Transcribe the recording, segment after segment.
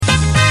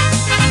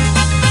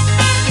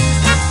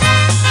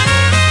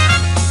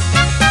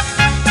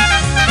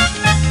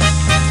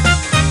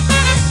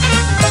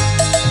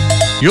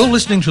You're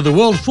listening to the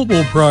World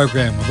Football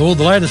Program with all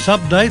the latest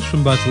updates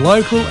from both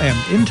local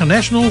and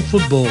international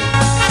football.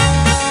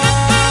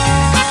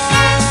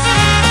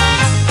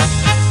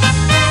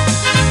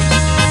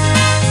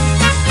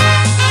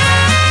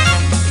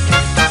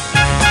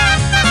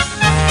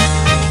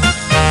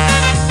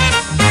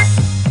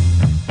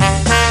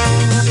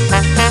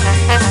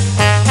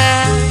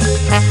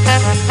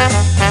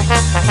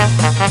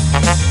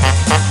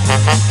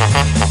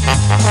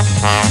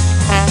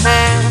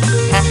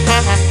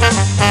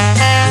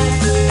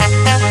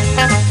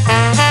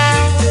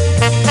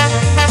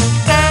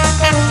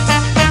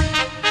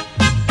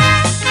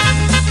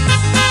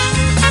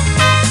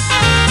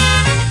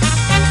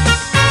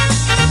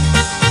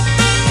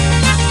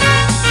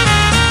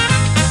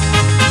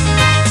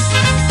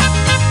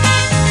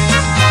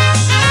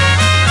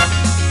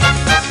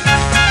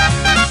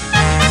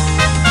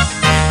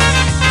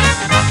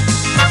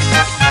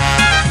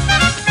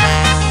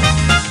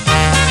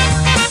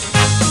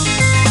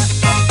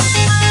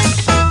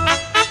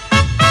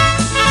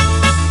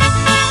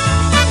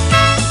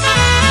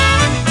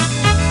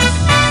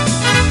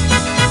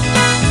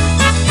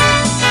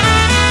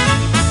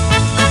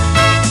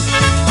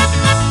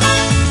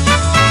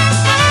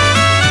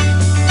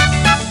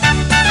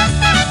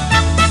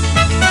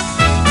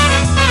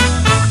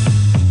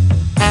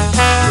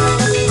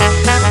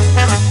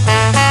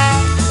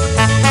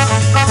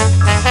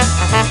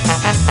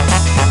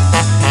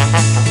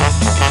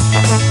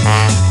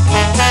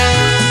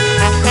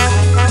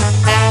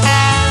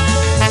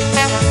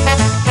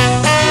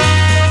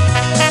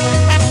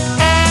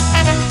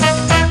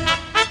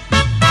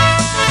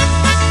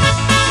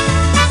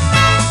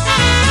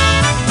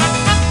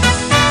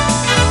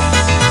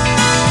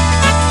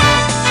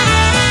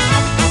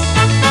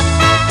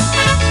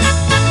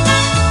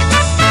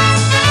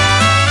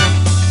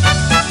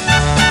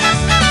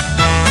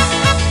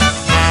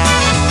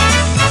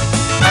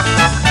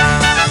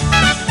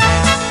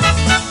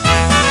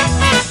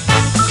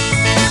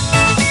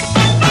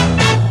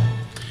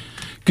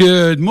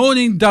 Good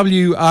morning,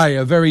 WA.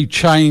 A very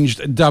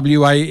changed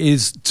WA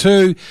is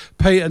too.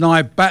 Pete and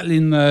I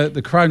battling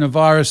the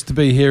coronavirus to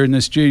be here in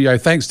the studio.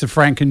 Thanks to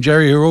Frank and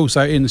Jerry, who are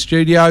also in the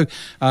studio.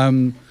 A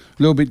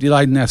little bit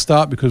delayed in our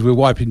start because we're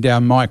wiping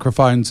down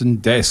microphones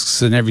and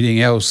desks and everything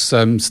else.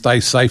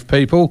 Stay safe,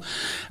 people.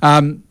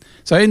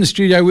 So in the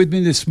studio with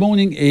me this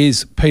morning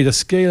is Peter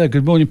Skeeler.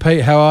 Good morning,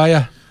 Pete. How are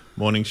you?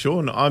 Morning,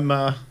 Sean.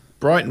 I'm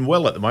bright and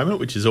well at the moment,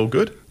 which is all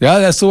good. Yeah,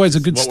 that's always a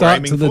good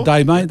start to the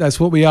day, mate. That's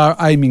what we are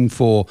aiming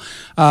for.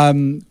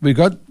 We've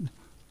got,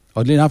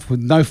 oddly enough, with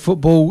no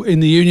football in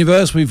the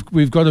universe,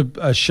 we've got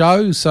a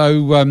show.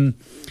 So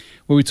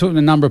we'll be talking to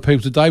a number of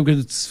people today.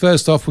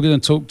 First off, we're going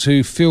to talk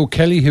to Phil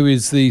Kelly, who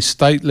is the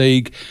State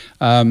League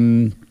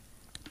Standing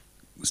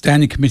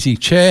Committee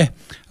Chair,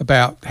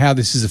 about how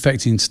this is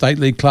affecting State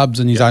League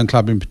clubs and his own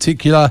club in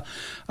particular.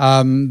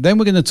 Then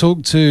we're going to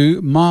talk to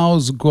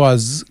Miles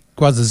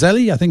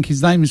Guazzazelli, I think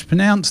his name is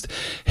pronounced.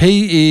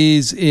 He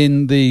is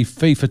in the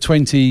FIFA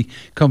 20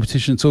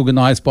 competition that's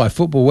organised by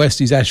Football West.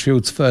 He's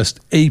Ashfield's first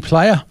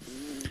E-player.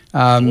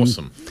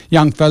 Awesome.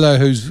 Young fellow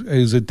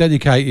who's a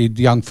dedicated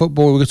young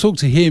footballer. We're going to talk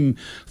to him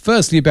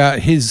firstly about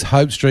his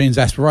hopes, dreams,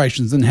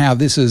 aspirations, and how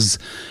this has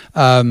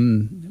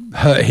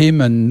hurt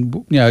him, and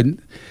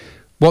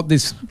what the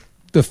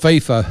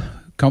FIFA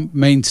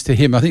means to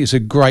him. I think it's a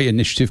great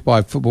initiative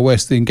by Football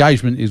West. The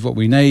engagement is what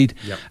we need,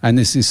 and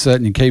this is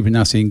certainly keeping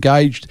us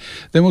engaged.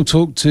 Then we'll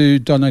talk to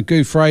Donna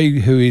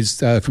Gouffre, who is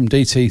from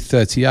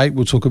DT38.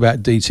 We'll talk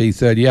about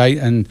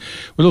DT38, and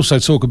we'll also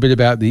talk a bit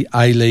about the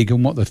A-League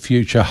and what the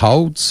future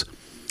holds.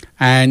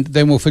 And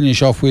then we'll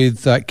finish off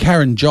with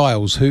Karen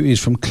Giles, who is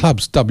from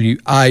Clubs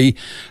WA.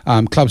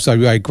 Clubs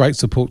WA, great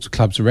support to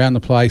clubs around the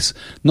place,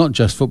 not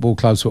just football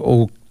clubs, but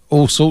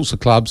all sorts of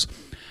clubs.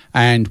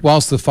 And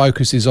whilst the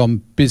focus is on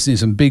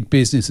business and big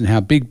business and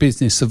how big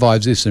business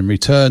survives this and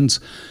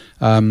returns,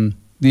 the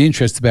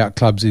interest about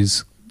clubs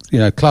is,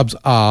 clubs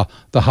are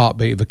the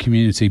heartbeat of a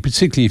community,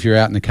 particularly if you're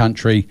out in the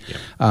country.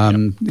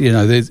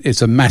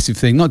 It's a massive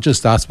thing, not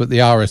just us, but the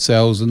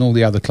RSLs and all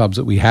the other clubs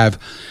that we have.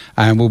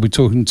 And we'll be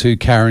talking to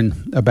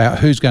Karen about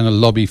who's going to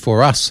lobby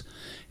for us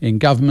in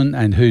government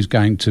and who's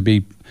going to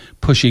be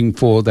pushing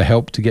for the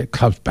help to get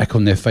clubs back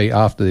on their feet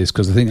after this,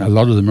 because I think a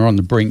lot of them are on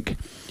the brink.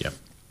 Yeah.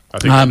 I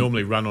think they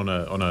normally run on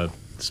a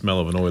smell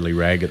of an oily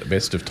rag at the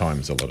best of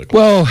times, a lot of clubs.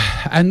 Well,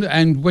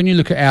 and when you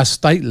look at our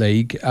state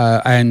league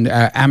and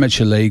our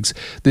amateur leagues,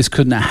 this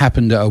couldn't have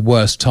happened at a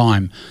worse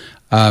time.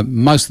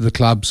 Most of the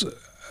clubs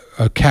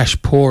are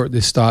cash poor at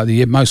this start of the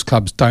year. Most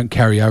clubs don't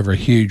carry over a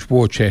huge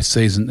war chest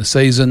season to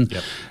season.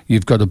 Yep.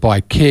 You've got to buy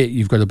kit,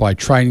 you've got to buy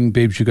training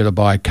bibs, you've got to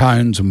buy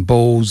cones and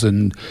balls,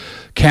 and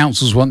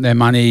councils want their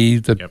money.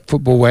 The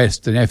Football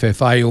West and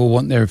FFA all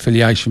want their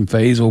affiliation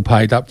fees all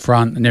paid up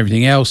front and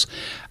everything else.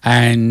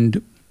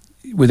 And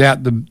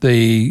without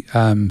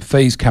the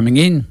fees coming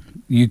in,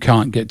 you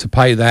can't get to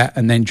pay that.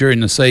 And then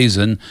during the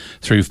season,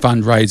 through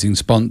fundraising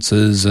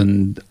sponsors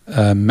and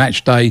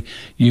match day,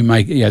 you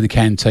make the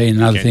canteen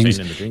and other things.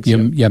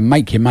 You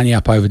make your money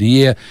up over the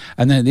year,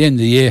 and then at the end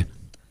of the year,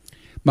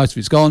 most of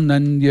it's gone,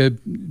 and you're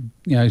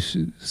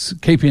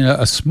keeping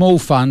a small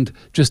fund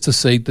just to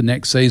seed the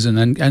next season,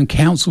 and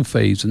council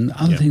fees and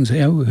other things.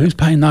 Who's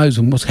paying those,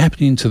 and what's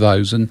happening to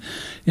those? And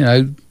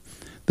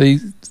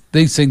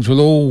these things will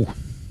all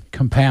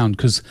compound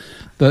because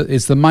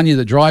it's the money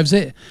that drives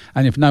it,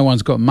 and if no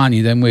one's got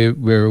money, then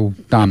we're all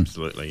done.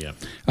 Absolutely,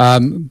 yeah.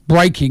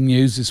 Breaking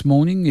news this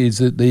morning is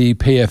that the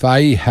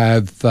PFA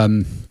have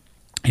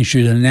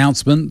issued an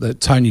announcement that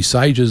Tony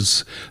Sage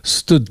has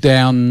stood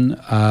down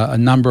a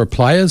number of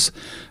players.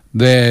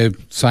 They're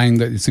saying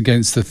that it's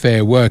against the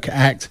Fair Work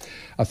Act.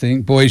 I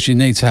think, boys, you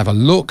need to have a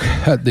look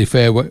at the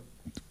Fair Work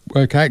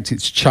Act.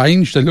 It's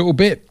changed a little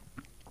bit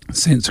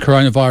since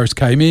coronavirus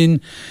came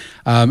in.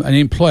 An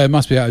employer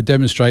must be able to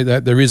demonstrate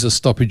that there is a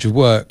stoppage of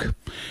work.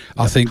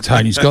 I think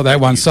Tony's got that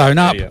one sewn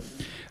up.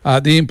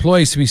 The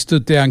employees to be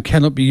stood down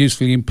cannot be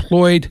usefully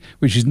employed,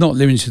 which is not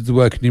limited to the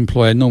work an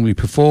employer normally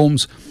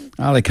performs.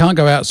 They can't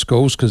go out of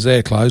schools because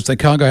they're closed. They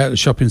can't go out to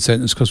shopping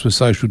centres because we're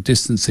social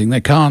distancing. They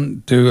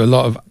can't do a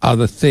lot of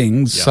other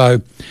things. Yep.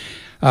 So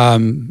I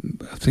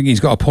think he's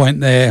got a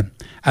point there.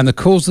 And the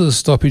cause of the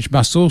stoppage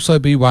must also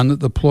be one that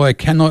the employer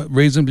cannot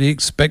reasonably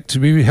expect to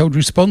be held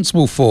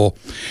responsible for.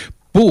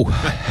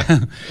 Booyakasha,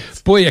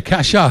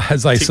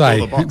 as they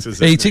say.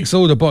 He ticks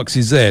all the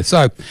boxes there.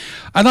 So,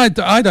 and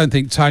I don't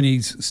think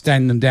Tony's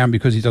standing them down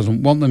because he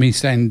doesn't want them. He's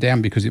standing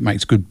down because it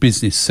makes good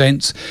business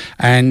sense.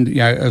 And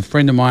a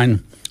friend of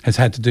mine has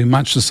had to do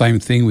much the same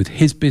thing with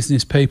his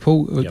business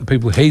people, the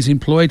people he's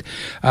employed.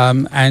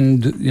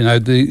 And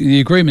the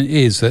agreement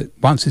is that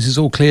once this is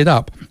all cleared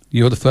up,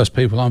 you're the first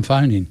people I'm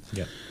phoning.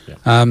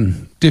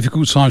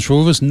 Difficult times for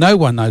all of us. No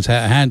one knows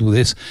how to handle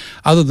this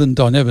other than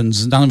Don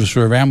Evans. None of us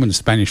were around when the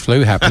Spanish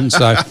flu happened.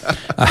 So,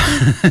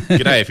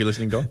 g'day if you're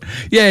listening, Don.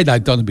 Yeah, no,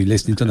 Don will be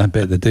listening. Don't have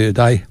better to do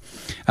today.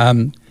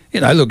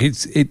 Look,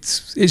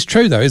 it's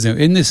true though, isn't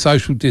it? In this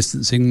social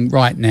distancing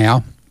right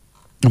now,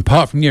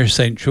 apart from your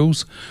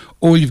essentials,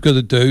 all you've got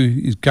to do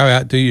is go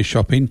out, do your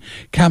shopping,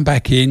 come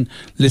back in,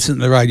 listen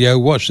to the radio,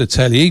 watch the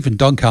telly. Even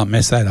Don can't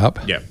mess that up.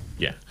 Yeah.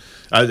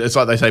 It's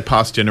like they say,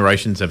 past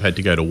generations have had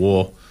to go to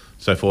war,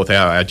 so forth.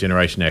 Our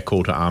generation, our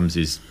call to arms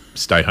is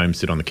stay home,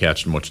 sit on the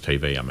couch and watch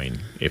TV. I mean,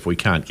 if we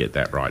can't get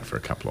that right for a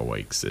couple of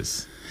weeks,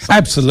 there's...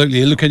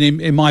 Absolutely. Look,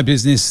 in my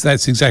business,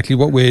 that's exactly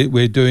what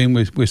we're doing.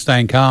 We're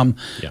staying calm,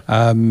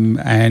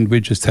 and we're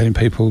just telling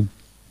people,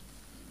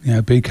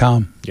 be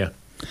calm.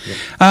 The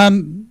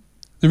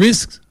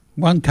risks.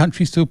 One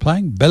country still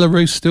playing.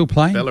 Belarus still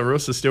playing.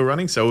 Belarus is still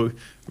running. So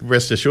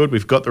rest assured,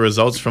 we've got the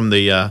results from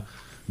the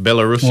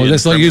Belarusian. Well,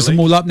 let's not use them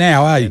all up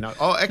now, eh?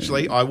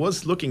 Actually, I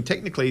was looking.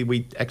 Technically,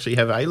 we actually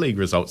have A-League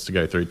results to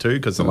go through too,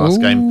 because the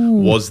last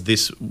game was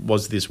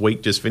this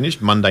week, just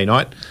finished Monday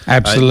night.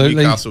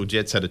 Absolutely. Newcastle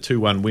Jets had a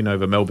 2-1 win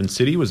over Melbourne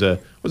City. Was a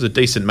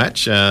decent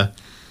match.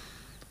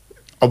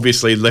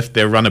 Obviously left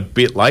their run a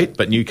bit late,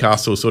 but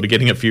Newcastle sort of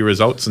getting a few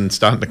results and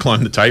starting to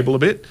climb the table a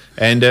bit.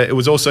 And it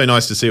was also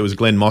nice to see it was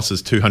Glenn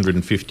Moss's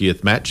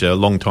 250th match, a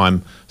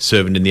long-time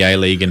servant in the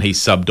A-League, and he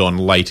subbed on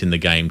late in the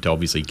game to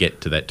obviously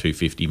get to that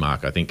 250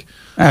 mark. I think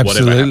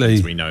whatever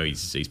happens, we know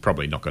he's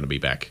probably not going to be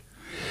back.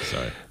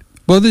 So,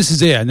 well, this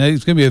is it. And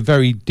it's going to be a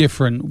very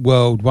different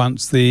world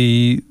once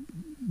these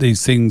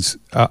things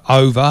are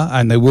over,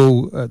 and they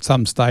will at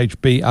some stage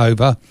be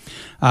over.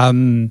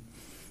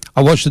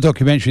 I watched a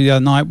documentary the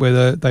other night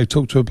where they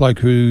talked to a bloke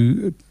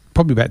who,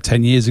 probably about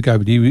 10 years ago,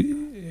 but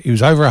he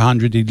was over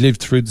 100. He'd lived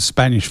through the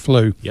Spanish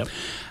flu. Yep.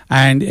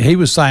 And he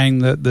was saying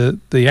that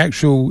the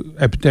actual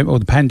epidemic, or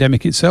the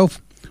pandemic itself,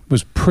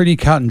 was pretty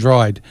cut and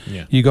dried.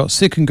 Yeah. You got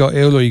sick and got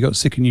ill, or you got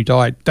sick and you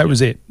died. That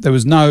was it. There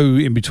was no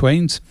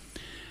in-betweens.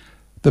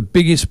 The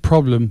biggest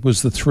problem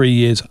was the 3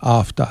 years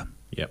after.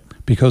 Yep.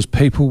 Because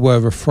people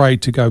were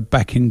afraid to go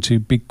back into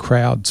big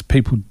crowds.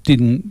 People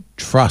didn't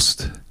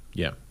trust.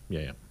 Yeah.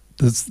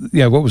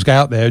 What was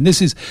out there. And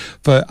this is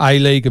for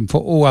A-League and for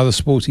all other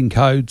sporting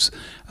codes,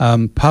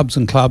 pubs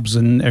and clubs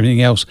and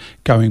everything else.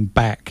 Going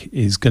back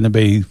is going to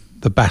be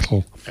the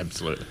battle.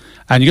 Absolutely.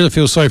 And you've got to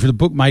feel sorry for the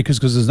bookmakers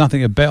because there's nothing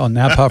to bet on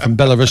now apart from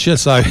Belarus.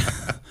 So,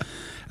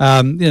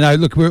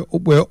 look,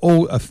 we're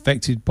all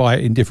affected by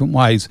it in different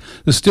ways.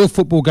 There's still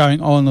football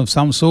going on of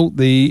some sort.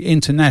 The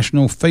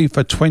International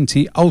FIFA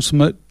 20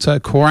 Ultimate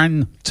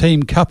Quran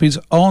Team Cup is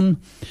on.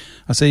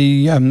 I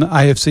see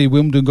AFC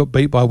Wimbledon got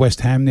beat by West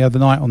Ham the other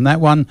night on that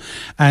one,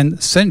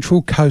 and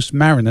Central Coast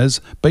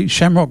Mariners beat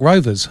Shamrock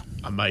Rovers.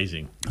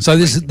 Amazing. So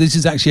this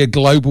is actually a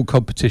global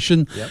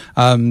competition.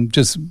 Yep.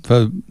 Just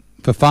for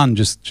fun,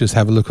 just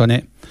have a look on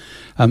it.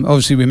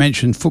 Obviously, we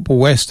mentioned Football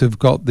West have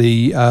got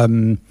the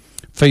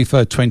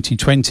FIFA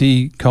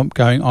 2020 comp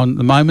going on at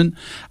the moment,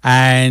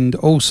 and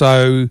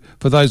also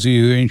for those of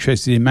you who are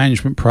interested in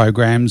management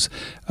programs,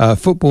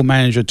 Football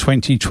Manager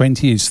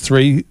 2020 is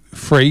free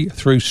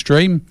through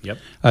Steam. Yep.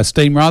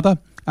 Steam rather.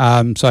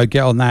 So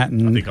get on that.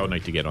 And I think I'll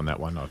need to get on that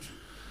one.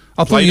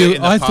 I thought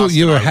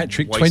you were a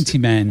hat-trick 20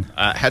 man.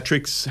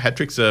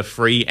 Hat-tricks are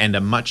free and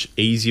a much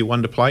easier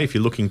one to play if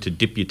you're looking to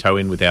dip your toe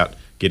in without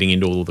getting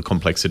into all the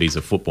complexities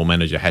of Football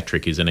Manager.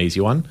 Hat-trick is an easy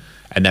one,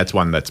 and that's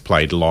one that's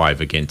played live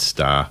against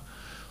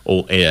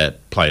all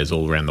players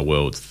all around the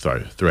world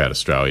throughout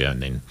Australia,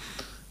 and then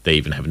they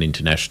even have an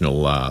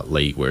international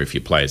league where if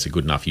your players are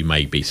good enough, you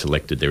may be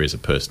selected. There is a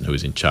person who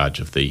is in charge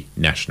of the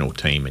national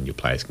team, and your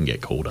players can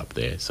get called up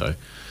there. So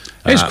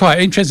it's quite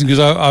interesting because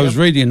I was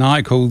reading an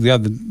article the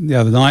other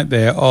night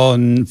there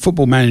on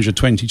Football Manager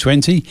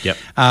 2020. Yep.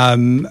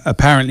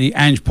 Apparently,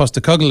 Ange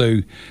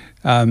Postecoglou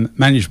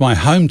managed my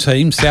home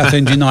team,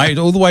 Southend United,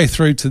 all the way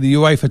through to the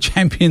UEFA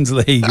Champions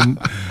League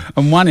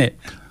and won it.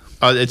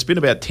 It's been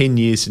about 10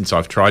 years since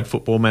I've tried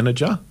Football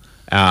Manager.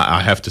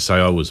 I have to say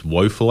I was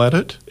woeful at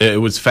it.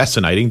 It was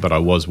fascinating, but I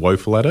was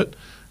woeful at it.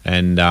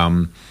 And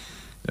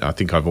I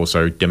think I've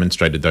also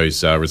demonstrated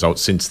those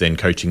results since then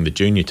coaching the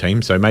junior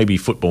team. So maybe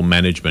football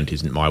management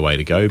isn't my way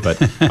to go. But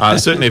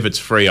certainly if it's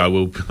free, I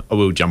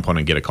will jump on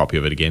and get a copy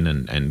of it again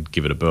and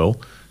give it a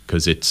whirl,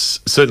 because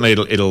it's certainly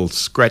it'll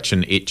scratch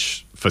an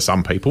itch for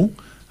some people,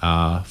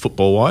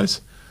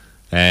 football-wise,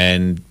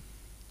 and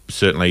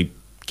certainly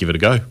give it a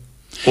go.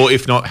 Or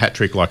if not, Hat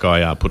Trick, like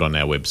I put on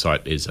our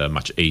website, is a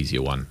much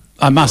easier one.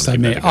 I must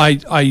admit,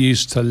 I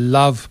used to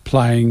love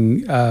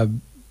playing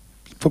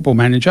Football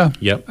Manager.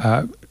 Yep.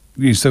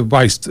 Used to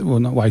I used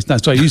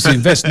to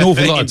invest an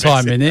awful lot of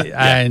time in it,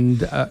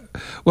 and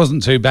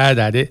wasn't too bad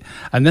at it.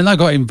 And then I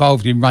got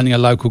involved in running a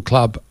local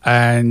club,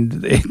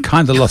 and it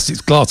kind of lost its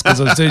gloss because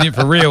I was doing it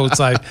for real.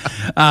 So,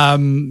 I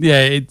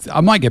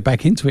might get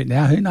back into it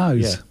now. Who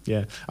knows?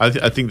 Yeah.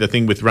 I think the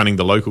thing with running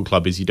the local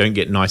club is you don't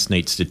get nice,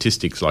 neat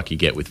statistics like you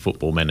get with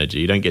Football Manager.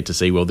 You don't get to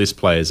see, well, this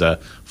player's a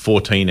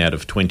 14 out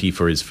of 20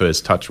 for his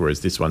first touch,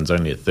 whereas this one's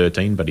only a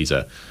 13, but he's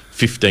a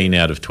 15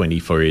 out of 20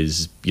 for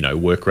his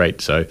work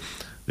rate. So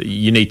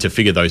you need to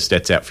figure those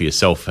stats out for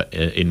yourself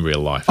in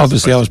real life.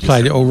 Obviously, I was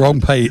playing it all wrong,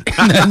 Pete.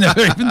 I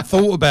never even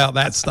thought about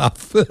that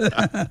stuff.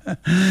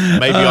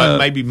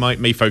 Maybe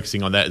me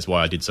focusing on that is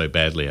why I did so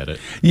badly at it.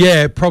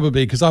 Yeah,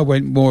 probably because I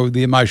went more of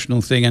the emotional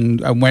thing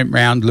and went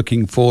round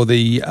looking for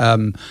the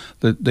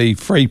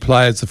free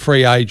players, the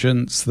free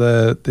agents,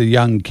 the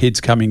young kids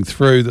coming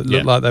through that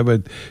looked like they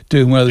were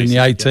doing well in the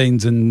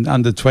 18s and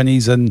under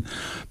 20s, and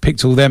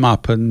picked all them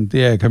up. And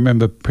I can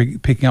remember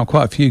picking up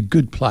quite a few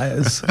good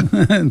players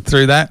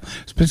through that,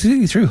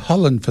 particularly through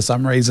Holland for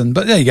some reason.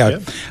 But there you go.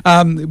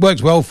 It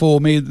worked well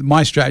for me.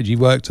 My strategy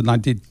worked, and I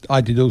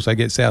did also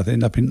get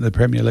Southend up into the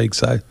Premier League.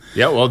 So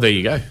well, there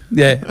you go.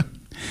 Yeah.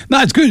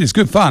 No, it's good. It's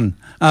good fun,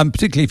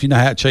 particularly if you know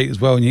how to cheat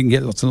as well, and you can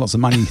get lots and lots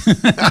of money.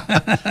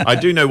 I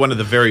do know one of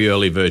the very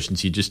early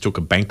versions, you just took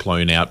a bank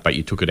loan out, but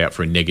you took it out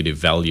for a negative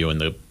value, and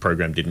the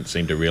program didn't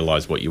seem to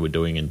realise what you were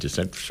doing and just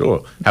said,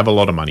 sure, have a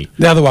lot of money.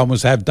 The other one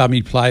was to have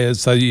dummy players,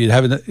 so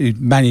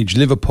you'd manage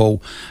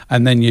Liverpool,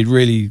 and then you'd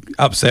really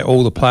upset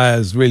all the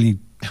players, really,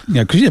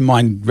 because you didn't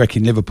mind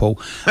wrecking Liverpool.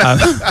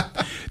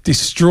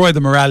 Destroy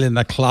the morale in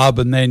the club,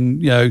 and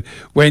then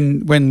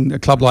when a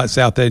club like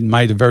Southend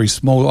made a very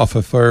small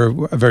offer for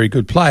a very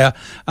good player,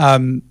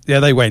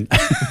 they went.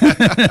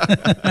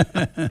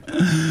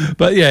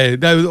 But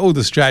those were all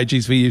the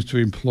strategies we used to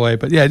employ.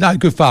 But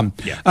good fun.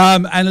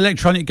 And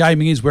electronic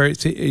gaming is where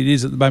it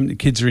is at the moment. The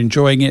kids are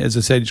enjoying it. As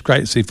I said, it's great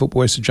to see Football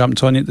West have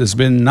jumped on it. There's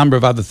been a number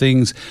of other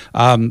things.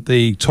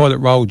 The toilet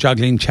roll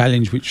juggling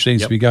challenge, which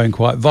seems to be going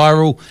quite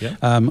viral.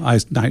 I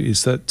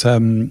noticed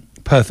that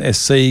Perth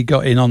SC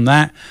got in on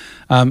that.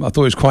 I thought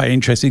it was quite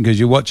interesting because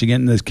you're watching it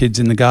and there's kids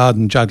in the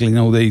garden juggling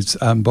all these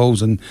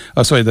balls and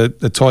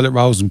the toilet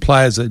rolls, and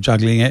players that are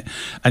juggling it.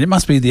 And it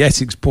must be the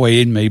Essex boy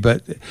in me,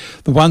 but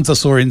the ones I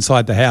saw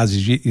inside the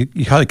houses,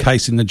 you kind of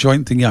case in the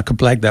joint thinking I could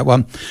blag that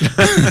one.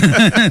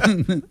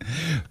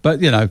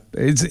 But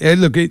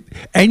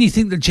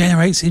anything that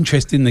generates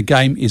interest in the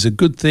game is a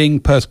good thing.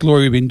 Perth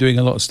Glory have been doing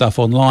a lot of stuff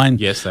online.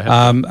 Yes, they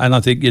have. And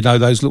I think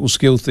those little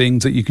skill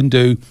things that you can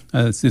do.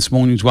 This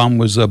morning's one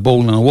was a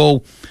ball and a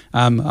wall.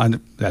 And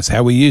that's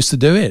how we used to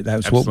do it.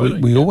 That's Absolutely.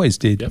 What we always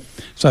did. Yep.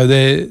 So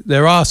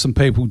there are some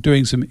people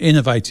doing some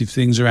innovative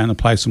things around the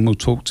place, and we'll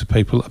talk to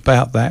people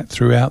about that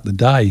throughout the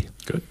day.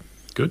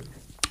 Good.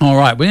 All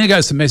right, we're going to go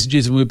to some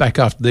messages, and we're back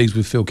after these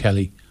with Phil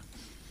Kelly.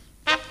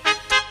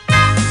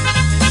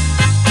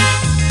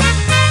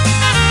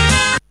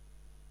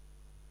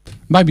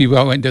 Maybe we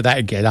won't do that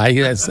again,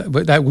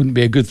 that wouldn't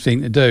be a good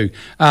thing to do.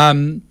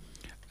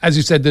 As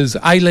you said, there's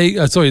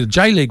the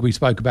J League we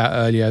spoke about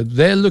earlier.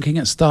 They're looking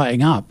at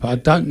starting up. I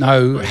don't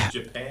know. Both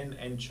Japan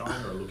and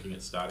China are looking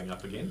at starting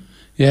up again.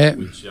 Yeah.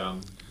 Which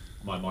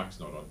my mic's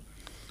not on.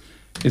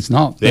 It's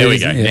not. There we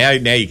go. Now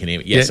you can hear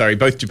me. Yeah, sorry.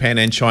 Both Japan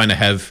and China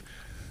have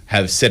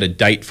set a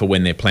date for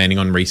when they're planning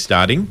on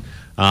restarting.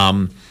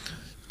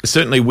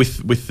 Certainly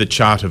with the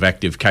chart of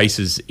active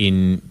cases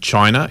in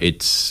China,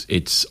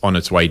 it's on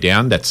its way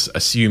down. That's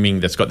assuming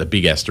that's got the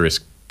big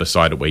asterisk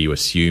beside it where you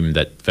assume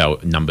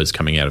that numbers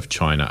coming out of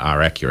China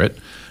are accurate.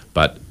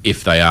 But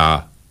if they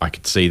are, I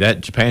could see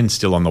that. Japan's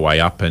still on the way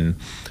up, and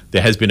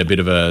there has been a bit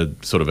of a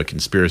sort of a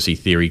conspiracy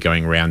theory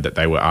going around that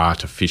they were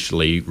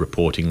artificially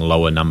reporting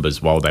lower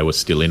numbers while they were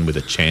still in with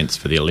a chance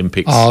for the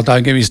Olympics. Oh,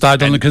 don't get me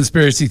started on the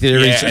conspiracy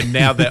theories. Yeah, and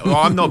now that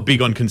I'm not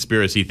big on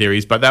conspiracy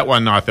theories, but that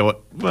one I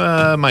thought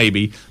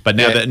Maybe, but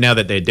now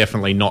that they're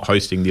definitely not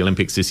hosting the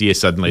Olympics this year,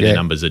 suddenly the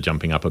numbers are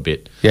jumping up a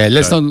bit. Yeah,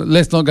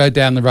 let's not go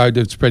down the road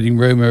of spreading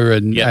rumour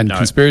and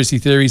conspiracy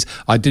theories.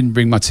 I didn't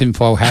bring my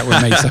tinfoil hat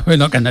with me, so we're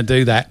not going to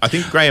do that. I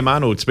think Graham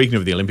Arnold, speaking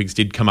of the Olympics,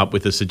 did come up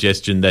with a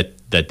suggestion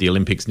that the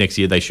Olympics next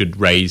year they should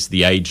raise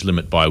the age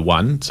limit by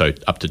 1, so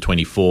up to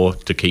 24,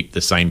 to keep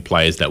the same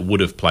players that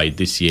would have played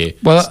this year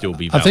still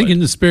be valid. I think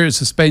in the spirit of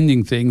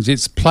suspending things,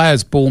 it's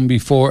players born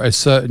before a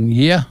certain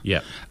year,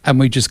 and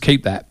we just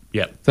keep that.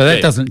 Yeah. So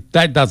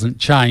that doesn't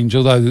change,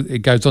 although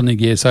it goes on a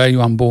year. So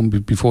anyone born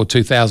before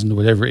 2000 or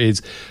whatever it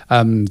is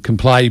can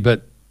play,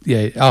 but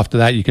after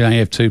that you can only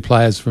have 2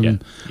 players from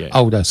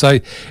older. So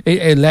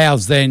it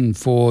allows then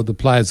for the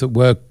players that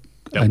would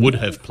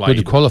have played, would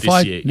have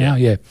qualified this year. Now,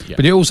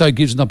 but it also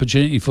gives an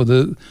opportunity for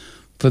the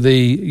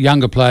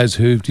younger players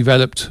who've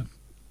developed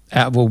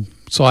out of all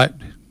sight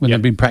when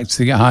they've been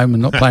practicing at home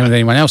and not playing with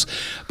anyone else.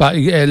 But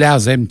it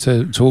allows them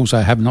to also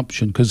have an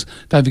option, because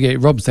don't forget, it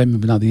robs them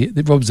of another year.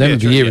 It robs them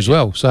of a year as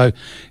well. So,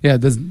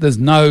 there's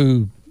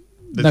no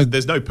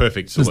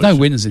perfect solution. There's no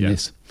winners in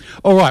this.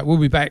 All right, we'll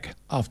be back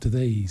after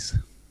these.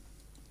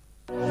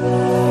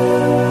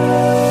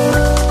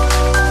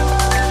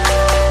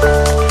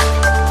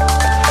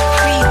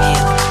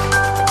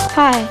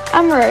 Hi,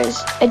 I'm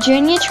Rose, a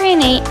junior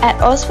trainee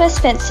at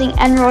Oswest Fencing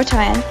and Wrought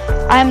Iron.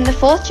 I am the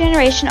 4th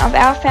generation of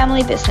our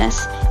family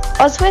business.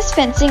 Oswest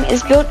Fencing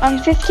is built on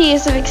 50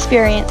 years of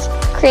experience,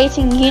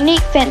 creating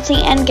unique fencing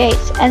and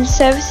gates and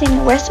servicing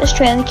the West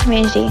Australian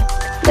community.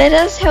 Let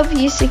us help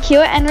you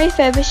secure and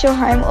refurbish your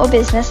home or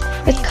business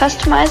with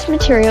customised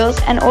materials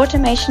and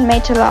automation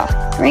made to last.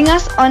 Ring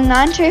us on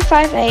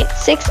 9258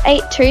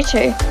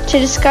 6822 to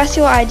discuss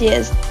your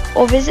ideas,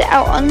 or visit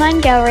our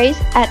online galleries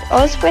at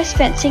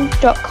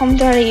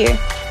oswestfencing.com.au.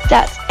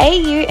 That's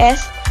AUSWEST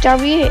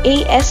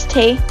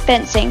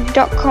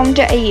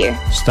fencing.com.au.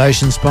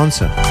 Station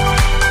sponsor.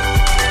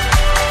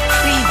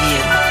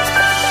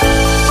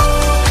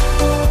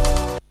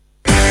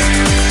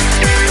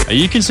 Are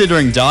you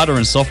considering data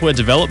and software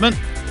development?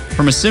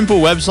 From a simple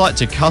website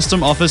to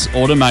custom office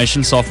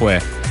automation software,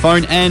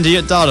 phone Andy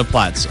at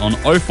DataPlats on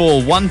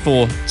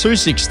 0414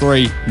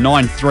 263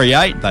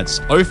 938. That's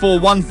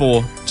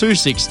 0414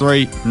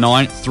 263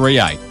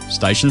 938.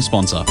 Station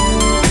sponsor.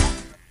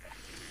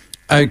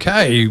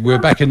 Okay, we're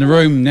back in the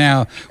room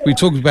now. We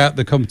talked about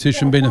the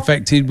competition being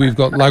affected. We've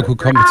got local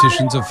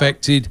competitions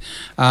affected.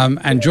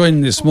 And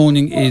joining this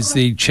morning is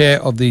the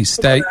chair of the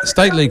State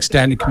League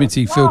Standing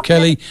Committee, Phil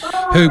Kelly,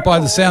 who, by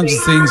the sounds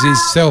of things,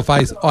 is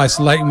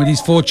self-isolating with his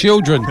 4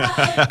 children.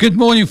 Good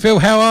morning, Phil.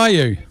 How are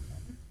you?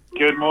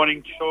 Good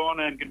morning, Sean,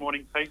 and good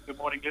morning, Pete. Good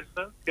morning,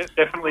 listeners. Yes,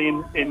 definitely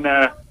in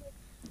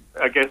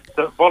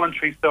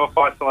voluntary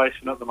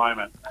self-isolation at the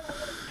moment.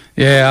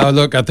 Yeah,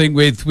 look, I think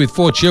with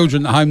 4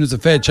 children at home, there's a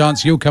fair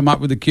chance you'll come up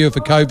with a cure for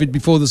COVID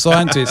before the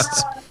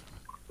scientists.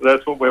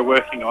 That's what we're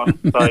working on.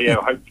 So,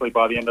 hopefully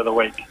by the end of the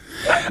week.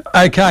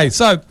 Okay,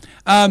 so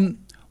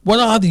what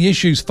are the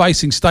issues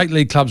facing state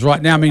league clubs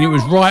right now? I mean, it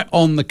was right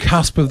on the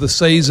cusp of the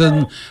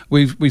season.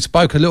 We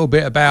spoke a little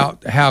bit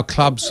about how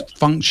clubs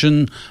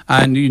function,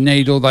 and you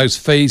need all those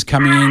fees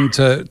coming in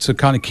to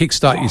kind of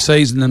kickstart your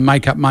season and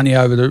make up money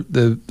over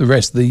the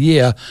rest of the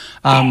year.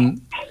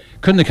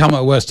 Couldn't have come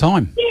at a worse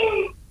time.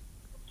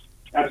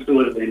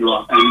 Absolutely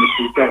not. And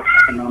we've got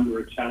a number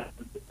of challenges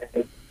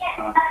ahead.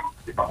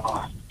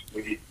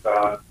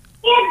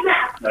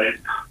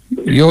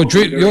 You're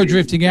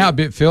drifting out a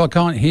bit, Phil. I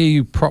can't hear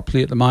you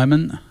properly at the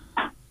moment.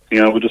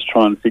 We'll just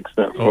try and fix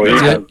that for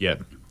you.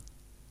 Yep.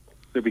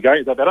 There we go.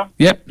 Is that better?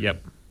 Yep. Yeah.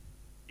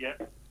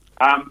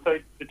 So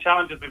the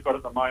challenges we've got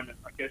at the moment,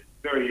 I guess,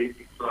 it's very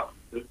easy for us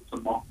to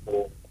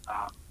mothball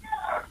our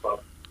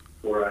club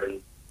for a...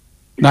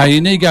 No,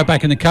 you need to go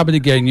back in the cupboard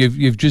again.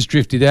 You've just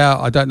drifted out.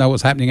 I don't know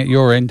what's happening at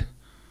your end.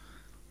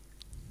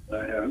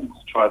 Let's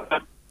try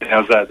that.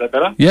 How's that? Is that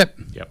better? Yep.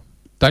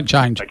 Don't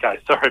change. Okay.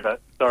 Sorry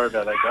about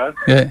that, guys.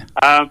 Yeah.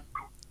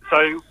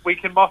 So we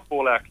can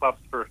mothball our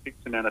clubs for a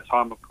fixed amount of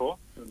time, of course,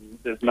 and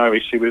there's no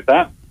issue with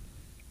that.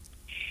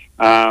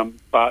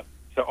 But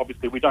so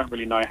obviously we don't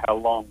really know how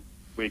long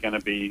we're going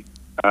to be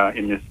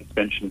in this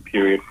suspension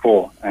period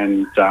for,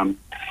 and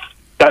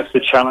that's the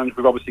challenge.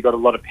 We've obviously got a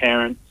lot of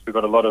parents. We've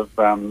got a lot of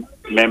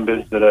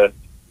members that are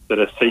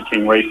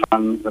seeking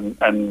refunds and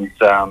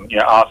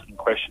asking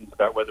questions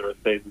about whether a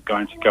season's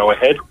going to go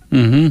ahead.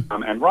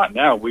 Mm-hmm. And right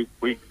now, we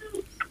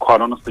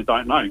quite honestly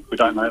don't know. We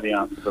don't know the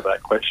answer to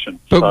that question.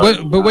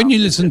 But when you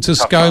listen to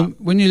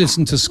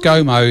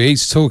ScoMo,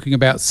 he's talking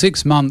about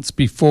 6 months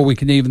before we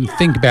can even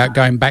think about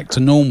going back to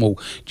normal.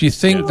 Do you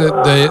think that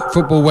the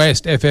Football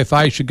West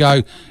FFA should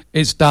go,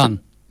 it's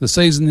done? This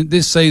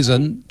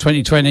season,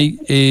 2020,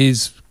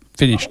 is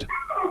finished.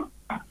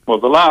 Well,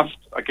 the last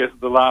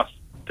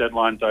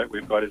deadline date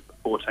we've got is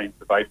the 14th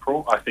of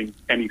April. I think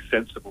any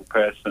sensible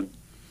person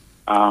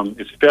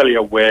is fairly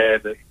aware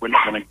that we're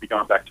not going to be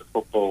going back to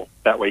football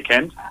that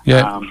weekend.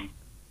 Yeah.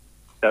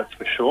 That's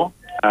for sure.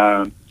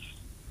 And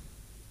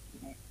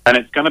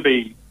it's going to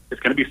be it's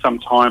going to be some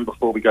time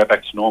before we go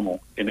back to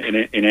normal in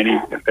any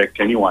effect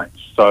anyway.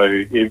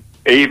 So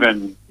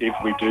even if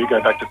we do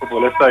go back to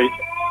football,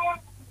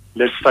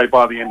 let's say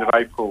by the end of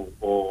April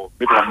or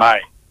middle of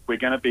May, we're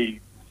going to be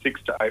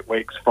 6 to 8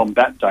 weeks from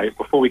that date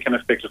before we can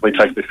effectively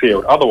take the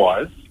field.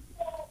 Otherwise,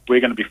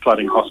 we're going to be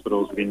flooding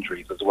hospitals with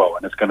injuries as well,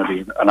 and it's going to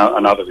be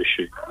another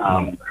issue.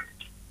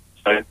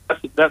 So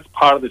that's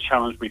part of the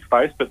challenge we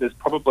face, but there's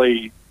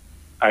probably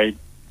a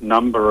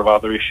number of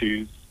other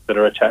issues that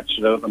are attached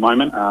to it at the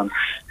moment.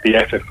 The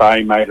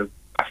FFA made a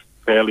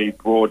fairly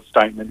broad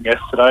statement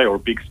yesterday, or a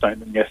big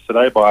statement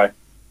yesterday, by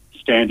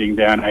standing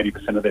down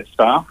 80% of their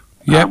staff.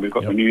 Yep. We've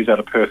got the news out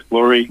of Perth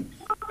Glory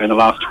in the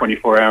last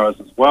 24 hours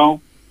as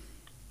well.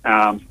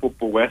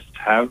 Football West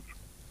have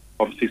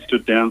obviously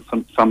stood down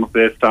some of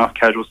their staff,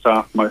 casual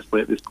staff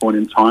mostly at this point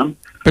in time.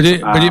 But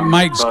it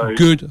makes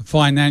good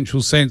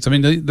financial sense. I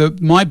mean,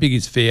 my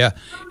biggest fear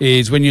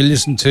is when you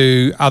listen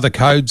to other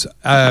codes,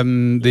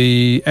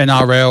 the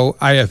NRL,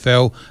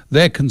 AFL,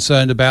 they're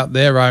concerned about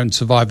their own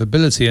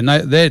survivability, and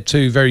they're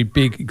two very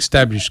big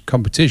established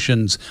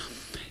competitions.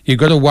 You've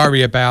got to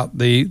worry about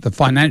the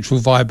financial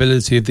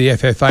viability of the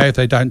FFA if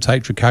they don't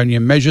take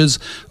draconian measures,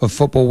 of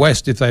Football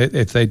West if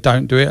they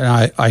don't do it.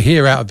 And I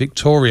hear out of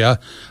Victoria,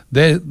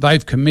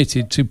 they've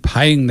committed to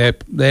paying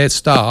their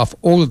staff,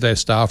 all of their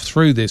staff,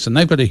 through this, and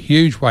they've got a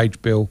huge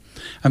wage bill,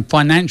 and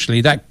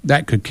financially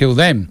that could kill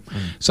them.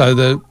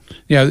 So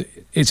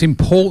it's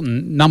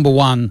important, number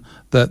one,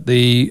 that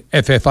the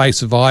FFA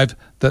survive,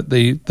 that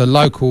the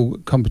local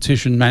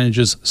competition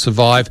managers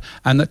survive,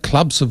 and that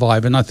clubs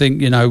survive. And I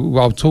think,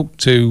 I'll talk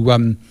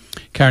to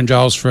Karen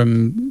Giles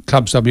from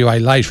Clubs WA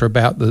later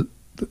about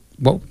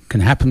what can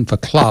happen for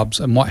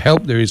clubs and what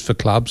help there is for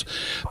clubs.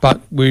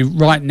 But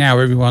right now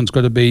everyone's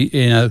got to be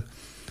in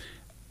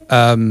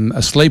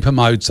a sleeper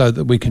mode so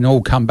that we can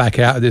all come back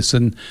out of this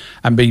and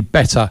be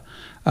better.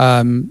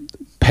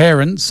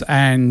 Parents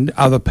and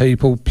other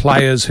people,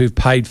 players who've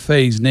paid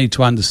fees, need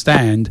to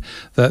understand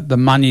that the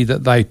money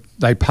that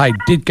they paid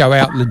did go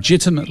out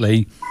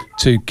legitimately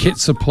to kit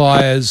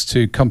suppliers,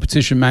 to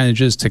competition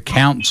managers, to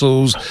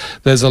councils.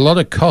 There's a lot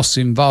of costs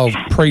involved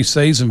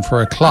pre-season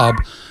for a club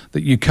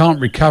that you can't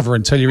recover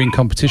until you're in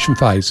competition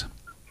phase.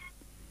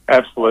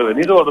 Absolutely.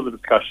 There's a lot of the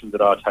discussions that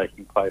are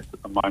taking place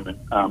at the moment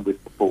with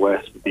Football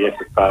West, with the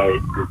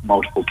FFA, with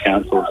multiple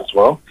councils as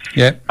well.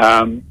 Yeah.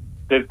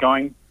 There is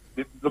going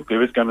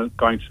to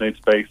need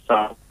to be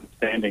some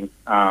understanding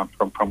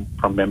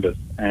from members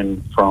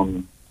and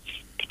from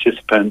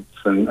participants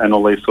and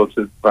all these sorts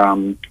of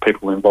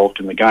people involved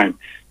in the game.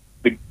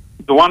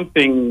 The one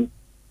thing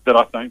that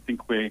I don't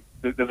think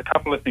there's a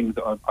couple of things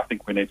that I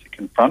think we need to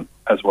confront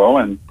as well,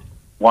 and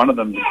one of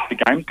them, the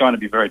game's going to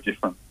be very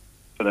different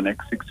for the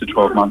next 6 to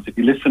 12 months. If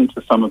you listen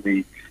to some of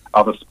the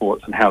other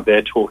sports and how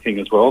they're talking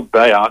as well,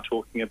 they are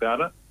talking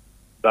about it.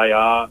 They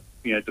are,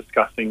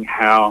 discussing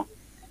how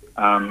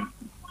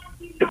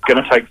it's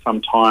going to take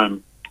some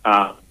time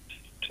to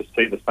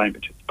see the same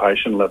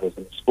participation levels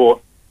in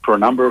sport for a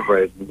number of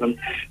reasons. And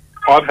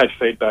I've had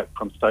feedback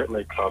from state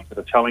league clubs that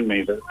are telling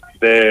me that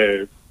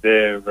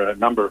their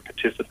number of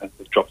participants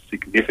has dropped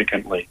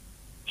significantly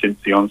since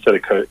the onset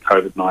of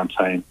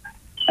COVID-19.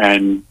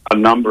 And a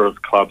number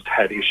of clubs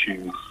had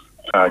issues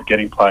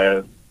getting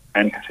players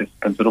and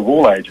participants of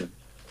all ages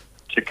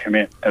to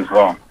commit as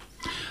well.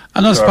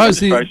 And I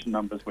suppose registration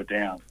numbers were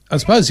down. I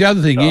suppose the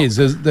other thing is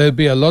there'd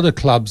be a lot of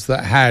clubs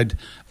that had,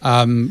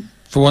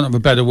 for want of a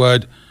better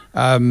word,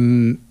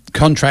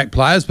 contract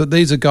players, but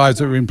these are guys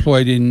that are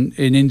employed in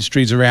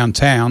industries around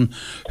town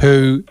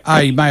who,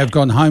 may have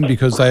gone home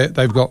because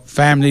they've got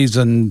families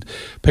and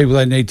people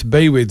they need to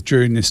be with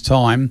during this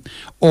time,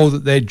 or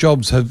that their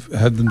jobs have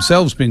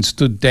themselves been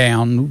stood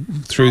down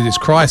through this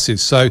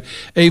crisis. So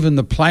even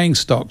the playing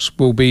stocks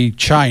will be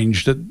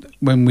changed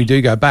when we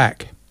do go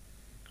back.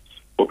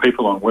 Or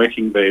people on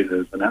working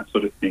visas and that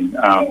sort of thing,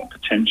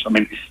 potential. I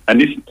mean, and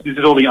this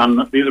is all these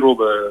are all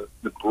the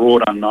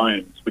broad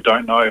unknowns. We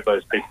don't know if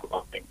those people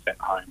are being sent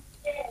home.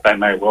 They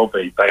may well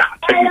be. They are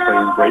technically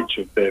in breach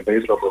of their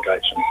visa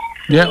obligations.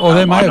 Yeah, or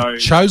they may have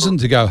chosen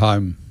to go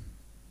home.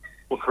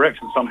 Well, correct,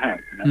 and some have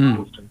in that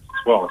instance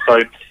as well. So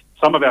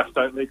some of our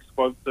state league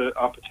squads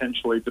are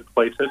potentially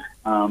depleted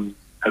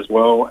as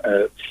well.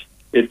 And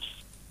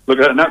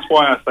that's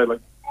why I say,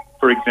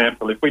 for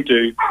example, if we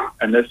do,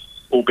 and this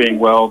all being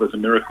well, there's a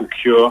miracle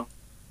cure,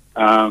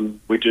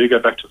 we do go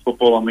back to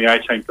football on the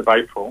 18th of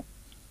April,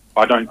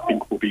 I don't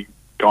think we'll be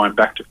going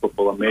back to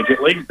football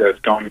immediately. There's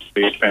going to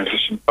be a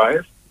transition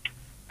phase,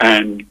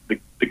 and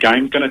the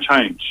game's going to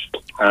change.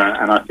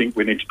 And I think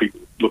we need to be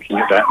looking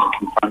at that and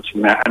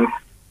confronting that. And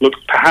look,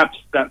 perhaps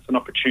that's an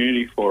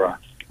opportunity for us.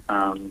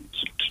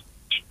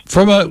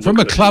 From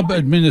a club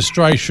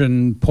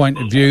administration point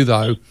of view,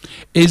 though,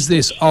 is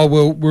this,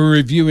 we'll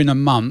review in a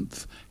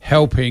month,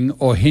 helping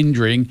or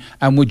hindering,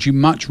 and would you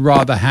much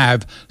rather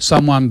have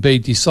someone be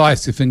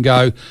decisive and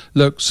go,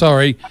 look,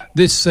 sorry,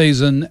 this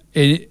season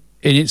in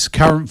its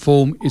current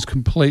form is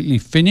completely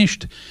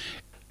finished.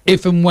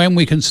 if and when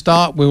we can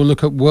start, we'll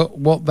look at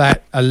what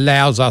that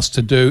allows us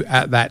to do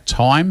at that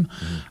time.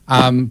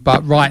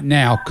 But right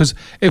now, because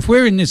if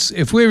we're in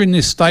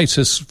this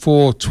status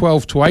for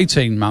 12 to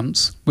 18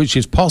 months, which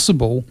is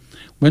possible,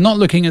 we're not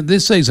looking at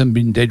this season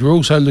being dead. We're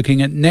also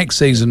looking at next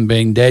season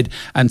being dead,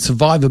 and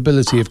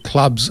survivability of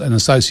clubs and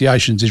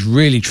associations is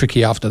really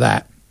tricky after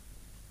that.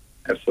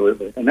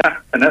 Absolutely, and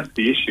that's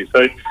the issue.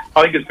 So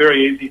I think it's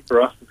very easy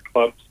for us as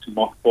clubs to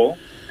mothball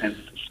and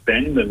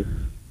suspend, and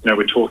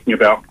we're talking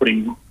about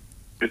putting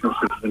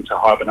businesses into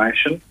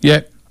hibernation.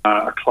 Yeah.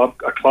 A club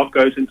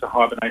goes into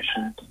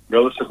hibernation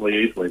relatively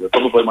easily. We're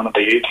probably one of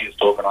the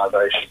easiest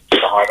organisations to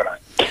hibernate.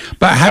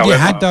 But have you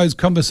had those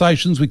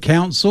conversations with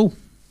council?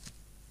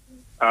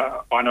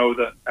 I know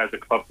that as a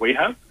club we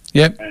have.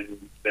 Yep.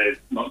 And there's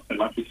not so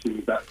much issue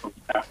with that from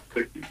our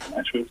perspective, from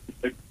Ashwell's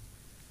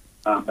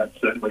perspective. That's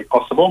certainly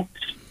possible.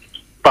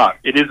 But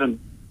it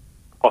isn't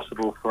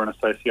possible for an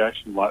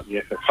association like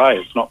the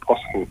FFA. It's not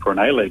possible for an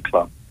A-League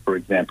club, for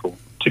example,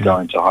 to go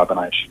into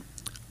hibernation.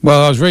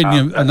 Well, I was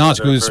reading an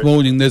article this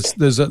morning.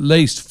 There's at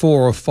least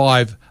 4 or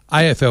 5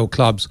 AFL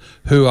clubs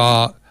who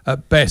are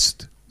at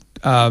best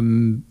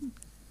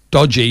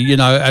dodgy,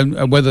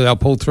 and whether they'll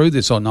pull through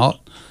this or not.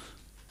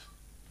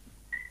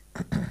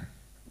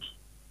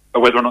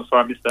 Whether or not,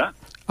 sorry, I missed that.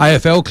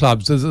 AFL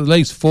clubs, there's at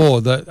least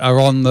 4 that are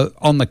on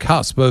the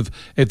cusp of,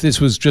 if this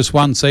was just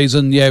one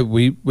season,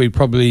 we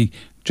probably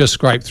just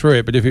scrape through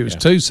it. But if it was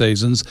 2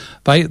 seasons,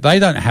 they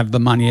don't have the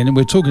money, and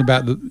we're talking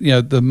about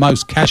the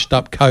most cashed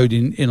up code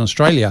in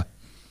Australia.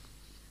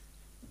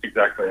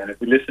 Exactly, and if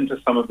we listen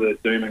to some of the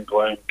doom and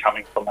gloom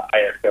coming from the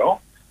AFL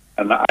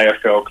and the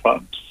AFL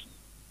clubs,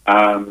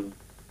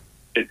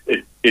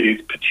 it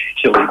is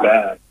particularly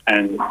bad.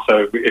 And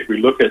so if we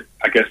look at,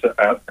 I guess,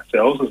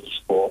 ourselves as a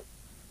sport,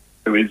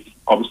 who is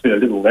obviously a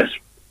little less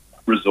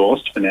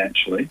resourced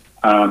financially,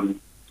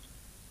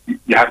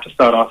 you have to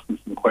start asking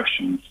some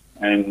questions.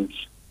 And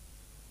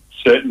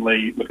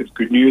certainly, look, it's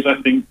good news,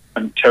 I think,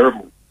 and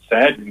terrible,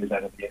 sad news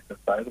out of the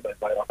FFA that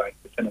they've laid off 8%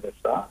 of their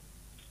staff.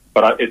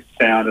 But it's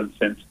sound and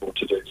sensible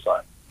to do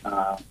so.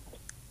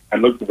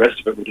 And look, the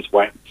rest of it we'll just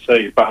wait and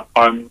see. But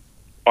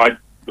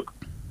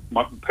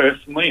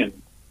personally, and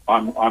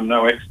I'm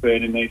no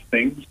expert in these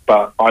things,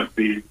 but I'd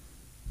be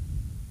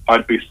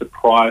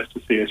surprised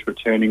to see us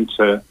returning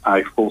to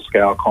a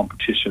full-scale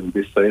competition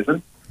this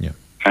season. Yeah.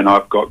 And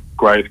I've got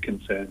grave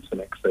concerns for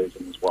next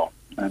season as well.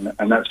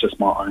 And that's just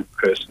my own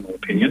personal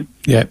opinion.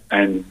 Yeah.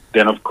 And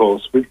then, of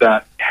course, with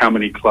that, how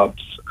many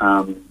clubs,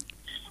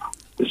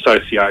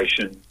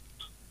 associations,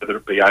 whether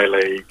it be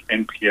A-League,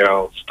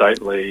 NPL,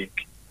 State League,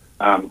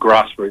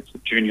 grassroots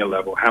at junior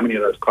level, how many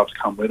of those clubs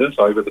come with us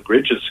over the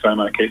bridge, as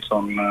ScoMo keeps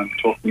on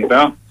talking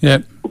about? Yeah.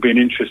 Will be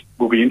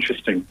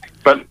interesting.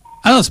 But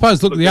and I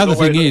suppose, look, the other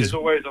thing is... There's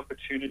always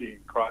opportunity in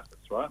crisis,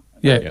 right?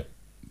 Yeah.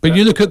 But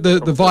you look at the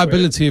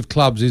viability of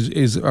clubs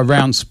is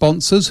around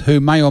sponsors who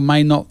may or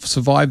may not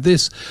survive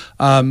this,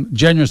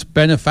 generous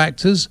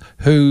benefactors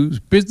whose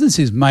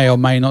businesses may or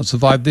may not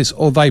survive this,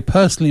 or they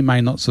personally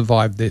may not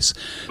survive this.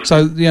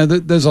 So,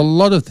 there's a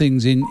lot of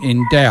things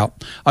in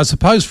doubt. I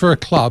suppose for a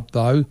club,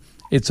 though,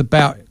 it's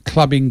about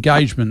club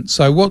engagement.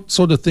 So what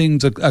sort of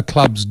things are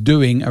clubs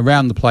doing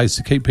around the place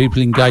to keep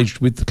people engaged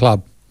with the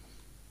club?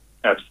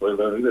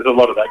 Absolutely. There's a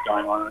lot of that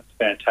going on. It's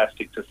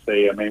fantastic to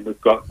see. I mean, we've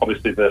got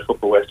obviously the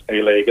Football West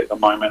E-League at the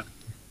moment,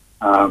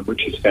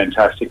 which is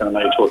fantastic. And I know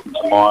you're talking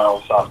to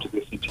Miles after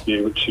this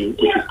interview, which is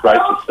great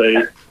to see.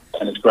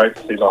 And it's great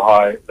to see the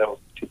high level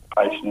of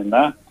participation in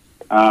that.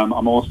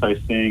 I'm also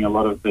seeing a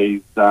lot of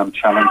these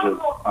challenges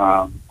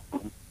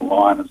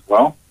online as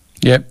well.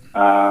 Yep.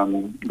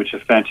 Which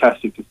is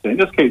fantastic to see. It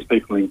just keeps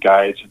people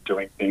engaged and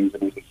doing things,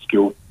 and there's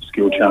skill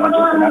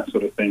challenges and that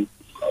sort of thing.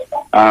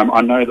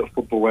 I know that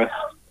Football West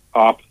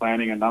are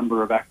planning a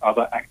number of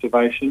other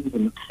activations,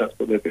 and that's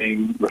what they're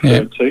being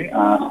referred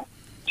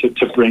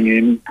to bring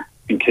in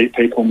and keep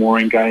people more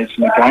engaged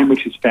in the game,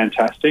 which is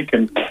fantastic,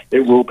 and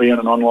it will be on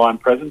an online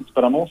presence.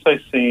 But I'm also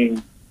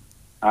seeing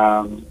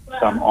some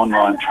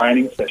online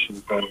training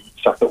sessions and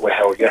stuff that were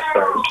held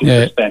yesterday, which is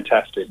just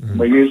fantastic. Mm-hmm.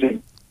 We're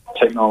using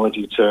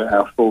technology to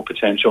our full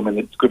potential. I mean,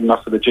 it's good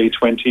enough for the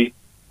G20,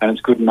 and it's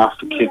good enough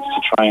for kids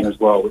to train as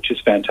well, which is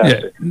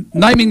fantastic. Yeah.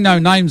 Naming no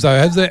names, though,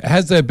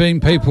 has there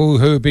been people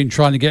who have been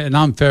trying to get an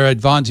unfair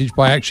advantage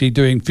by actually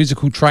doing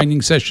physical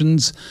training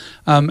sessions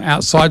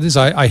outside this?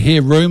 I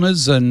hear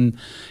rumours and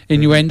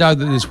innuendo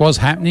that this was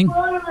happening.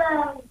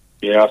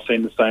 Yeah, I've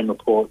seen the same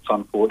reports,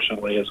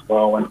 unfortunately, as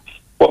well. And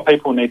what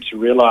people need to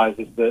realise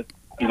is that,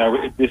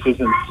 this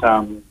isn't...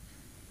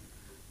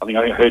 I think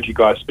I heard you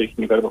guys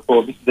speaking about it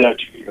before. This is our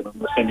duty.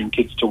 We're sending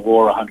kids to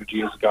war 100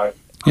 years ago.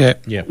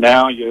 Yeah.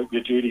 Now your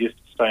duty is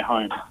to stay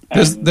home.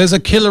 There's a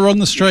killer on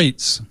the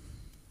streets.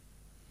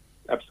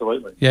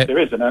 Absolutely. Yeah. There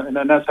is, and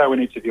that's how we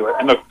need to view it.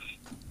 And look,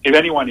 if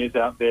anyone is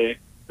out there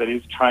that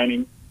is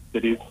training,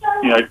 that is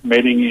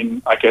meeting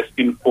in, I guess,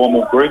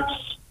 informal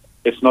groups,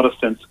 it's not a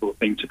sensible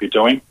thing to be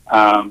doing.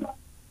 And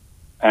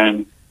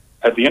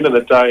at the end of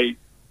the day,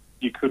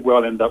 you could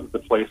well end up with the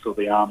police or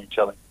the army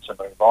telling you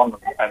to move on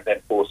and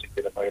then forcing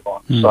you to move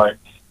on. So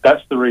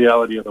that's the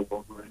reality of the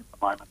world we're in at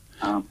the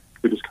moment.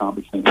 We just can't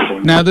be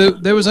sensible. Now,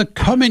 there was a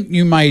comment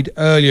you made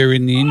earlier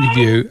in the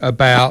interview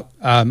about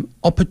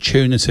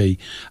opportunity,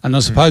 and I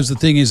suppose the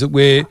thing is that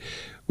we're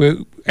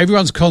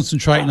everyone's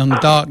concentrating on the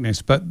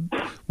darkness, but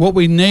what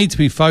we need to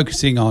be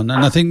focusing on,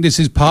 and I think this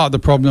is part of the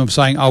problem of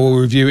saying, we'll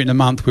review it in a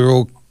month, we're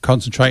all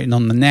concentrating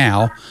on the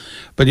now,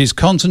 but is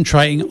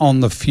concentrating on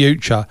the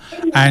future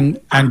and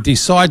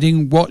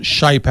deciding what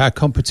shape our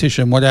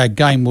competition, what our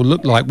game will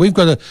look like. We've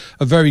got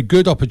a very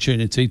good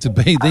opportunity to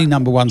be the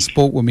number one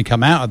sport when we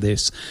come out of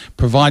this,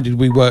 provided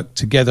we work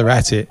together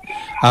at it.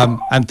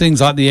 And things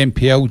like the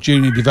NPL,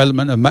 junior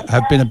development,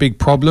 have been a big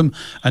problem,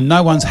 and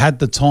no one's had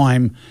the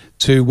time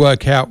to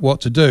work out what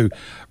to do.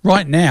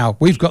 Right now,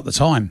 we've got the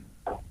time.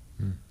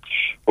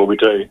 Well, we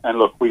do. And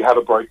look, we have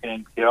a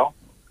broken NPL.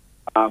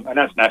 And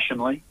that's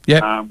nationally.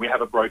 Yep. We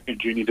have a broken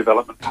junior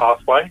development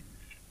pathway.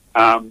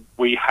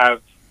 We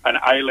have an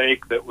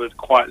A-League that was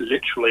quite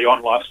literally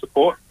on life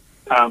support.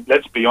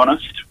 Let's be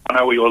honest. I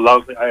know we all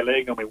love the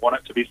A-League and we want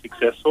it to be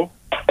successful,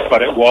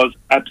 but it was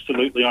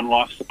absolutely on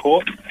life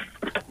support.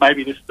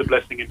 Maybe this is a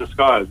blessing in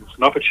disguise. It's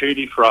an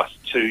opportunity for us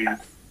to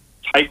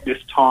take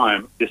this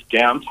time, this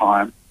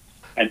downtime,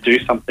 and do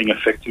something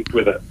effective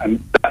with it.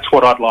 And that's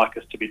what I'd like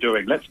us to be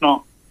doing. Let's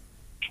not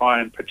try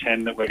and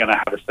pretend that we're going to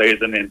have a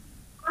season in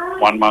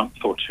 1 month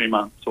or 2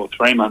 months or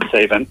 3 months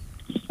even.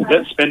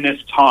 Let's spend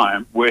this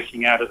time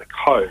working out as a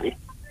code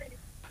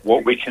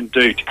what we can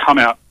do to come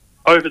out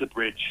over the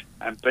bridge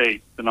and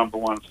be the number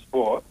one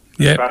sport.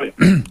 Yeah.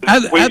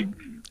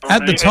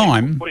 At the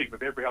time,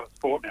 with every other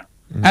sport now.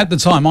 At the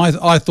time,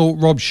 I thought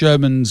Rob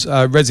Sherman's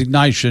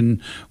resignation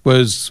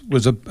was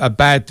a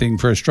bad thing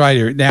for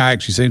Australia. It now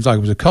actually seems like it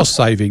was a cost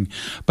saving,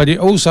 but it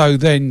also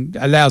then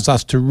allows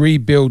us to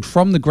rebuild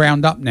from the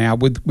ground up now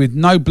with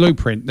no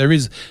blueprint. There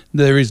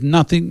is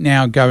nothing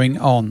now going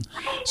on.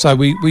 So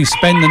we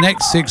spend the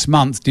next 6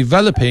 months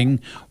developing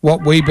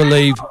what we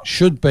believe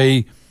should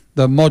be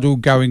the model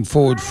going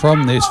forward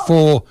from this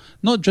for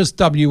not just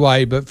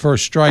WA but for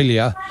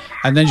Australia.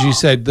 And as you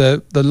said,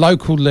 the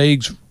local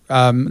leagues.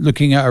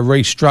 Looking at a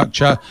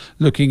restructure,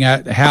 looking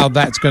at how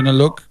that's going to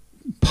look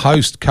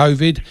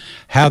post-COVID,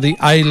 how the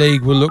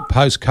A-League will look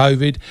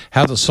post-COVID,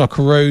 how the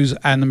Socceroos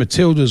and the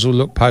Matildas will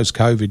look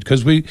post-COVID,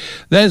 because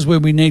there's where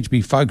we need to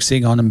be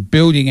focusing on and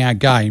building our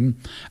game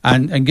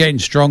and getting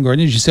stronger.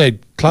 And as you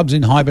said, clubs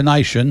in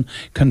hibernation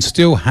can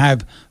still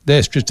have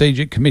their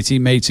strategic committee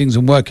meetings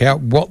and work out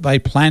what they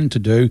plan to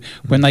do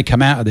when they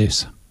come out of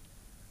this.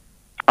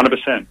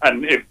 100%.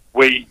 And if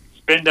we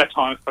spend our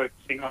time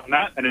focusing on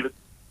that, and if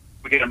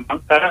we get a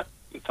month at it,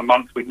 it's a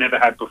month we've never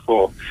had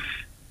before.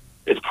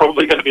 It's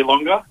probably going to be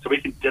longer, so we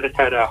can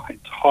dedicate our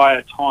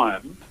entire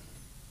time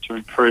to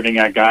improving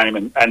our game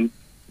and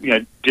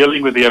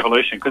dealing with the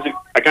evolution, because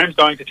our game's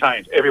going to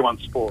change.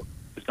 Everyone's sport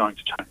is going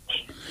to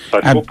change.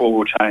 So football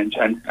will change,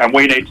 and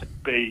we need to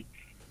be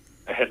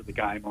ahead of the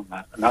game on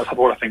that. And that's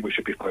what I think we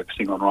should be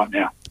focusing on right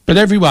now. But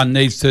everyone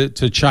needs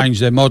to change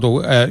their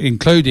model,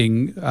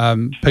 including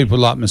people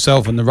like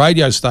myself and the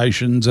radio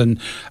stations. And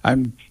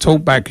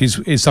Talkback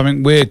is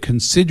something we're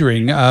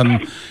considering.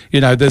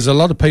 There's a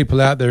lot of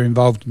people out there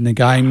involved in the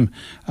game,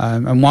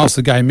 and whilst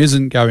the game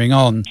isn't going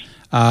on,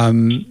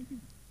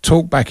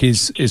 Talkback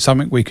is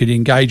something we could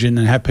engage in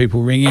and have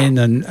people ring in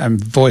and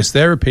voice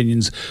their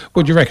opinions.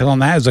 What do you reckon on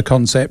that as a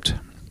concept?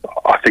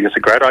 I think it's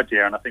a great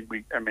idea, and I think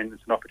it's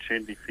an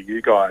opportunity for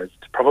you guys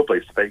to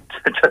probably speak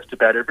to just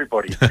about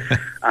everybody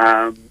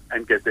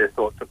and get their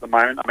thoughts at the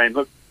moment.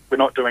 Look, we're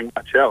not doing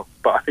much else,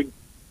 but I think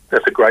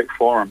that's a great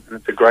forum, and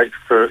it's a great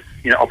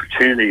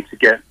opportunity to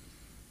get,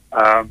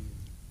 I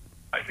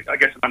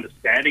guess, an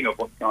understanding of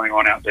what's going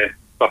on out there.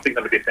 So I think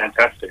that would be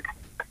fantastic.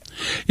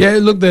 Yeah,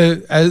 look,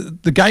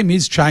 the game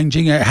is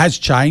changing. It has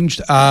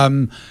changed.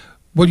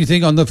 What do you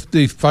think on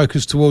the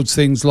focus towards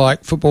things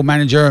like Football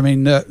Manager?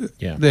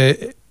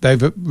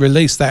 They've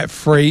released that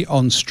free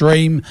on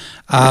stream,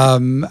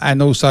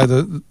 and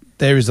also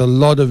there is a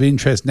lot of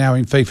interest now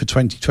in FIFA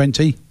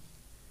 2020. Of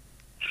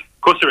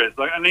course there is.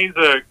 And these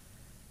are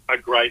a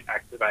great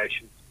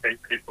activation to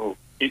keep people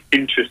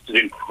interested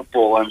in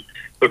football. And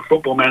look,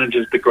 Football Manager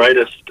is the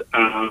greatest,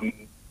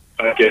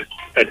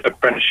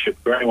 apprenticeship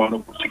for anyone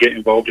that wants to get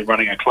involved in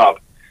running a club.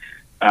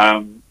 So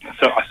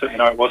I certainly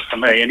know it was for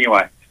me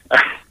anyway.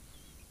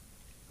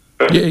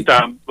 But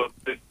look,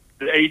 the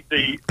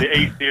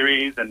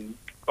E-Series and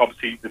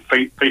obviously the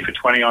FIFA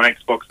 20 on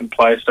Xbox and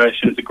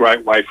PlayStation is a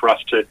great way for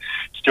us to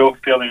still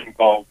feel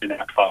involved in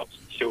our clubs,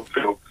 still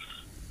feel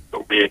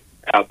that we're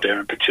out there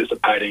and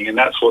participating, and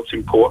that's what's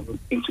important.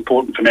 It's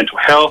important for mental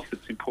health.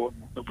 It's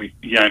important that we,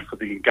 for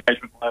the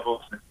engagement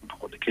levels. It's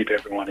important to keep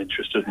everyone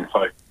interested and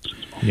focused.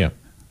 Yeah,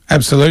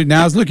 absolutely.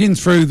 Now, I was looking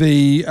through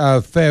the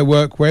Fair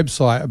Work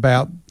website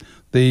about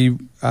the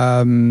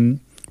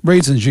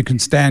reasons you can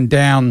stand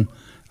down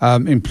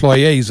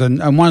employees,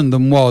 and one of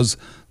them was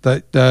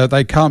that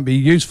they can't be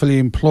usefully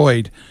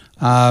employed,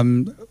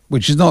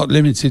 which is not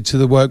limited to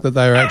the work that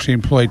they are actually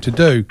employed to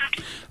do.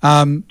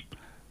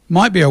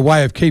 Might be a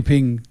way of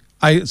keeping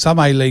some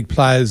A-League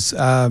players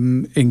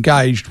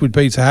engaged would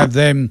be to have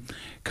them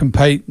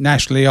compete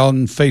nationally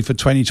on FIFA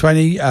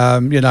 2020.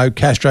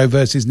 Castro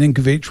versus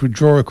Ninkovic would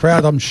draw a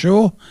crowd, I'm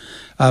sure.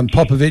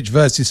 Popovic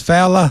versus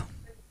Fowler.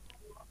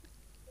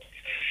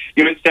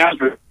 It sounds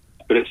good,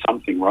 but it's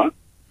something, right?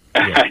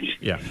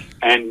 Yeah.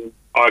 And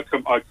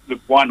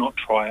why not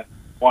try it?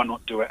 Why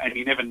not do it? And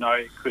you never know,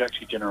 it could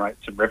actually generate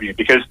some revenue,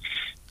 because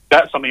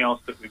that's something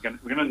else that we're going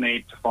to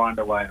need to find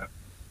a way of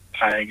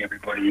paying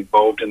everybody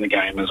involved in the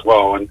game as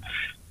well. And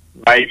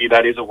maybe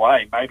that is a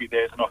way. Maybe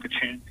there's an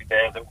opportunity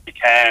there that we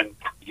can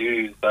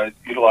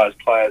utilise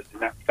players in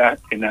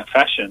that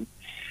fashion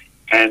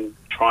and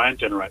try and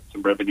generate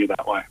some revenue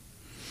that way.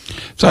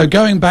 So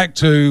going back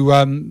to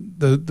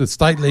the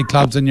State League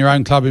clubs and your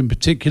own club in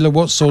particular,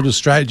 what sort of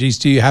strategies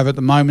do you have at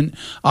the moment?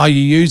 Are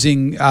you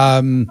using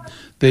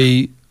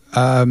the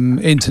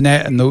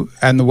internet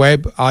and the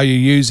web? Are you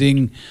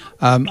using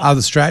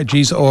other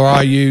strategies, or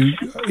are you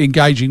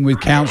engaging with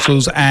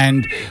councils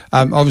and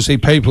obviously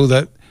people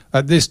that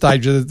at this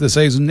stage of the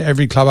season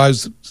every club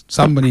owes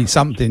somebody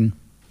something?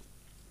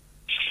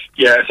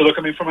 Yeah, so look,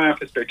 I mean, from our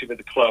perspective as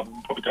a club,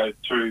 we'll probably go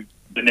through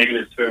the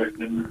negatives first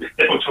and then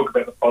we'll talk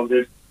about the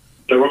positives.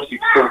 So we're obviously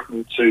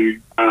talking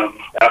to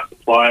our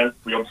suppliers.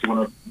 We obviously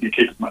want to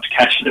keep as much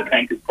cash in the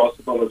bank as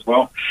possible as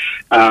well.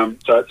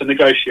 So it's a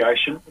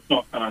negotiation. It's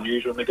not an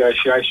unusual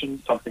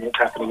negotiation, something that's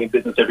happening in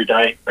business every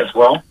day as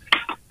well,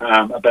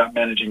 about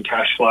managing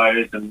cash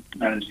flows and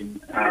managing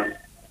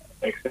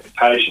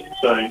expectations.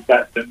 So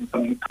that's certainly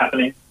something that's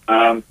happening.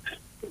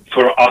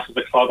 For us as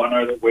a club, I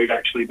know that we've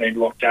actually been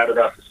locked out of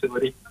our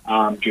facility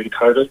due to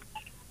COVID,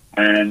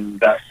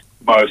 and that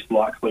most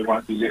likely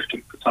won't be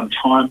lifted for some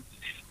time.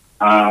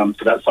 So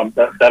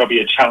that'll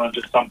be a challenge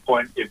at some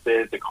point if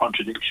there's a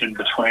contradiction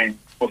between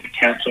what the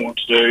council want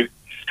to do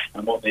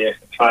and what the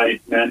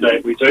FFA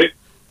mandate we do.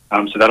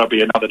 So that'll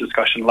be another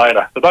discussion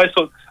later. So those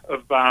sorts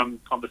of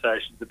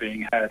conversations are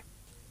being had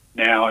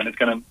now, and it's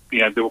going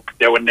to,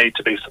 there will need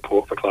to be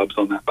support for clubs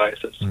on that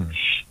basis.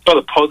 So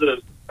the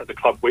positives as a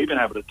club we've been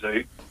able to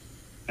do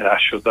at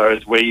Ashfield, though,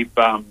 is we've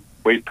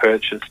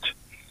purchased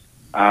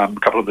a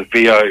couple of the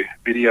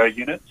video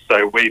units.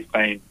 So we've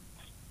been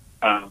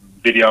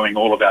videoing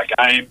all of our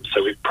games,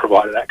 so we've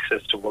provided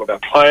access to all of our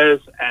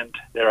players, and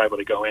they're able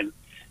to go in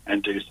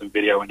and do some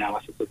video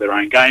analysis of their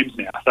own games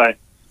now. So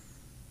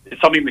it's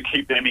something to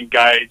keep them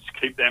engaged,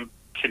 keep them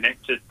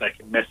connected. They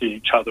can message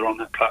each other on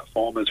that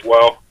platform as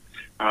well.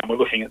 We're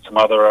looking at some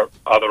other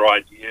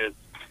ideas,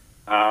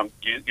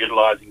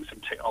 utilising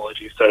some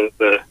technology so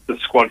that the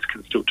squads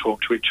can still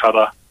talk to each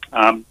other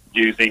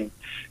using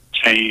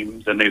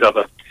Teams and these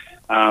other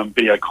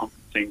video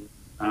conferencing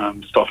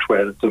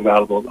software that's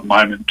available at the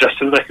moment, just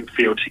so that they can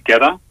feel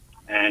together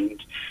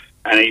and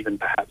even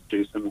perhaps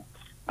do some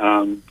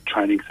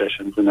training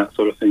sessions and that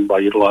sort of thing by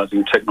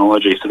utilising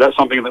technology. So that's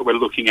something that we're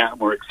looking at and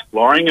we're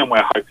exploring, and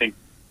we're hoping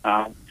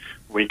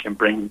we can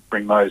bring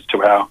those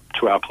to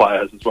our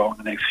players as well in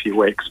the next few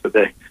weeks. But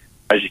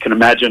as you can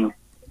imagine,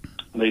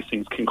 these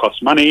things can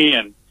cost money,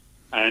 and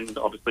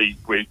obviously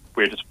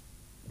we're just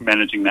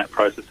managing that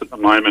process at the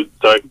moment.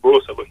 So we're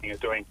also looking at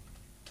doing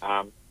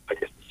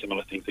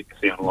similar things that you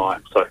see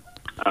online. So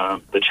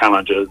the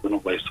challenges and all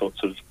these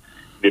sorts of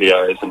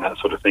videos and that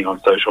sort of thing on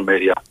social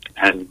media.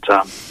 And,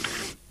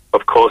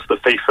 of course, the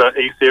FIFA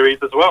E-Series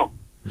as well.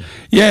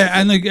 Yeah,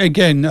 and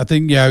again, I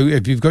think,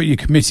 if you've got your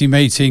committee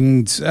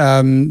meetings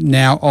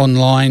now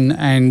online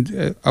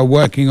and are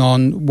working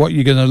on what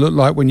you're going to look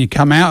like when you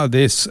come out of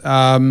this,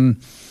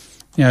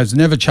 it's an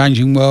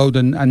ever-changing world,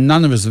 and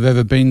none of us have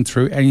ever been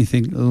through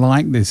anything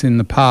like this in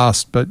the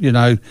past. But,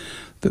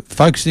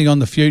 focusing on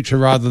the future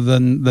rather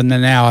than the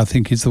now, I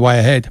think, is the way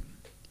ahead.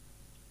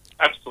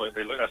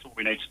 Absolutely. Look, that's what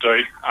we need to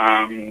do.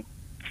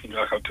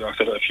 Like I've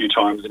said it a few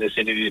times in this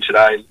interview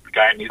today, the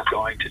game is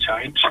going to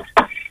change.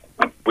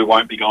 We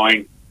won't be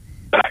going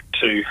back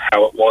to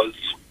how it was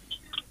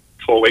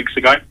 4 weeks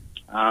ago.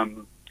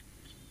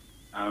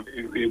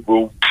 It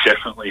will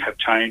definitely have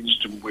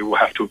changed, and we will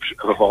have to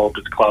have evolved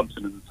as clubs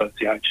and as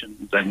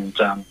associations,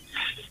 and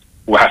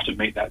we'll have to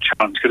meet that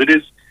challenge, because it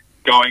is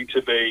going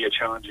to be a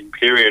challenging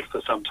period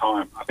for some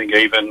time. I think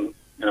even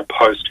in a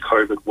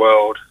post-COVID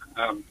world,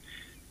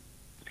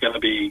 there's going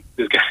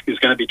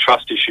to be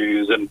trust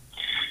issues and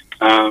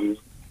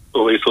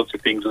all these sorts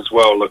of things as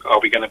well. Look, are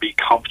we going to be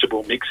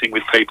comfortable mixing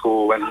with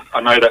people? And I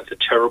know that's a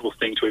terrible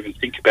thing to even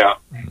think about,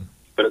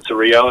 but it's a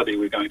reality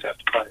we're going to have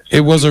to face.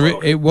 It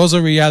was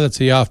a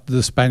reality after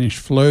the Spanish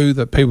flu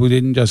that people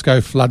didn't just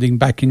go flooding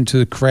back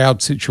into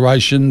crowd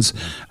situations.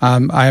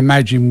 I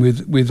imagine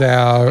with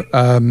our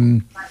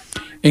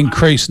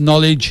increased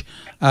knowledge,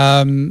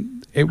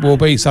 it will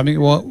be something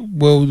that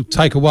will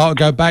take a while to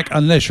go back,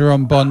 unless you're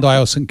on Bondi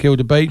or St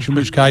Kilda Beach, in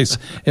which case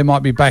it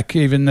might be back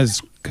even as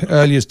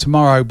early as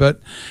tomorrow. But,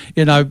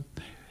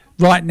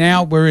 right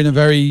now we're in a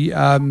very,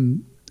 I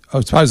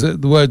suppose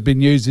the word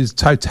being used is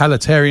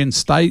totalitarian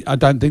state. I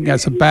don't think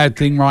that's a bad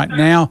thing right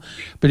now,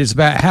 but it's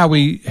about how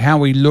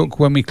we look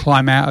when we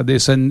climb out of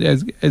this. And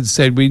as I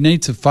said, we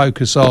need to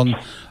focus on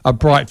a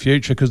bright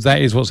future, because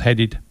that is what's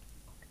headed.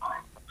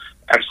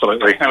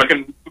 Absolutely.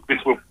 And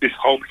this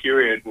whole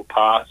period will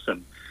pass,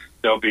 and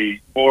there'll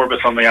be more of us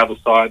on the other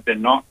side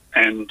than not.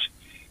 And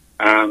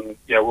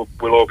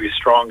we'll all be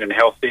strong and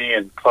healthy,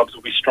 and clubs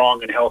will be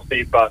strong and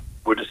healthy. But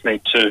we'll just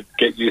need to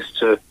get used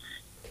to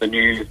the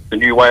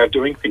new way of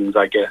doing things,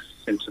 I guess,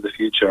 into the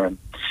future. And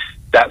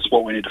that's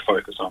what we need to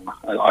focus on.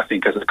 I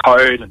think as a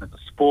code and as a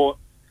sport,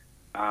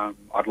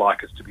 I'd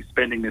like us to be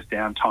spending this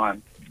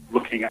downtime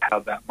looking at how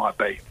that might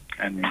be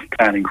and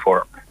planning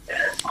for it.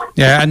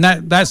 Yeah, and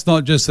that's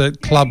not just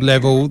at club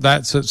level,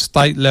 that's at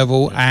state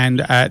level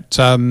and at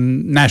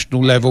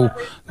national level.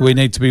 We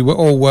need to be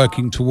all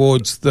working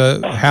towards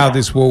how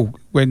this will,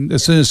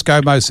 as soon as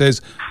ScoMo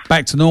says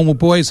back to normal,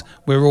 boys,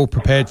 we're all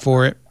prepared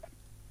for it.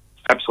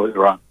 Absolutely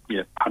right.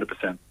 Yeah,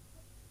 100%.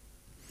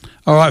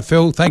 All right,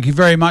 Phil, thank you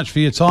very much for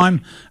your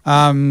time.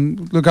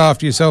 Look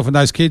after yourself and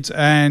those kids,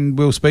 and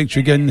we'll speak to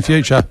you again in the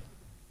future.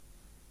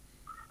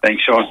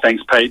 Thanks, Sean.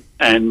 Thanks, Pete.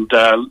 And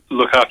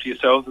look after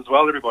yourselves as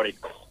well, everybody.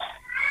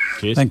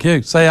 Cheers. Thank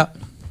you. See ya.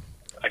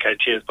 Okay,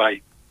 cheers.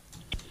 Bye.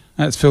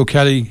 That's Phil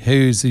Kelly,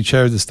 who's the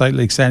chair of the State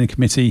League Standing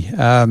Committee.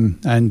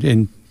 And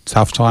in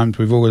tough times,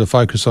 we've all got to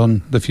focus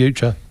on the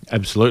future.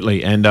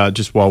 Absolutely. And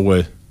just while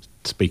we're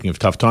speaking of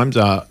tough times,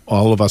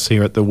 all of us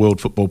here at the World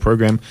Football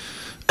Program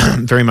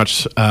very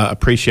much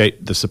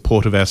appreciate the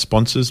support of our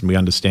sponsors, and we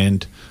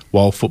understand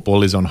while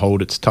football is on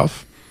hold, it's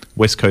tough.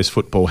 West Coast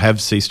Football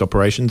have ceased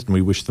operations, and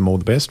we wish them all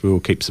the best. We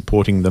will keep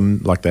supporting them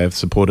like they have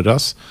supported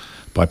us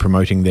by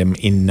promoting them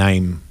in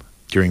name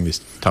during this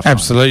tough time.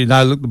 Absolutely.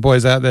 No, look, the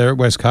boys out there at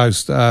West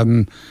Coast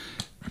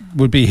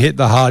would be hit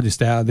the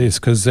hardest out of this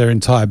because their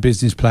entire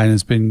business plan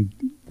has been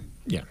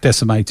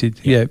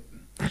decimated. Yeah.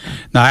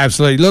 No,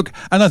 absolutely. Look,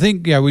 and I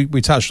think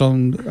we touched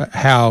on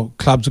how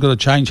clubs have got to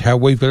change, how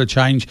we've got to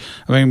change.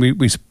 I mean,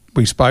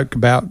 we spoke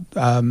about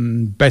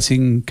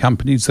betting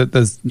companies that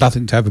there's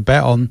nothing to have a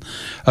bet on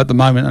at the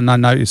moment, and I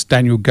noticed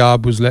Daniel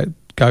Garb was let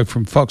go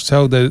from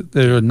Foxtel.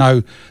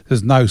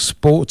 There's no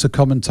sport to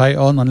commentate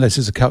on unless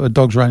there's a couple of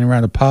dogs running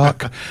around a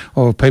park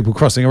or people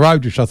crossing a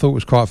road, which I thought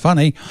was quite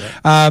funny.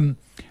 Yeah.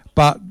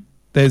 But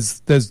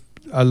there's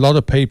a lot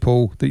of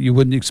people that you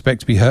wouldn't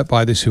expect to be hurt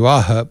by this who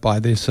are hurt by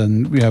this,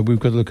 and we've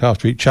got to look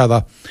after each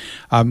other.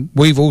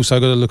 We've also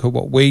got to look at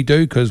what we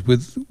do, because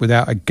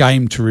without a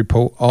game to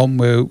report on,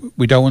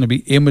 we don't want to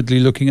be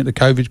inwardly looking at the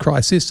COVID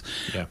crisis.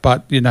 Yeah.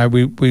 But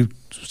we've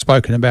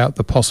spoken about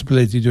the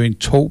possibility of doing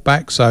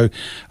talkback. So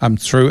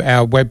through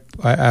our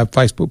our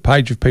Facebook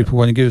page, if people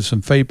want to give us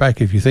some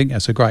feedback, if you think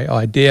that's a great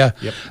idea,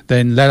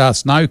 then let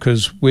us know,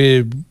 because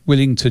we're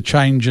willing to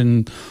change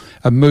and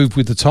move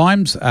with the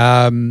times.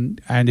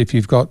 And if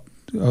you've got,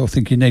 I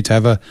think you need to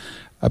have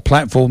a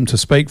platform to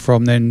speak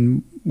from,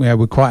 then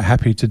we're quite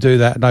happy to do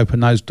that and open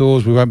those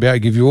doors. We won't be able to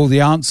give you all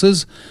the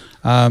answers,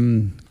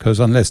 because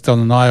unless Don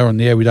and I are on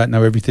the air, we don't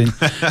know everything.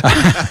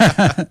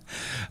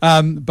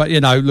 But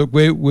look,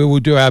 we will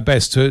do our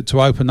best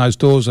to open those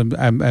doors, and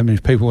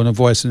if people want to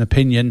voice an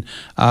opinion,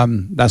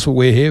 that's what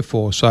we're here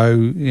for.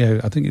 So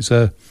I think it's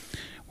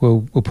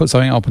We'll put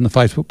something up on the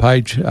Facebook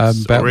page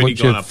about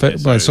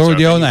what it's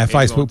already on our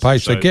Facebook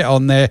page. So get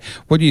on there.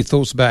 What are your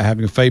thoughts about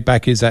having a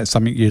feedback? Is that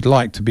something you'd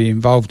like to be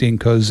involved in?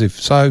 Because if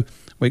so,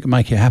 we can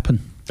make it happen.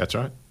 That's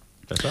right.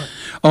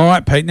 All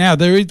right, Pete. Now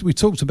we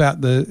talked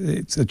about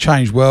it's a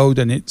changed world,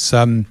 and it's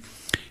a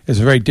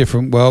very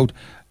different world.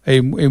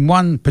 In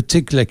one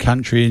particular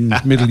country in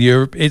Middle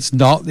Europe, it's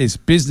not. It's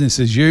business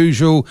as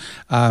usual.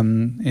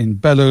 In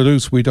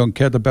Belarus, we don't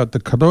care about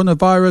the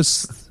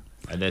coronavirus.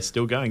 And they're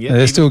still going,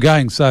 They're still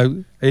going.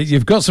 So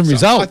you've got some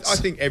results. I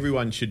think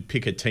everyone should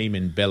pick a team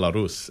in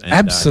Belarus. And,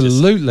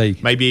 absolutely.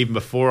 Maybe even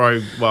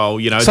before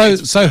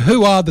So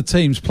who are the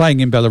teams playing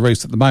in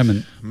Belarus at the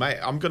moment? Mate,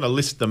 I'm going to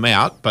list them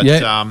out, but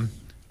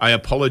I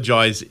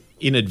apologise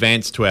in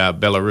advance to our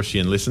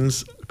Belarusian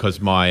listeners,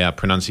 because my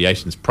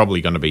pronunciation's probably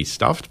going to be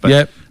stuffed.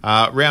 But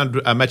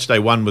match day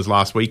 1 was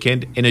last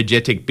weekend.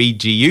 Energetic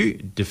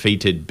BGU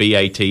defeated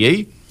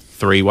BATE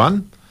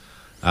 3-1.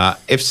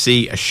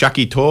 FC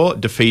Shakhtar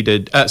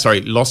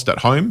lost at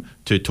home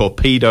to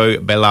Torpedo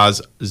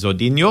Belaz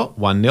Zodino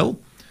 1-0.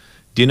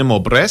 Dynamo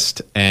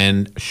Brest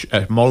and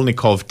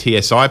Molnikov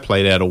TSI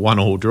played out a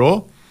 1-1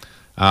 draw.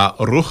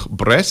 Ruch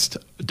Brest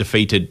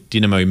defeated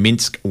Dynamo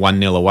Minsk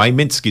 1-0 away.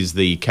 Minsk is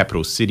the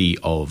capital city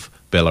of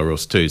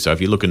Belarus too. So if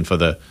you're looking for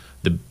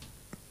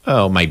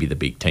maybe the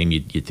big team,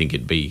 you'd think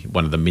it'd be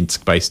one of the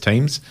Minsk-based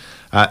teams.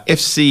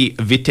 FC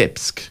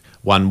Vitebsk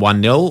won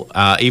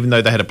 1-0. Even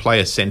though they had a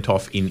player sent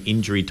off in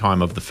injury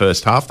time of the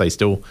first half, they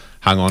still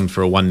hung on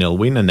for a 1-0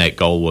 win, and that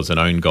goal was an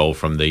own goal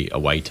from the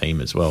away team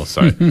as well.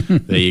 So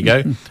there you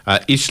go.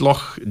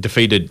 Ishloch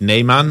defeated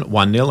Neyman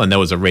 1-0, and there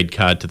was a red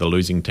card to the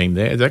losing team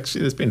there.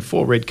 There's been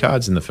 4 red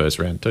cards in the first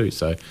round too,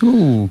 so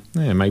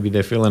maybe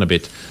they're feeling a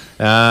bit.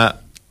 I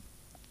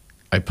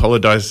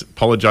apologise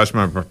for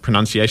my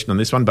pronunciation on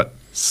this one, but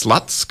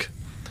Slutsk.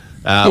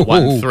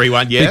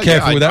 1-3-1. Yeah, be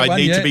careful with that one. I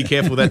need to be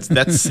careful.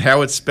 That's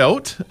how it's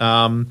spelt.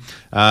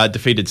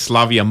 Defeated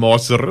Slavia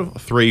Mostar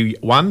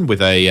 3-1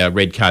 with a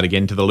red card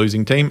again to the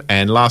losing team.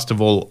 And last of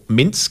all,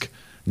 Minsk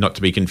not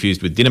to be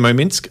confused with Dynamo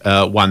Minsk,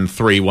 won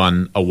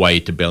 3-1 away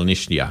to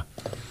Belnishnia.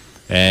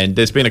 And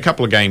there's been a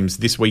couple of games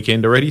this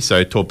weekend already.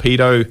 So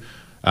Torpedo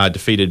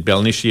defeated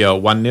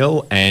Belnishnia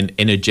 1-0, and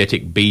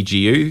Energetic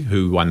BGU,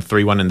 who won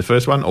 3-1 in the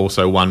first one,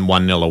 also won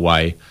 1-0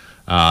 away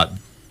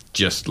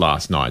just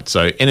last night.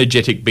 So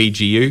Energetic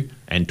BGU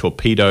and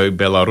Torpedo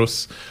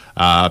Belarus,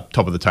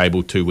 top of the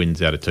table, 2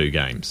 wins out of 2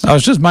 games. I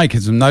was just making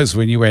some notes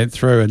when you went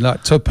through, and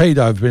like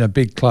Torpedo have been a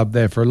big club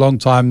there for a long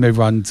time.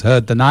 Everyone's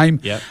heard the name.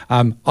 Yep.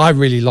 I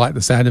really like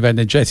the sound of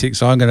Energetic,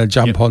 so I'm going to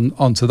jump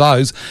onto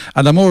those.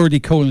 And I'm already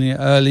calling it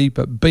early,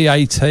 but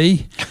BAT,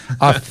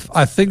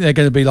 I think they're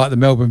going to be like the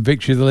Melbourne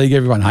Victory of the League.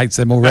 Everyone hates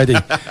them already.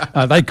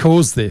 They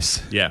caused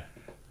this. Yeah.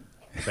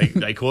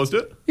 They caused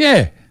it?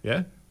 Yeah.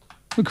 Yeah.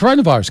 The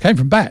coronavirus came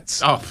from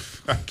bats. Oh,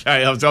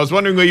 okay. I was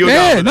wondering where you were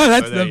going. No,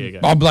 that's there you go.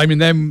 I'm blaming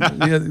them.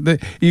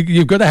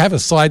 You've got to have a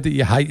side that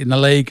you hate in the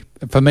league.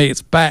 For me,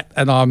 it's Bat,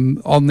 and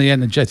I'm on the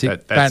Energetic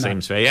That banner.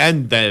 seems fair.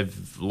 And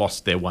they've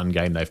lost their one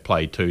game they've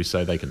played too,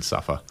 so they can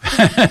suffer.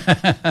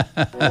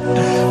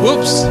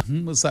 Whoops.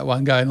 What's that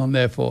one going on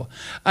there for?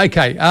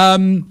 Okay.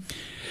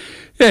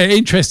 Yeah,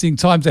 interesting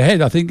times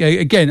ahead. I think,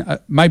 again,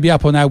 maybe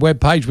up on our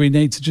webpage, we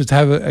need to just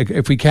have,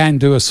 if we can,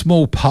 do a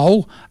small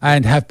poll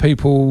and have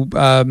people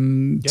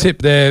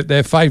tip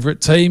their favourite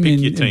team in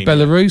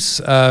Belarus.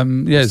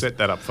 We'll set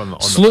that up on the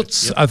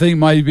Sluts, I think,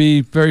 may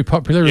be very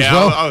popular as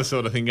well. I was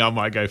sort of thinking I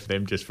might go for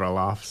them just for a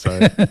laugh. So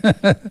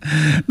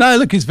no,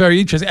 look, it's very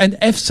interesting. And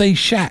FC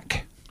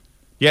Shak.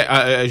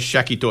 Yeah,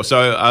 Shakitor.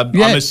 So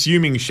I'm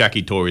assuming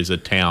Shakitor is a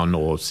town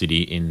or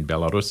city in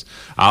Belarus.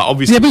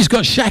 Obviously, yeah, but he's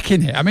got Shak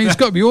in it. I mean, it's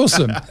got to be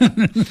awesome.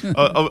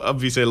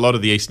 Obviously, a lot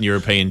of the Eastern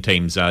European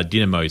teams,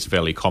 Dynamo is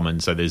fairly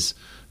common. So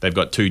they've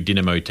got 2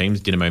 Dynamo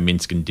teams, Dynamo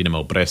Minsk and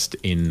Dynamo Brest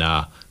in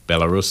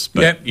Belarus.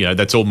 But you know,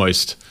 that's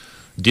almost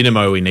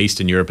Dynamo in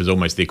Eastern Europe is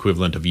almost the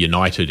equivalent of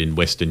United in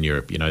Western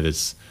Europe. You know,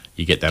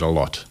 you get that a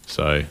lot.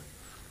 So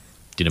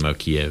Dynamo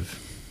Kiev,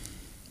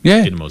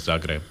 Dynamo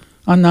Zagreb.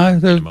 I know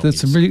there's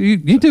some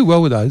really. You do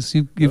well with those.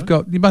 You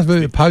must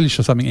be Polish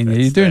or something in you.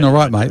 You're doing all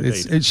right, mate.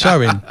 It's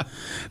showing.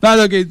 No,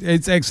 look,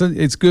 it's excellent.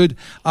 It's good.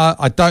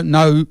 I don't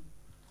know.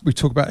 We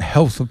talk about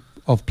health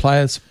of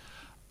players.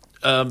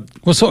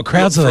 What sort of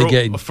crowds are they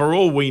getting? For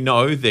all we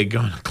know, they're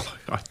going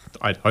to.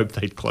 I'd hope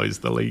they'd close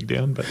the league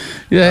down, but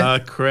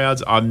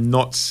crowds. I'm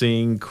not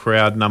seeing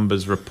crowd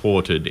numbers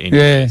reported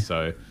anywhere.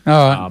 So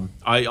all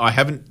right. I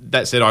haven't.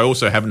 That said, I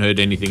also haven't heard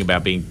anything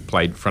about being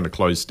played in front of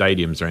closed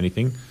stadiums or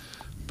anything.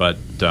 But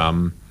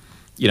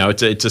you know,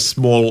 it's a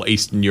small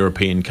Eastern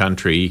European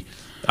country,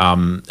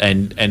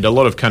 and a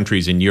lot of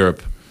countries in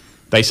Europe,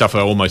 they suffer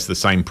almost the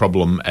same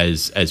problem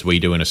as we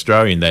do in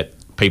Australia, in that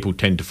people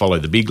tend to follow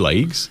the big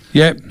leagues,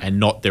 and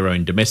not their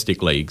own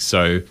domestic leagues.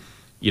 So,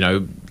 you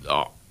know,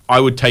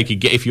 I would take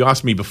if you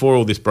asked me before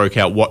all this broke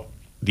out what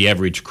the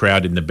average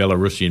crowd in the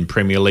Belarusian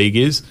Premier League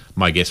is,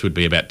 my guess would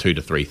be about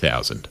 2,000 to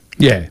 3,000.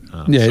 I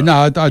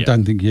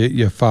don't think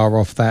you're far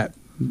off that.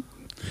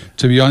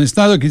 To be honest,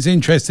 no. Look, it's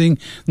interesting.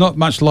 Not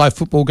much live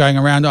football going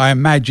around. I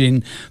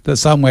imagine that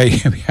somewhere,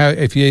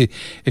 if you're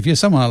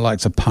someone that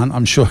likes a punt,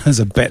 I'm sure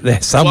there's a bet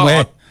there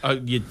somewhere. Well,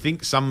 you'd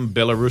think some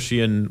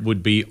Belarusian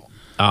would be,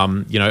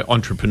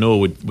 entrepreneur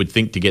would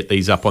think to get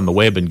these up on the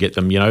web and get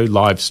them,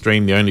 live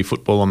stream the only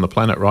football on the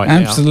planet now.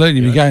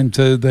 Absolutely, we're going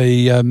to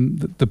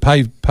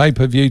the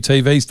pay-per-view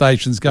TV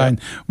stations, going,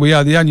 we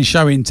are the only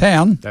show in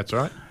town. That's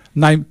right.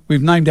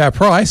 We've named our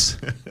price.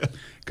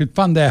 Could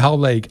fund their whole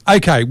league.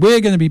 Okay, we're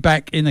going to be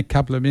back in a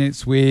couple of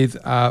minutes with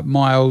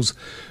Miles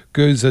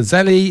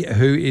Guzazelli,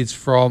 who is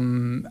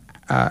from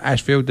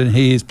Ashfield, and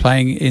he is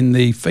playing in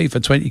the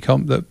FIFA 20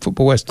 comp that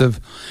Football West have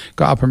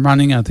got up and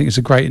running. I think it's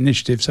a great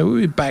initiative. So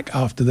we'll be back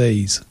after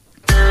these.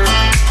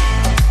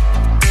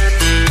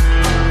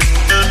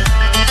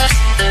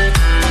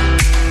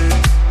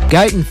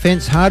 Gate and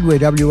Fence Hardware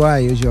WA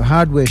is your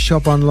hardware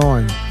shop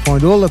online.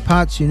 Find all the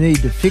parts you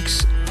need to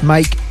fix,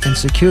 make and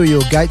secure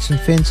your gates and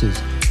fences.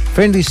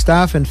 Friendly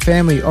staff and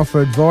family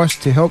offer advice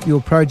to help your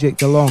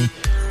project along,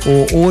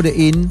 or order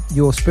in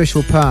your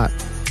special part.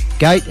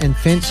 Gate and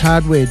Fence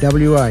Hardware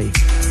WA.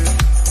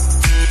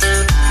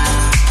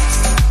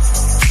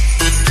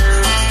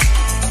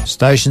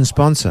 Station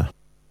sponsor.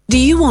 Do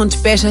you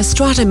want better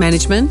strata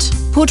management?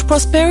 Put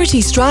Prosperity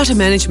Strata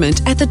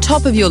Management at the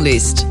top of your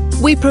list.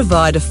 We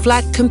provide a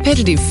flat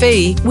competitive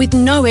fee with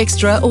no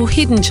extra or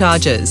hidden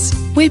charges.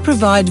 We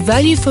provide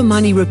value for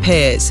money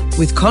repairs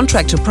with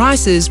contractor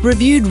prices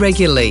reviewed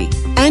regularly.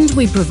 And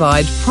we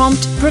provide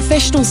prompt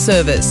professional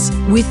service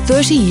with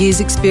 30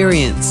 years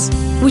experience,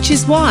 which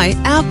is why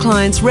our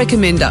clients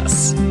recommend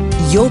us.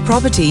 Your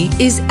property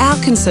is our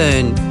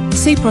concern.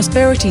 See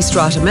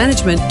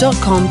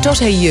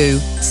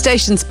prosperitystratamanagement.com.au.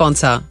 Station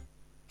sponsor.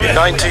 In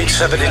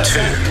 1972,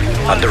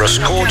 under a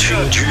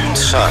scorching June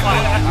sun,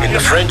 in the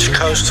French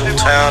coastal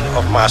town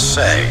of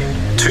Marseille,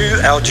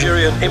 2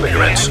 Algerian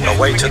immigrants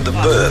awaited the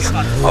birth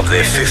of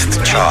their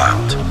 5th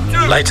child.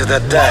 Later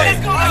that day,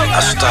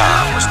 a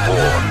star was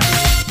born.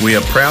 We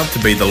are proud to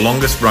be the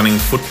longest running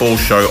football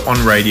show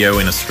on radio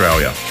in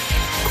Australia.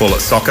 Call it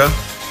soccer,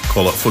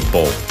 call it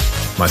football.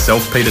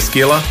 Myself, Peter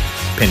Skeeler,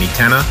 Penny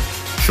Tanner,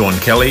 Sean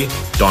Kelly,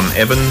 Don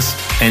Evans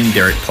and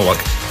Derek Pollock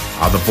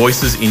are the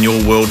voices in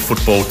your world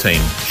football team,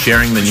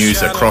 sharing the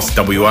news across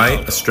WA,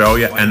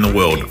 Australia and the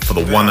world for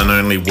the one and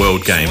only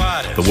World Game,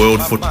 the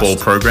World Football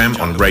Program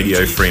on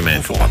Radio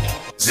Fremantle.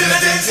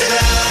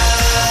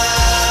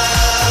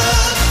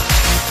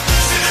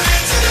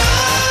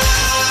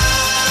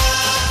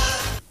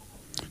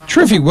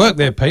 Terrific work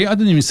there, Pete. I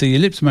didn't even see your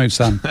lips move,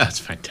 son. That's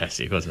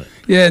fantastic, wasn't it?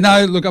 Yeah,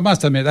 no, look, I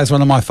must admit, that's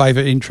one of my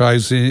favourite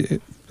intros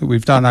that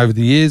we've done over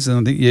the years,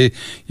 and I think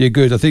you're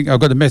good. I think I've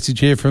got a message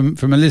here from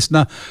a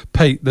listener.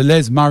 Pete, the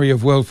Les Murray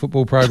of World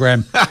Football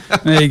Programme.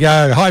 There you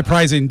go. High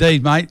praise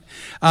indeed, mate.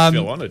 I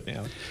feel honoured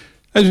now.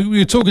 As we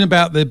were talking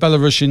about the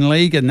Belarusian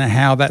League and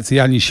how that's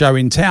the only show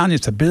in town,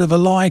 it's a bit of a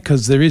lie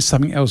because there is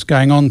something else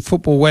going on.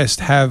 Football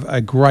West have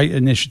a great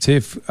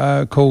initiative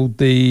called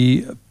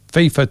the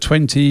FIFA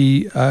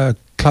 20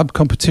 club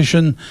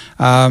competition.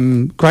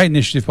 Great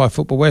initiative by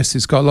Football West.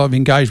 It's got a lot of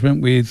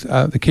engagement with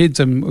the kids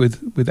and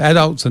with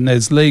adults, and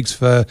there's leagues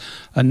for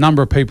a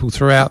number of people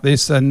throughout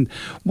this. And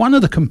one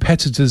of the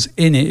competitors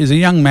in it is a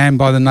young man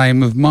by the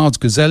name of Miles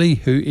Gazzelli,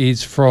 who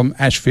is from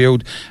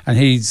Ashfield, and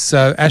he's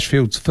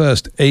Ashfield's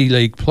first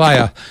E-League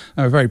player.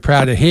 I'm very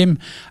proud of him,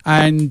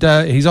 and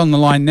he's on the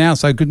line now.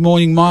 So good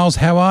morning, Miles.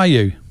 How are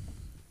you?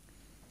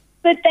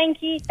 Good,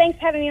 thank you. Thanks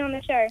for having me on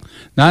the show.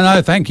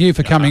 No, thank you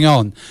for coming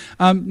on.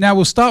 Now,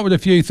 we'll start with a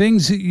few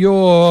things.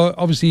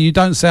 Obviously, you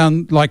don't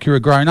sound like you're a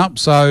grown-up,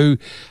 so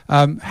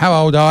how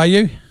old are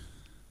you?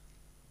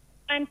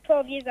 I'm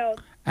 12 years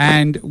old.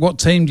 And what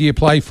team do you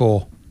play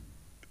for?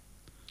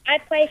 I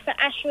play for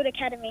Ashfield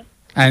Academy.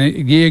 And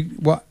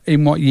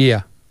in what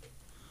year?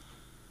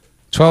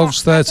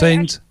 12s,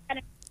 13s?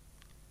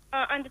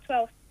 Under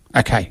 12.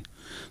 Okay.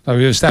 So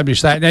we've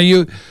established that. Now,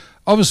 you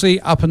obviously,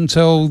 up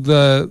until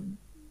the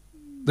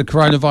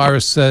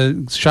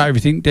coronavirus shut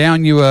everything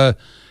down, you were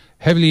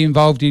heavily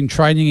involved in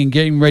training and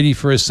getting ready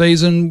for a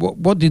season.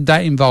 What did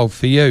that involve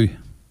for you?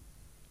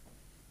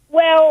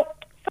 Well,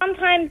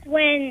 sometimes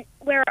when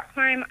we're at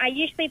home, I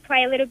usually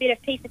play a little bit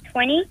of FIFA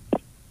 20.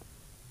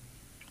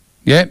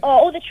 Yeah.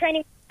 All the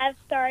training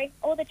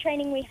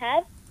we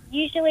have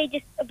usually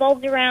just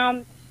evolves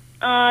around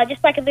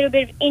just like a little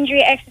bit of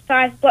injury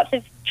exercise, lots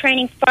of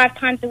training 5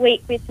 times a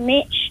week with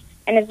Mitch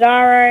and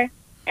Azaro,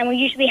 and we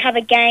usually have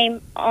a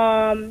game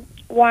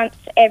once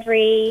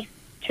every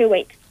 2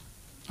 weeks.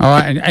 All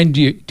right, and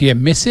do you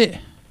miss it?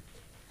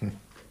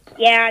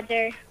 Yeah, I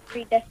do.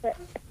 Pretty desperate.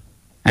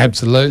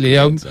 Absolutely.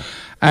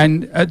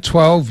 And at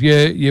 12,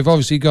 you've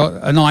obviously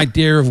got an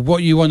idea of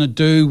what you want to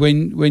do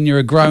when you're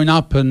a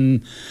grown-up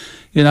and,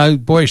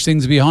 boyish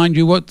things are behind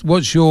you.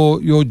 What's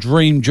your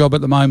dream job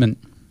at the moment?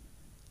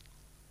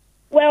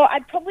 Well,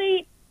 I'd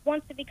probably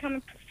want to become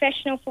a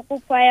professional football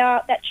player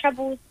that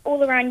travels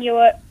all around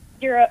Europe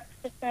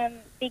for some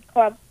big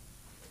clubs.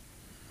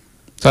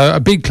 So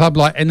a big club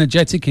like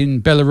Energetic in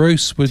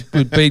Belarus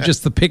would be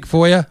just the pick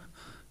for you?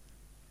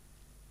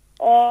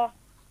 Or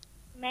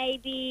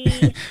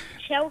maybe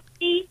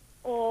Chelsea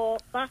or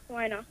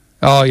Barcelona.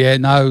 Oh, yeah,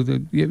 no,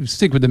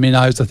 stick with the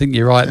minnows. I think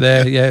you're right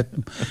there, yeah.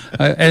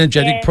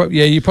 Energetic,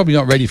 Yeah. You're probably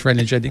not ready for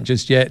Energetic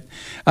just yet.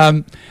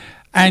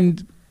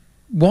 And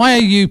why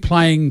are you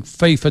playing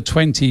FIFA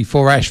 20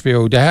 for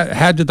Ashfield?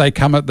 How did they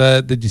come at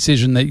the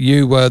decision that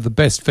you were the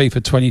best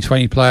FIFA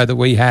 2020 player that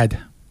we had?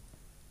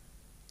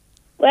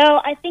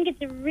 Well, I think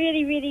it's a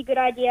really, really good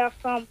idea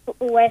from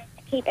Football West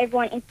to keep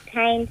everyone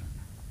entertained,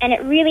 and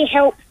it really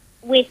helps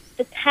with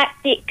the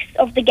tactics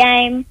of the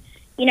game.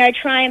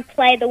 Try and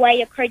play the way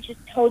your coach has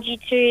told you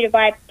to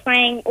by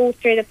playing all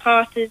through the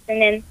passes and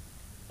then,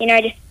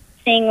 just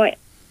seeing what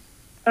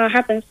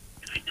happens.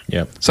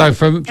 Yeah. So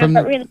from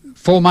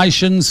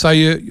formations,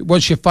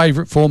 what's your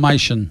favourite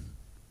formation?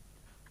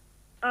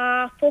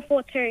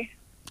 4-4-2.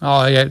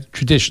 Oh, yeah,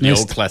 traditionalist. The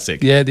old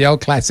classic. Yeah, the old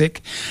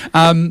classic.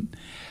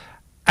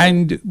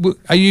 And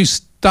are you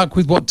stuck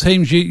with what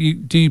teams do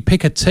you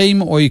pick a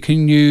team, or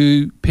can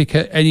you pick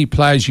any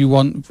players you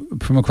want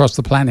from across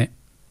the planet?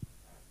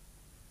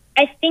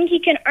 I think you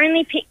can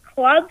only pick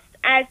clubs,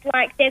 as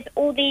there's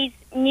all these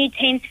new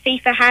teams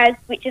FIFA has,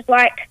 which is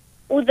like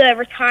all the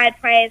retired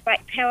players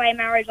like Pele,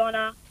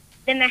 Maradona.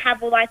 Then they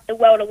have all the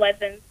World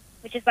 11,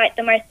 which is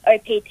the most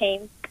OP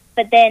teams.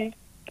 But then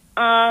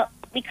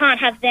we can't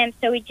have them,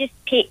 so we just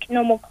pick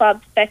normal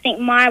clubs. So I think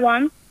my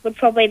one would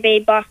probably be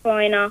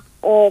Barcelona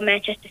or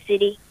Manchester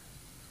City.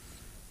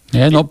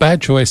 Yeah, not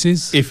bad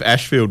choices. If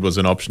Ashfield was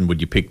an option,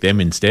 would you pick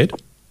them instead?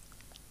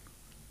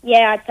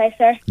 Yeah, I'd say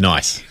so.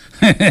 Nice.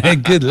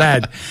 Good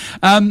lad.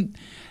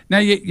 Now,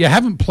 you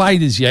haven't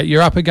played as yet.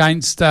 You're up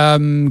against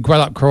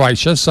Grelup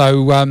Croatia,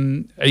 so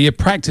are you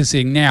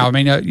practising now? I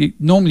mean,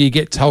 normally you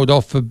get told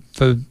off for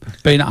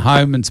being at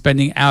home and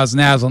spending hours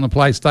and hours on the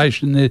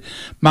PlayStation. The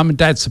mum and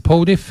dad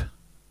supportive?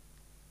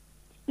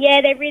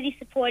 Yeah, they're really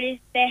supportive.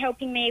 They're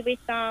helping me with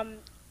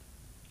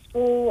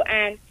school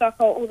and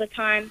soccer all the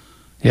time.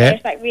 Yeah.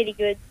 It's really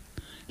good.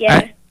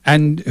 Yeah.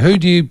 And who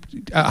do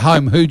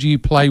you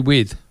play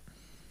with?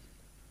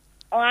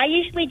 I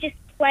usually just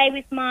play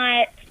with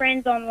my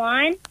friends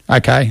online.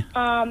 Okay.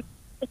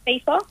 for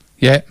FIFA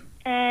Yeah.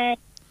 and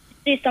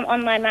do some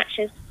online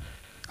matches.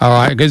 All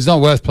right. 'Cause it's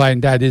not worth playing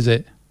Dad, is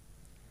it?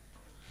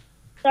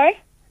 Sorry?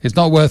 It's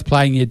not worth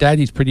playing your dad.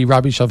 He's pretty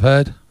rubbish, I've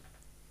heard.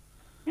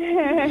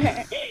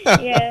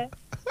 Yeah.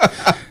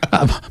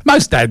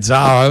 Most dads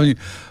are. I mean,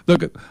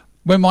 look,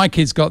 when my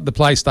kids got the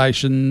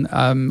PlayStation,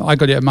 I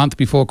got it a month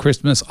before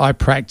Christmas. I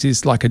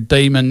practiced like a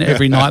demon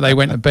every night they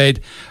went to bed.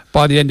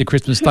 By the end of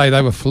Christmas Day,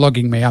 they were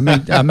flogging me. I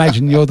mean, I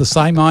imagine you're the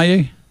same, are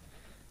you?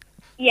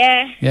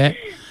 Yeah. Yeah.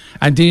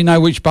 And do you know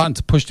which button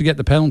to push to get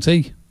the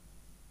penalty?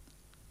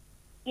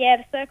 Yeah,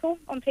 the circle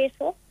on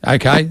PS4.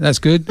 Okay, that's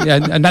good. Yeah,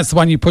 and that's the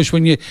one you push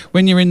when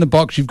you're in the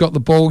box. You've got the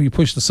ball. You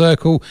push the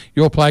circle.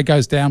 Your player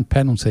goes down.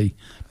 Penalty.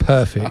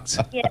 Perfect.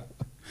 Yeah.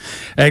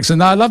 Excellent.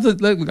 No, I love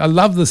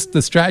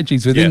the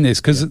strategies within this,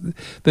 because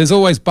there's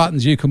always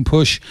buttons you can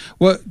push.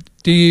 What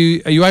are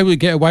you able to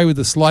get away with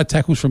the slide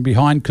tackles from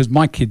behind? Because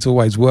my kids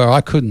always were.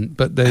 I couldn't,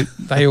 but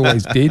they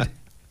always did.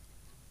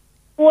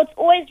 Well, it's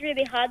always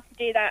really hard to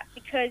do that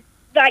because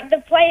like the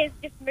players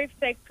just move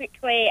so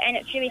quickly, and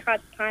it's really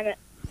hard to time it.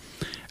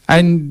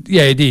 And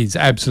yeah, it is,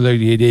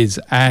 absolutely it is.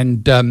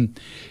 And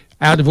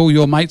out of all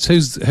your mates,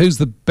 who's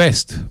the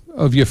best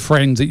of your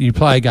friends that you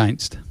play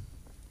against?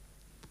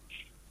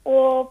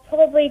 Or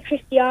probably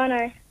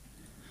Cristiano.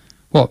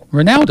 What,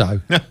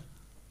 Ronaldo?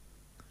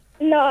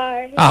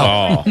 No.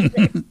 Oh.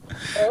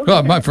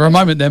 Well, for a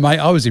moment there, mate,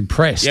 I was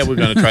impressed. Yeah, we're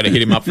going to try to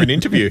hit him up for an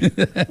interview.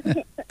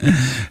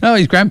 No,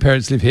 his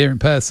grandparents live here in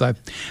Perth, so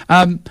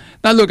no,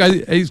 look,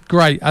 it's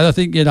great. And I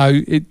think,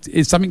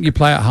 it's something you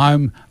play at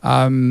home.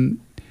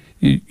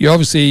 You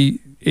obviously,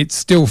 it's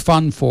still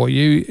fun for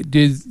you.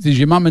 Does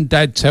your mum and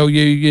dad tell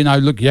you,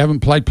 look, you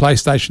haven't played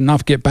PlayStation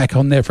enough, get back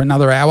on there for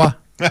another hour?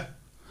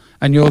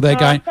 And you're there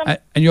going,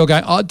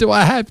 oh, do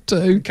I have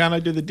to? Can't I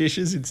do the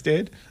dishes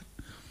instead?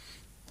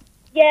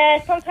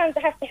 Yeah, sometimes I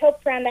have to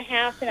help around the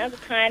house, and other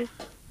times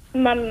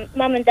mum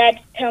and dad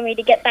tell me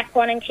to get back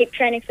on and keep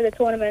training for the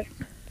tournament.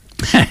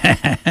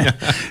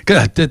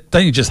 God,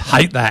 don't you just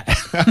hate that?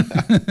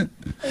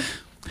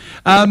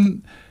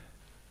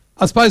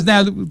 I suppose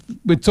now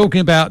we're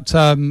talking about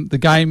the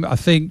game. I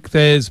think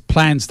there's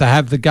plans to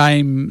have the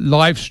game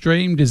live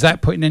streamed. Is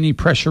that putting any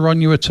pressure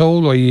on you at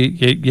all, or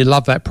you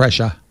love that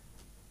pressure?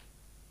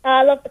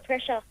 I love the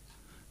pressure.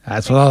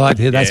 That's what I like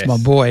to hear. That's my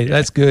boy.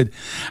 That's good.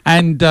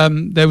 And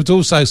there was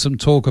also some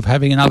talk of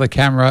having another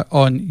camera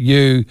on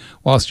you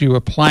whilst you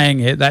were playing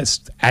it. That's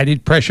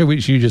added pressure,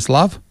 which you just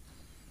love.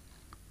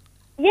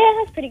 Yeah,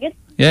 that's pretty good.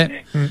 Yeah,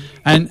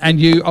 and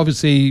you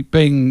obviously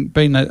being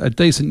a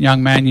decent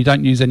young man, you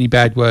don't use any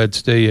bad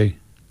words, do you?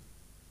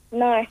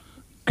 No.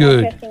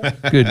 Good,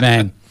 good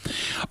man.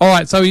 All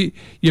right, so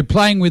you're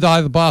playing with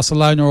either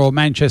Barcelona or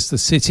Manchester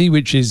City,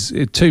 which is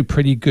two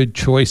pretty good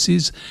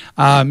choices.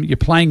 You're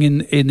playing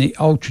in the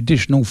old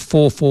traditional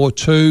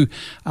 4-4-2.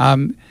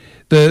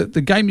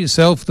 The game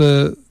itself,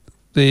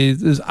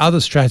 there's other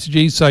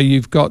strategies. So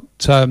you've got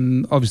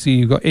obviously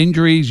you've got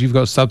injuries, you've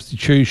got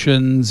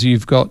substitutions,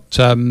 you've got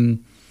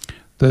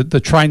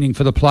the training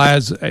for the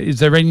players. Is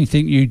there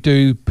anything you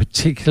do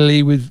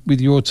particularly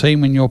with your team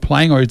when you're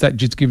playing, or is that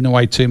just giving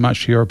away too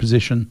much to your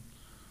opposition?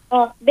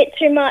 Oh, a bit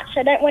too much.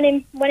 I don't want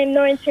him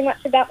knowing too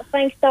much about the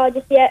playing style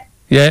just yet.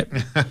 Yeah,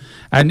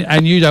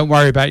 and you don't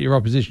worry about your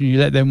opposition. You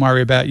let them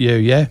worry about you.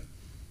 Yeah.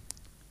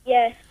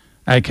 Yeah.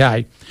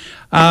 Okay.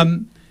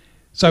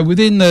 So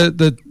within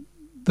the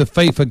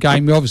FIFA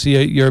game,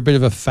 obviously you're a bit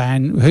of a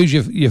fan. Who's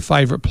your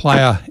favourite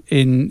player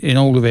in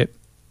all of it?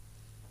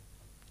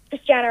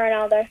 Cristiano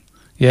Ronaldo.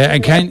 Yeah,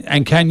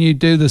 and can you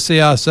do the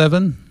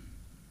CR7?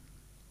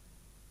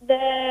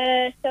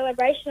 The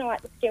celebration, I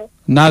like the skill.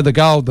 No, the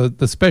goal,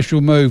 the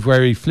special move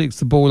where he flicks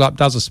the ball up,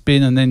 does a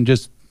spin, and then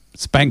just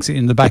spanks it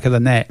in the back of the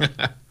net.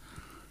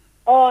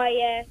 Oh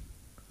yeah.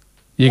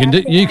 You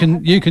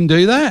can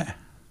do that.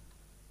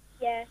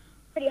 Yeah,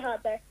 pretty hard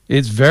though.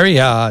 It's very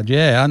hard.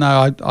 Yeah, I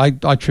know.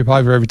 I trip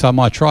over every time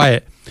I try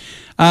it.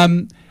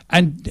 And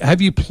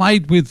have you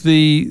played with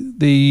the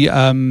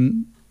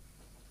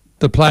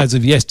players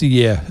of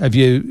yesteryear? Have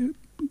you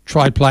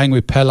tried playing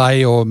with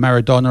Pele or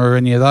Maradona or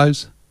any of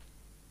those?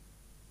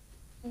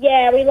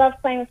 Yeah, we love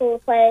playing with all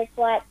the players.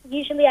 Like,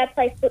 usually I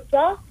play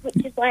Football, which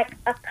is like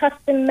a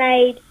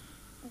custom-made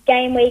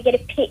game where you get to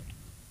pick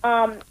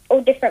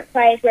all different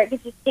players, where it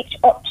gives you 6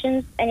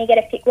 options, and you get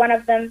to pick one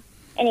of them,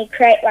 and you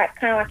create like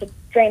kind of like a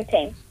dream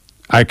team.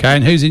 Okay,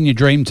 and who's in your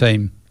dream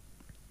team?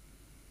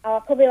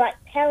 Probably like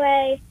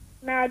Pele,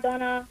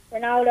 Maradona,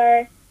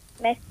 Ronaldo,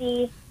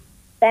 Messi,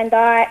 Van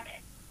Dijk,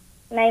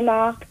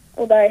 Neymar,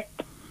 all those.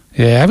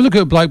 Yeah, have a look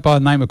at a bloke by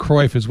the name of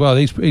Cruyff as well.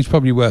 He's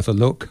probably worth a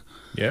look.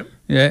 Yeah.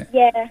 Yeah.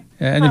 Yeah.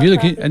 And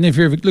if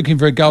you're looking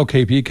for a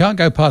goalkeeper, you can't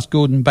go past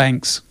Gordon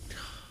Banks.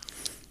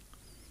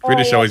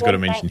 British always got to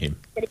mention him.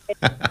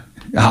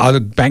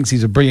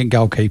 Banksy's a brilliant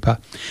goalkeeper.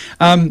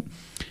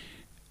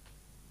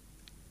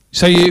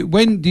 So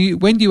when do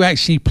you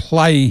actually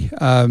play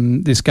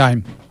this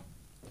game?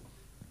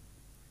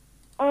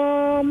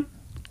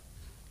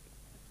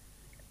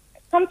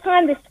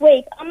 Sometime this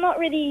week. I'm not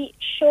really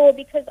sure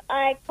because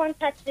I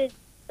contacted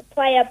the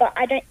player, but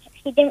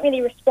he didn't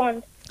really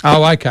respond.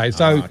 Oh, okay.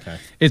 So okay.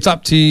 it's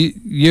up to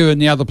you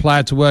and the other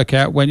player to work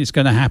out when it's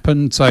going to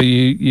happen. So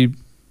you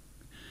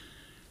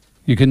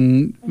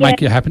can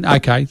make it happen.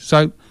 Okay.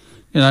 So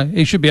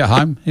he should be at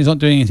home. He's not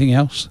doing anything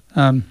else.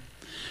 And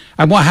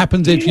what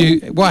happens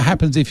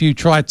if you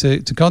try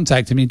to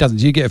contact him and he doesn't?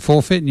 Do you get a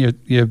forfeit and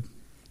you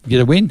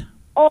get a win?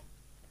 Oh,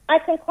 I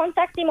can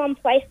contact him on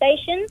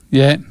PlayStation.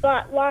 Yeah.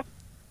 But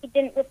he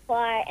didn't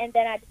reply, and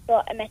then I just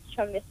got a message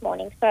from him this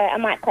morning, so I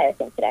might play with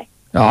him today.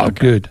 Oh,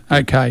 good.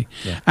 Okay.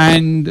 Yeah.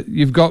 And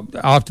you've got,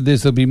 after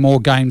this, there'll be more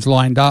games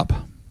lined up?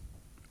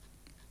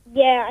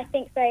 Yeah, I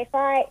think so. If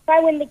I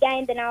win the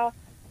game, then I'll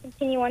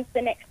continue on to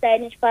the next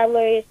stage, and if I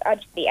lose, I'll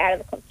just be out of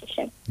the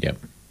competition. Yep.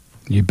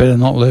 You better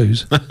not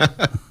lose.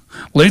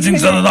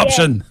 Losing's not an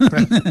option.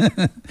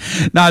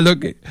 No,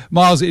 look,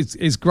 Miles,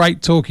 it's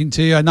great talking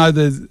to you. I know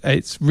that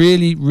it's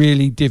really,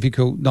 really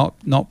difficult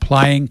not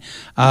playing.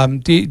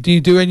 Do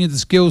you do any of the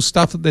skills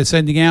stuff that they're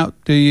sending out?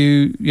 Do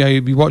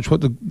you watch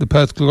what the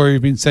Perth Glory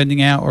have been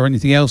sending out or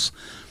anything else?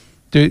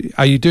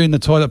 Are you doing the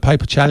toilet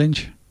paper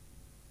challenge?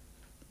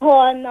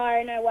 Oh, no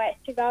way.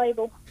 It's too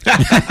valuable.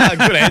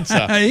 Good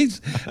answer.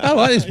 I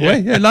like this boy.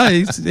 Yeah, no,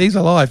 he's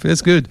alive.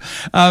 That's good.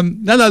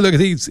 No, look, I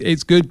think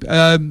it's good.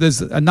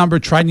 There's a number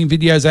of training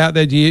videos out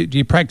there. Do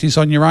you practice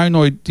on your own,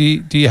 or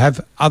do you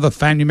have other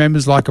family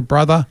members like a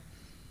brother?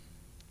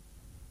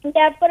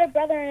 Yeah, I've got a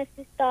brother and a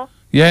sister.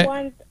 Yeah.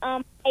 One's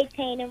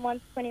 18 and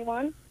one's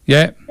 21.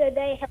 Yeah. So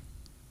they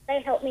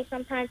help me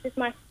sometimes with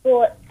my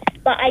sport,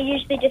 but I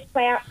usually just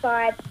play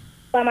outside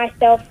by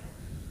myself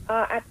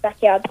at the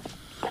backyard.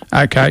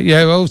 Okay,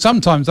 yeah. Well,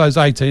 sometimes those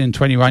 18 and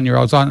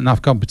 21-year-olds aren't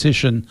enough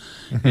competition,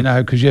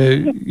 because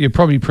you're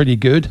probably pretty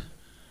good.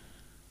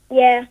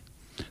 Yeah.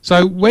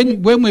 So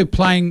when we're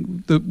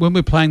playing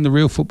the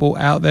real football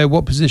out there,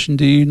 what position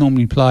do you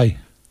normally play?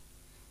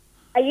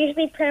 I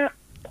usually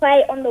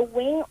play on the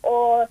wing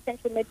or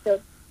central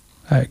midfield.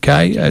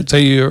 Okay, so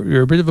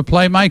you're a bit of a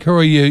playmaker,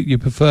 or you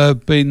prefer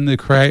being the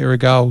creator of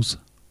goals?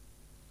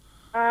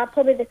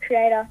 Probably the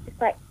creator,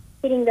 just like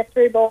hitting the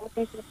through balls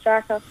into the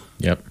striker.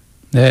 Yep.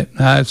 Yeah,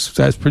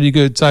 that's pretty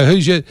good. So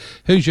who's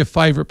your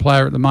favourite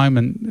player at the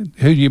moment?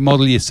 Who do you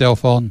model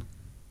yourself on?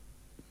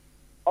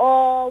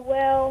 Oh,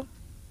 well,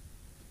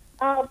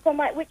 from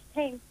which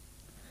team?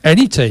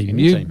 Any team.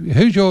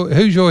 Who's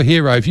your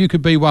hero? If you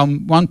could be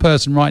one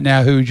person right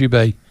now, who would you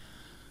be?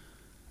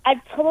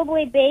 I'd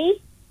probably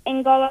be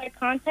N'Golo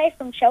Kante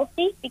from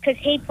Chelsea, because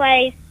he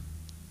plays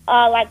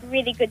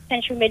really good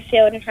central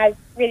midfield and has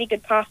really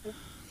good passes.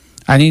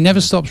 And he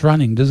never stops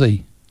running, does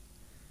he?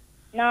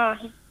 Nah,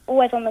 he's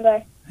always on the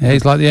go. Yeah,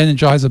 he's like the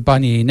Energizer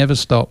Bunny. He never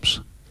stops.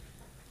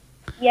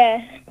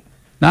 Yeah.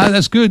 No,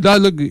 that's good. No,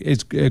 look,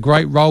 it's a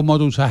great role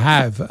model to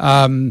have.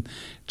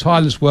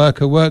 Tireless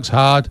worker, works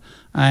hard,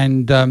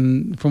 and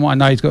from what I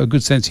know, he's got a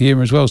good sense of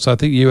humour as well, so I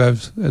think you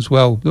have as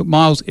well. Look,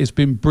 Miles, it's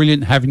been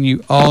brilliant having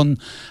you on.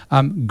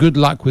 Good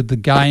luck with the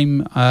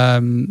game.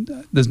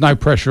 There's no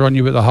pressure on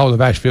you, but the whole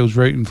of Ashfield's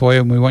rooting for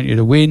you, and we want you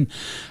to win.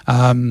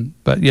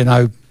 But,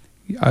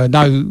 I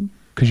know,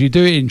 because you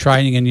do it in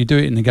training and you do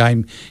it in the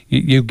game,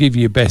 you give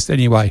your best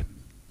anyway.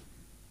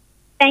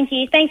 Thank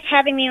you. Thanks for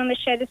having me on the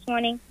show this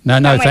morning.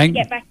 No, thank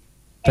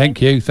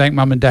you. Thank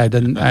Mum and Dad,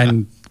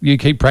 and you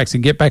keep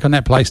practicing. Get back on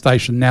that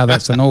PlayStation now.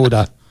 That's an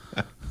order.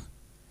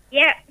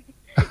 Yeah.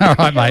 All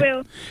right, mate.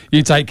 Will.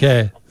 You take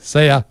care.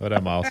 See ya. Well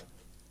done, Miles.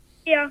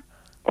 Yeah.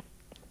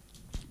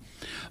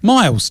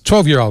 Miles,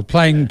 12-year-old,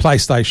 playing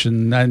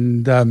PlayStation,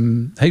 and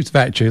heaps of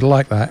attitude. I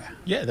like that.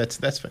 Yeah, that's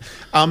fair.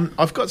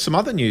 I've got some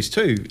other news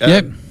too.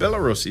 Yep.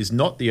 Belarus is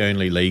not the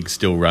only league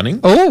still running.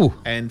 Oh,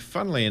 and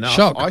funnily enough,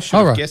 shock. I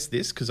should have guessed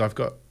this because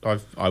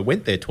I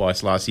went there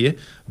twice last year.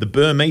 The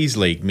Burmese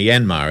league,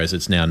 Myanmar as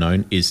it's now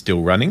known, is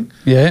still running.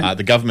 Yeah.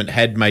 The government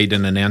had made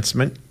an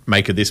announcement.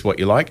 Make of this what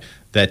you like.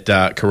 That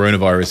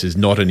coronavirus is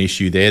not an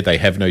issue there. They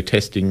have no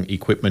testing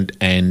equipment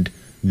and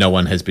no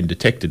one has been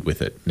detected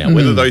with it. Now,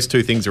 whether those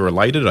two things are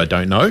related, I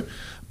don't know,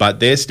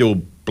 but they're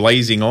still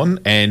blazing on.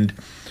 And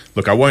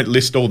look, I won't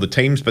list all the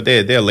teams, but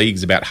their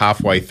league's about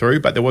halfway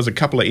through. But there was a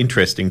couple of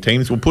interesting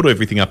teams. We'll put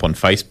everything up on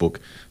Facebook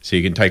so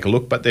you can take a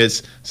look. But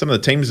there's some of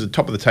the teams at the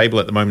top of the table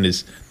at the moment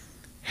is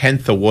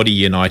Hanthawaddy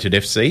United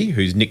FC,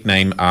 whose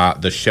nickname are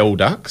the Shell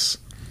Ducks.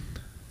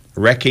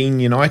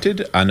 Rakhine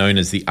United are known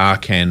as the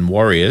Arkan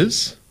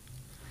Warriors.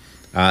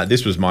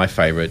 This was my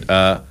favourite.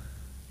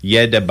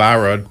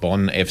 Yadabarad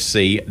Bon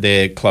FC,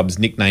 their club's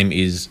nickname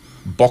is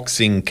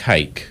Boxing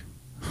Cake.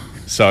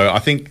 So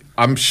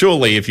I'm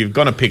surely if you're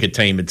going to pick a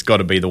team, it's got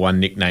to be the one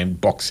nicknamed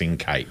Boxing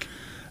Cake.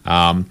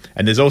 And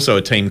there's also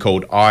a team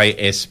called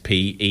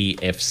ISPEFC,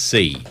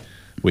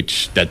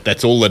 which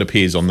that's all that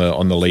appears on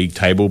the league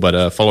table.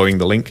 But following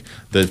the link,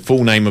 the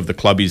full name of the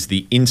club is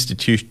the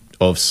Institute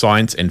of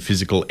Science and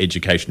Physical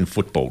Education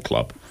Football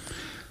Club.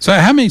 So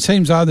how many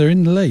teams are there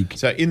in the league?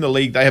 So in the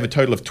league, they have a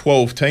total of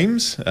 12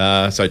 teams.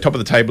 So top of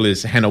the table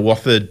is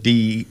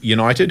Hanawathadi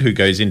United, who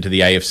goes into the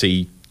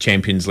AFC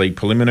Champions League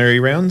preliminary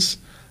rounds.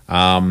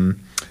 The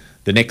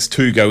next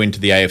two go into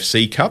the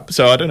AFC Cup.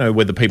 So I don't know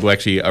whether people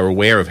actually are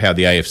aware of how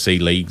the AFC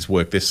leagues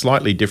work. They're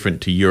slightly different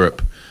to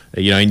Europe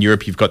in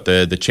Europe you've got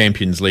the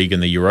Champions League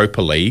and the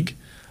Europa League.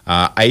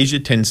 Asia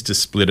tends to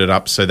split it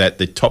up so that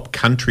the top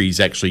countries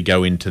actually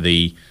go into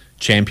the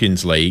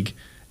Champions League,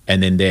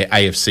 and then their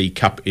AFC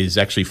Cup is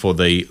actually for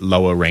the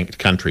lower ranked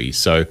countries.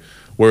 So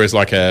whereas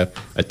like a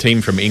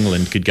team from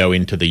England could go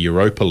into the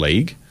Europa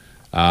League,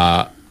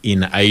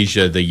 in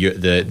Asia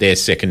their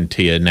second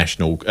tier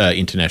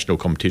international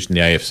competition,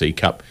 the AFC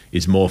Cup,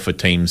 is more for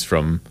teams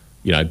from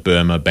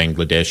Burma,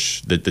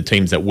 Bangladesh, the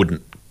teams that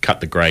wouldn't cut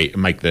the grade,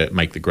 make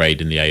the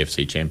grade in the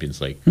AFC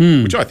Champions League,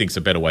 which I think is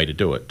a better way to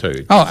do it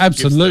too. Oh,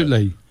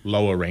 absolutely.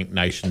 Lower ranked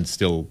nations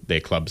still, their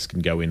clubs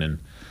can go in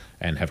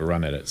and have a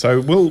run at it. So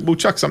we'll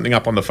chuck something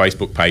up on the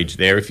Facebook page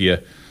there. If you,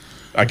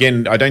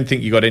 again, I don't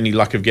think you got any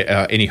luck of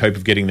any hope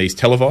of getting these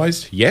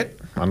televised yet,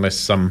 unless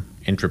some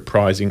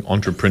enterprising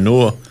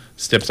entrepreneur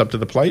steps up to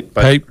the plate.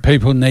 But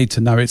people need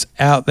to know it's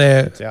out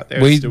there. It's out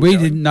there. We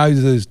didn't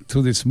know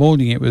till this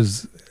morning it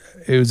was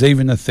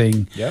even a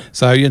thing. Yep.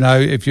 So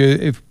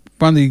if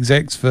one of the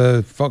execs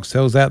for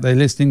Foxtel's out there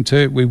listening to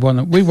it, we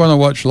want to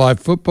watch live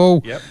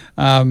football. Yep.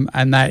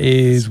 And that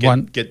is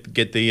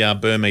get the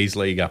Burmese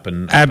league up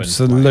and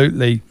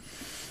absolutely.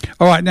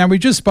 All right, now we've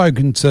just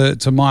spoken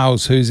to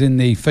Miles, who's in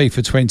the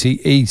FIFA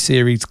 20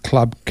 E-Series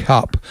Club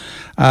Cup.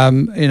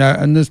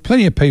 And there's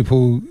plenty of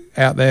people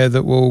out there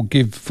that will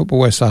give Football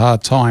West a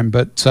hard time,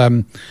 but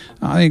I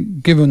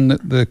think given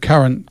the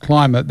current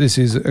climate, this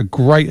is a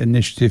great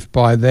initiative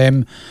by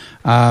them.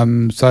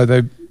 So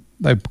they've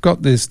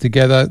got this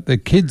together. The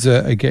kids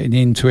are getting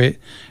into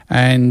it,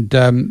 and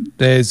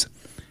it's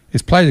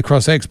played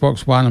across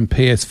Xbox One and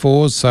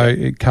PS4s, so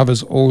it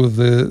covers all of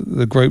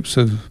the groups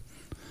of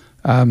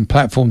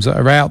platforms that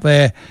are out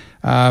there,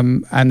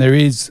 and there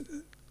is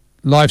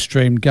live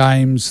streamed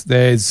games.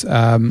 There's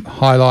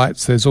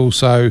highlights. There's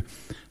also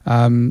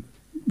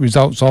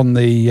results on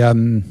the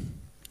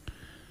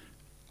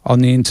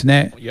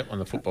internet. Yep, on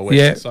the Football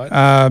West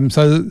site.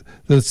 So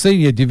the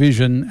senior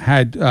division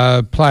had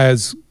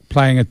players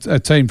playing a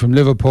team from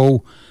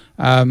Liverpool,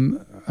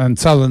 and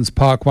Sutherland's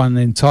Park won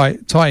an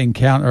tight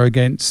encounter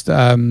against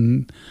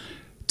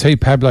T.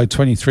 Pablo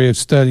 23 of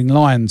Sterling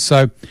Lions.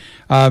 So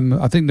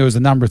I think there was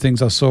a number of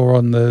things I saw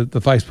on the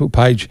Facebook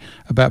page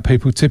about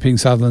people tipping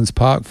Sutherland's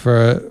Park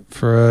for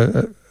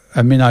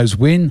a Minnows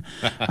win.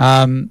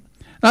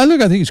 No,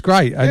 look, I think it's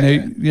great. Yeah.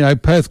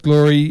 And Perth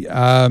Glory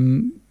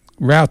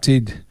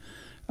routed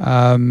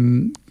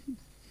Cracovia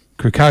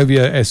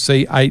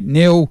SC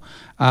 8-0.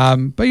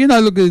 But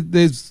look,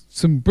 there's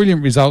some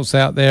brilliant results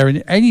out there,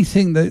 and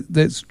anything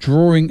that's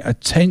drawing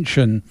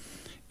attention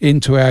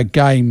into our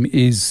game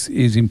is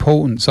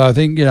important. So I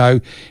think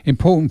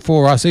important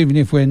for us, even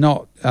if we're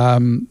not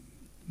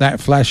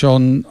that flash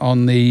on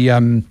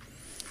the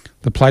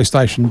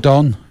PlayStation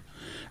Don,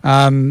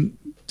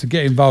 to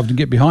get involved and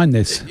get behind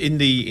this. In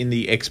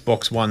the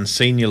Xbox One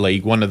Senior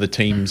League, one of the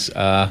teams,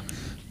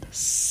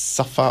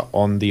 Suffer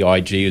on the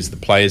IG is the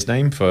player's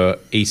name for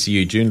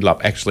ECU Joondalup,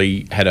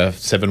 actually had a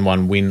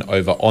 7-1 win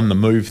over On The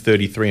Move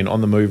 33, and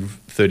On The Move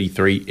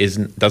 33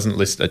 doesn't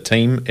list a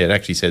team, it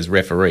actually says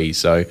referee.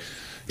 So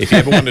if you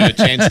ever wanted a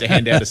chance to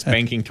hand out a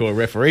spanking to a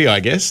referee,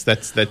 I guess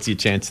that's your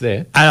chance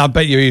there. And I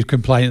bet you he's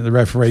complaining that the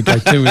referee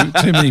gave too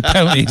many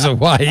penalties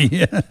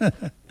away.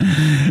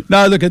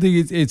 No, look, I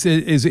think it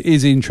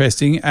is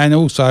interesting, and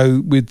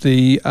also with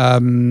the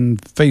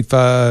with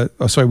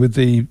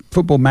the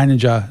Football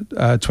Manager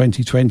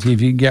 2020,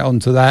 if you can get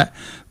onto that,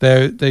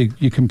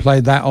 you can play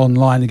that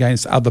online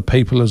against other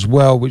people as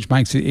well, which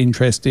makes it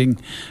interesting.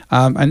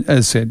 And as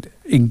I said,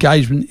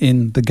 engagement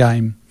in the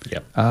game.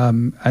 Yep.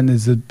 And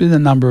there's been a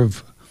number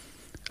of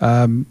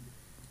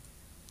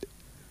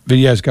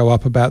videos go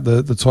up about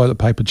the toilet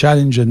paper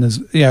challenge, and there's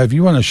if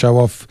you want to show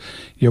off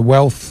your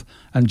wealth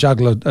and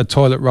juggle a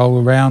toilet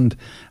roll around,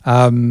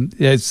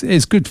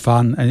 it's good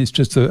fun, and it's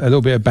just a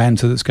little bit of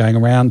banter that's going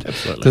around.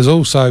 Absolutely. There's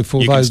also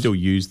you can still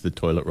use the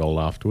toilet roll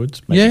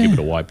afterwards, maybe give it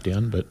a wipe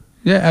down, but.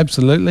 Yeah,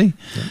 absolutely.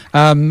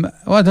 Yeah.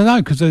 Well, I don't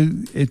know, because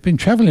it's been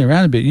travelling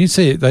around a bit. You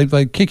see it;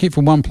 they kick it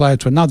from one player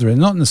to another, and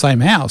not in the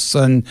same house.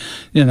 And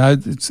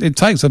it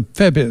takes a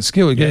fair bit of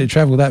skill to get it to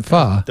travel that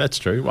far. That's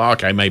true. Well,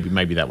 okay,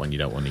 maybe that one you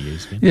don't want to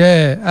use.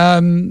 Yeah,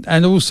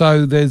 and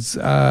also there's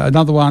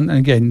another one, and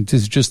again,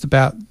 this is just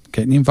about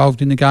getting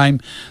involved in the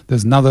game.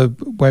 There's another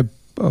web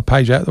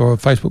page out or a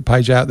Facebook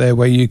page out there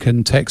where you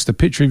can text a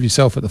picture of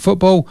yourself at the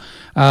football,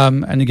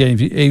 and again,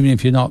 even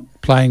if you're not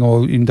playing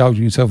or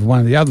indulging yourself in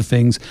one of the other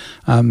things,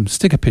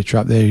 stick a picture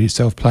up there of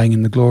yourself playing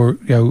in the glory,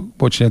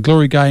 watching a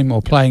glory game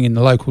or playing in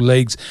the local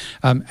leagues,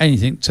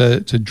 anything to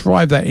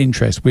drive that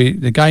interest.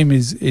 The game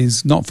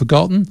is not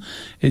forgotten,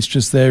 it's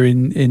just there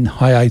in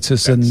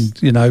hiatus. And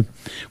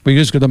we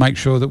just got to make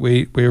sure that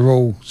we're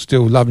all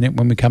still loving it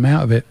when we come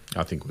out of it.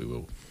 I think we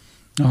will.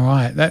 All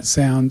right, that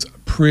sounds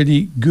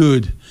pretty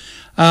good.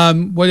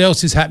 What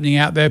else is happening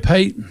out there,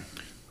 Pete?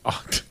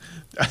 Oh,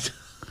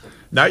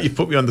 no, you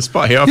put me on the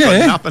spot here. I've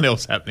got nothing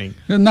else happening.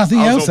 Nothing else out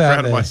there. I was all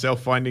proud of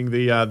myself finding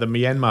the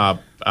Myanmar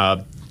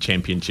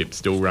championship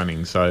still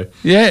running. So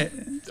yeah,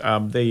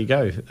 there you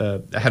go.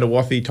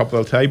 Hadawathi top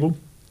of the table.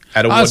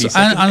 Adam, what do you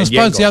say? And I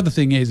suppose the other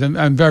thing is,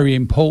 and very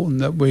important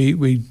that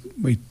we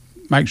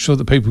make sure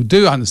that people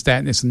do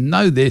understand this and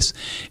know this,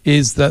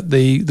 is that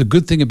the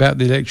good thing about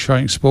the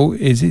electronic sport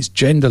is it's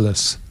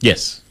genderless.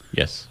 Yes.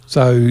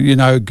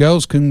 So,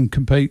 girls can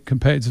compete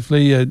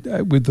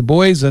competitively with the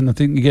boys, and I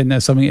think, again,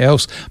 there's something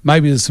else.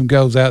 Maybe there's some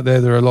girls out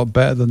there that are a lot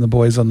better than the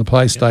boys on the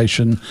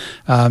PlayStation.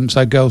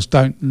 So girls,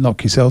 don't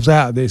knock yourselves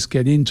out of this.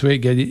 Get into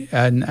it,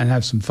 and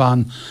have some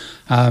fun,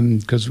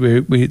 because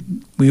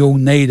we all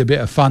need a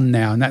bit of fun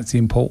now, and that's the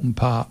important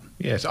part.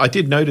 Yes, I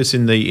did notice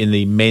in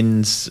the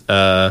men's...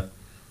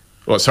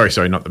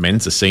 sorry, not the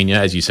men's, the senior,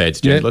 as you say,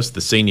 it's genderless. Yeah.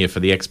 The senior for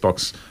the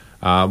Xbox...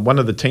 one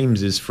of the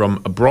teams is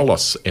from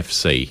Abrolhos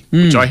FC,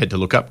 which I had to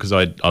look up because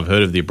I've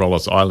heard of the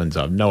Abrolhos Islands.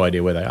 I have no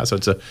idea where they are. So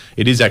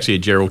it is actually a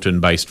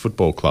Geraldton-based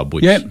football club,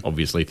 which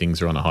obviously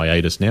things are on a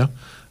hiatus now.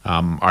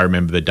 I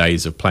remember the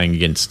days of playing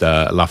against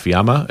La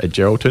Fiamma at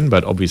Geraldton,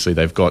 but obviously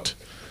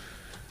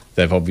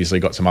they've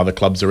obviously got some other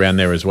clubs around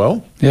there as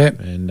well. Yeah,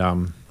 and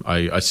I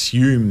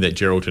assume that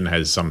Geraldton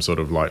has some sort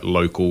of like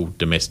local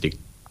domestic.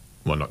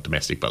 Well, not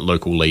domestic, but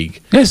local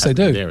league. Yes, they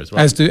do. There as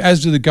well. As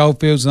do the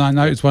Goldfields, and I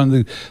noticed one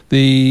of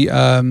the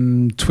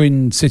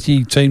Twin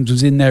City teams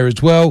was in there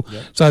as well.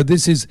 Yep. So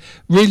this is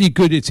really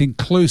good. It's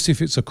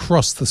inclusive. It's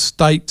across the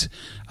state.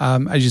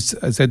 As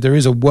I said, there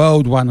is a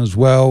world one as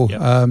well.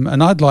 Yep.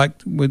 And I'd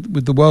like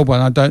with the world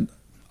one.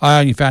 I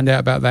only found out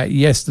about that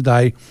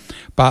yesterday,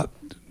 but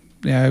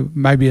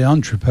maybe an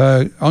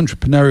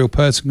entrepreneurial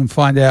person can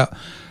find out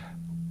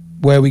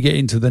where we get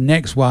into the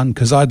next one,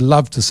 because I'd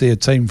love to see a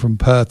team from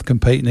Perth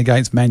competing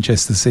against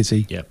Manchester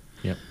City. Yep.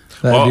 That'd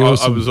be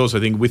awesome. I was also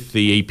thinking with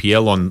the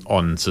EPL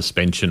on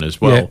suspension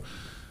as well,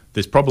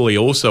 there's probably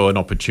also an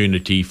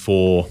opportunity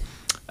for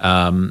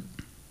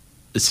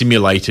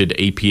simulated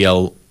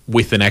EPL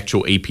with an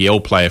actual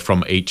EPL player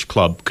from each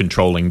club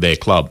controlling their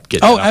club.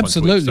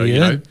 Absolutely,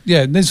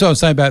 yeah. And this is what I was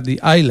saying about the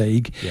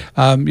A-League. Yeah.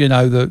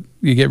 That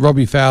you get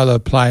Robbie Fowler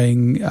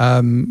playing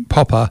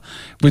Popper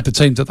with the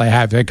teams that they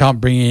have. They can't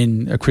bring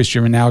in a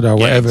Cristiano Ronaldo or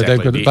whatever. Exactly.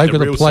 They've got to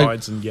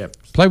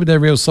play with their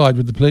real side,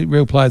 with the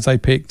real players they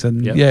picked.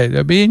 And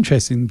it'd be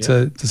interesting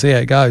to see how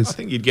it goes. I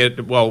think you'd get,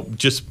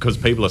 just because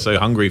people are so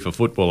hungry for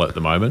football at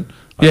the moment,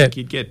 I think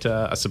you'd get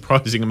a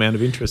surprising amount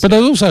of interest. But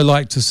I'd also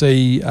like to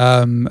see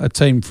a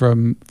team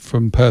from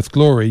Perth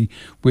Glory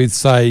with,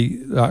 say,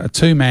 a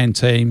two-man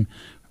team,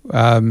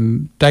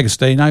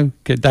 D'Agostino,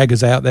 get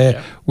Daggers out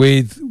there,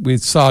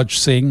 with Sarge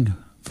Singh,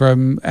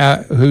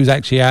 who's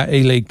actually our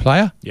E-League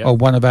player, or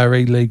one of our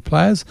E-League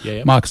players.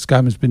 Marcus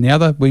Gomez has been the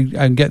other.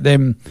 And get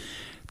them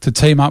to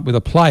team up with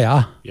a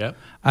player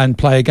and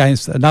play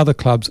against another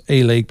club's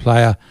E-League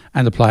player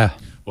and a player.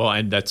 Well,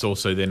 and that's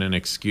also then an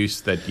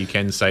excuse that you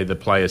can say the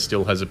player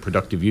still has a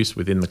productive use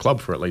within the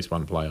club for at least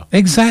one player.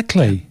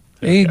 Exactly.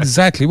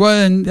 Exactly.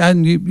 Well,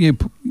 and you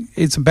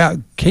it's about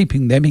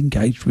keeping them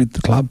engaged with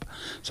the club.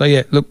 So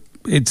look,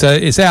 it's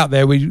out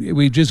there.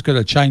 We've just got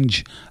to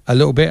change a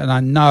little bit, and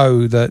I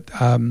know that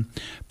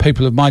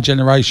people of my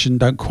generation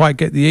don't quite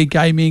get the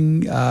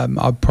e-gaming.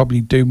 I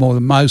probably do more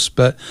than most,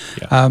 but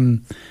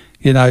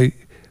for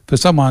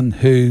someone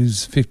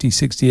who's 50,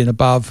 60 and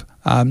above,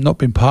 not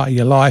been part of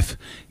your life,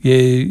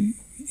 you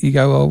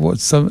go, well,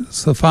 what's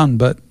the fun?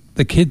 But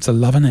the kids are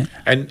loving it.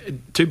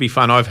 And to be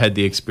fun, I've had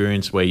the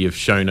experience where you've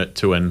shown it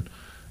to an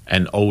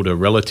older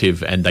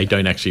relative and they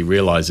don't actually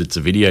realise it's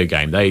a video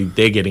game.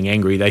 They're getting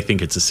angry. They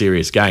think it's a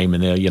serious game,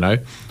 and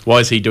they're, why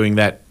is he doing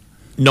that?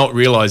 Not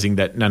realising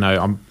that, no,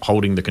 I'm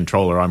holding the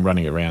controller, I'm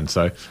running around.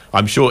 So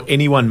I'm sure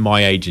anyone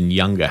my age and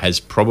younger has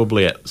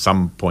probably at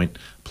some point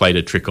played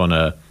a trick on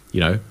a,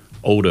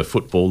 older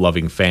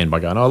football-loving fan by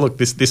going, oh, look,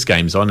 this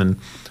game's on. And,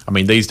 I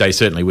mean, these days,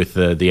 certainly with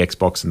the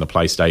Xbox and the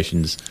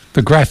PlayStations...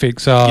 The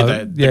graphics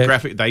are... The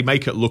graphic, they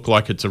make it look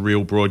like it's a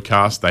real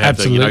broadcast. They have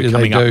the,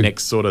 coming up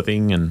next sort of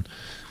thing. And,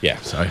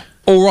 so...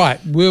 All right,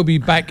 we'll be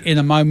back in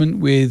a moment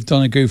with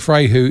Donna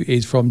Gouffre, who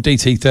is from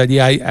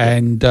DT38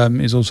 and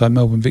is also a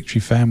Melbourne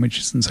Victory fan, which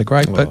isn't so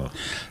great. But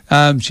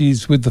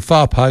she's with the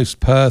Far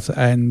Post Perth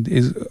and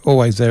is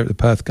always there at the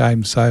Perth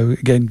game. So,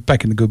 again,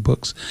 back in the good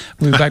books.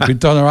 We'll be back with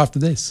Donna after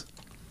this.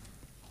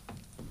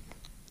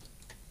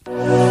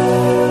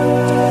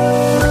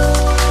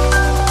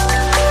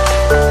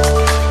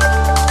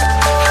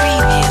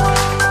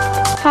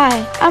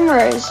 Hi, I'm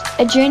Rose,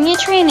 a junior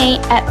trainee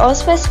at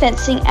Oswest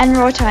Fencing and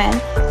Wrought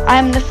Iron. I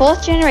am the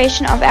fourth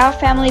generation of our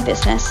family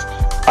business.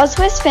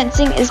 Oswest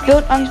Fencing is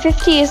built on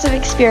 50 years of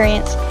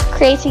experience,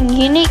 creating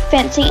unique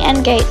fencing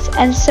and gates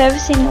and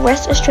servicing the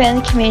West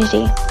Australian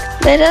community.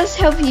 Let us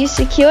help you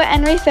secure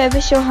and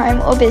refurbish your home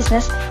or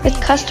business with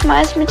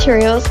customised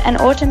materials and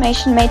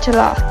automation made to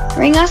last.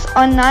 Ring us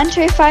on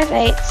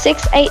 9258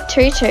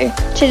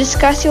 6822 to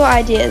discuss your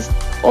ideas,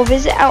 or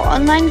visit our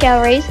online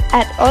galleries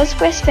at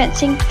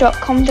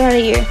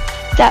oswestfencing.com.au.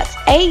 That's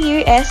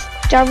AUSWEST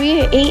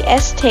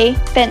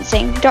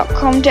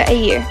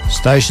fencing.com.au.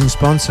 Station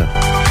sponsor.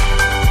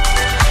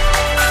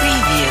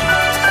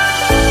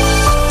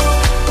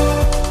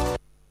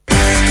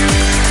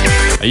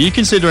 Are you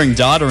considering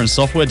data and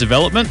software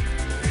development?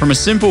 From a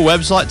simple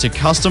website to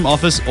custom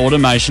office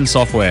automation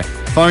software,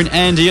 Phone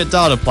Andy at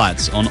Data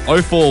Plats on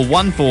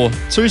 0414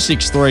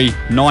 263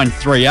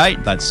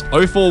 938. That's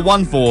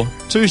 0414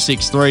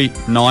 263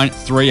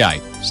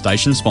 938.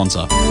 Station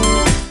sponsor.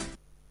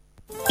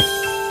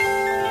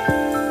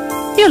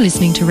 You're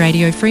listening to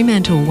Radio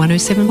Fremantle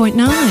 107.9.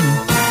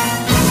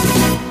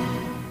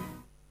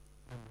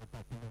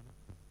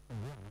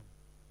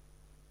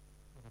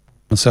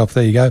 Myself,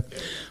 there you go.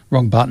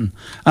 Wrong button.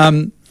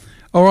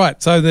 All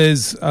right, so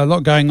there's a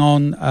lot going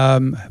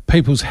on.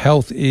 People's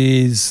health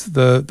is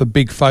the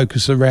big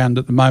focus around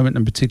at the moment,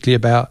 and particularly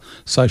about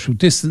social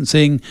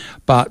distancing.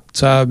 But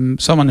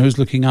someone who's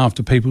looking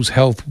after people's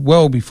health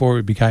well before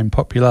it became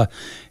popular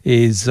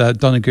is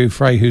Donna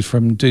Gouffre, who's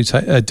from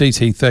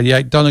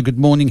DT38. Donna, good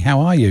morning.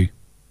 How are you?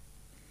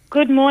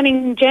 Good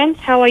morning,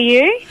 gents. How are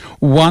you?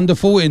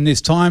 Wonderful. In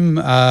this time,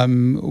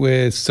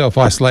 we're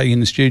self-isolating in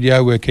the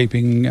studio. We're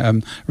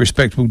keeping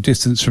respectable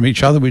distance from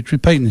each other, which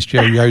repeating the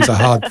studio is a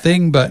hard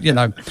thing, but, you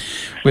know,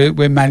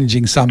 we're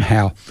managing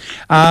somehow.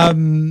 How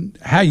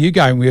are you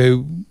going?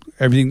 We're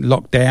everything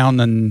locked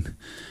down and,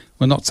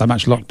 well, not so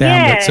much locked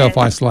down, but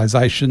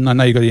self-isolation. I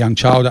know you've got a young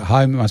child at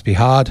home. It must be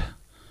hard.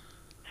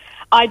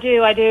 I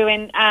do.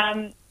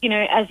 And, you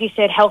know, as you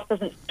said, health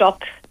doesn't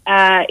stop.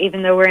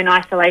 Even though we're in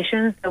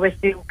isolation, so we're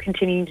still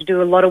continuing to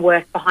do a lot of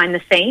work behind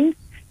the scenes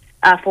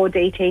for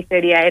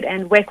DT38,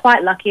 and we're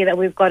quite lucky that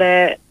we've got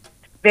a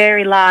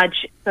very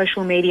large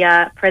social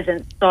media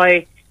presence. So,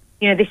 you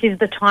know, this is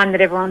the time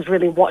that everyone's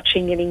really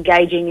watching and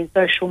engaging in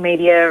social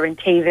media and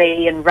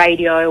TV and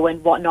radio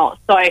and whatnot.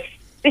 So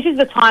this is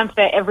the time for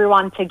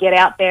everyone to get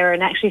out there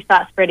and actually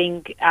start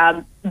spreading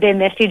their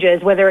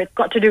messages, whether it's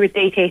got to do with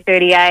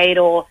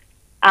DT38 or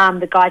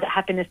the guys at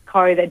Happiness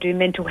Co. that do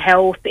mental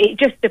health. It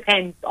just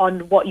depends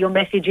on what your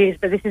message is,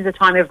 but this is the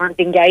time everyone's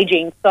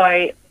engaging.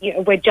 So, you know,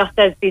 we're just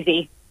as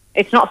busy.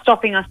 It's not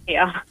stopping us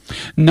here.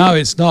 No,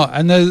 it's not.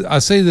 And I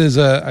see there's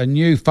a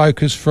new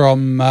focus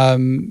from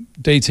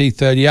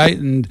DT38,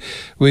 and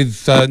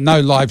with no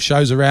live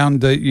shows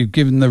around, you've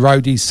given the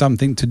roadies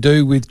something to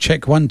do with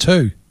Check 1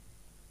 2.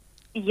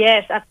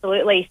 Yes,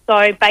 absolutely.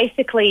 So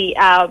basically,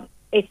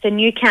 it's a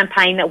new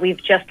campaign that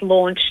we've just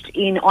launched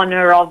in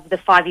honour of the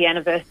 5-year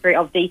anniversary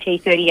of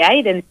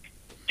DT38, and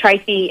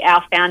Tracy,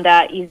 our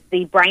founder, is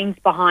the brains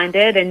behind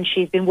it, and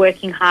she's been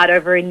working hard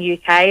over in the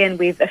UK, and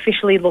we've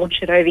officially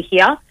launched it over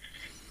here.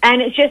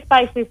 And it's just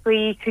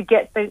basically to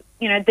get the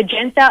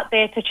gents out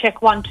there to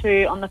check 1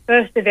 2 on the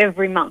 1st of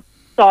every month.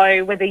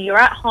 So whether you're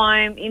at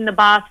home, in the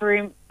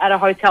bathroom, at a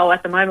hotel,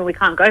 at the moment we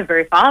can't go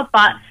very far,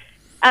 but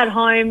at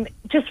home,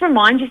 just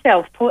remind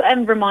yourself, put a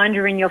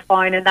reminder in your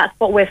phone, and that's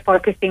what we're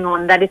focusing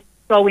on. That is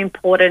so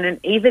important, and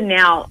even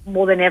now,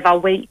 more than ever,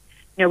 we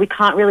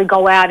can't really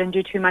go out and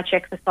do too much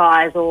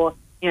exercise, or,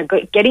 you know,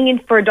 getting in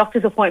for a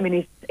doctor's appointment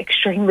is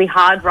extremely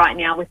hard right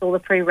now with all the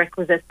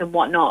prerequisites and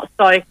whatnot.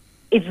 So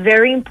it's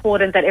very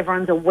important that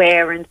everyone's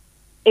aware, and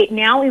it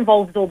now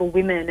involves all the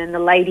women and the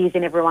ladies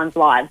in everyone's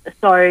lives.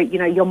 So, you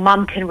know, your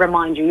mum can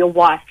remind you, your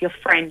wife, your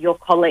friend, your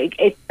colleague.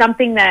 It's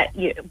something that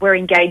we're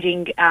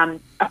engaging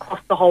across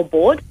the whole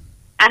board,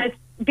 and it's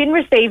been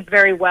received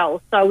very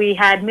well. So we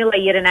had Miller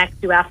Yedinak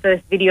do our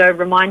first video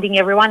reminding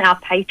everyone, our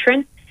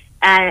patron.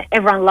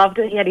 Everyone loved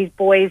it. He had his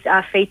boys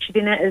featured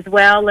in it as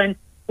well, and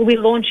we'll be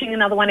launching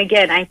another one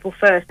again April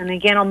 1st and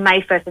again on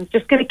May 1st. And it's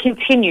just going to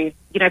continue.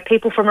 You know,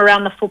 people from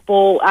around the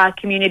football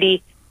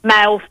community,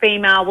 male,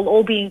 female, will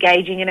all be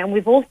engaging in it. And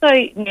we've also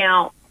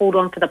now called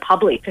on for the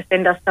public to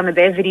send us some of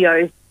their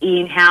videos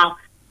in how,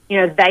 you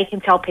know, they can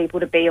tell people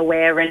to be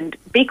aware and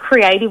be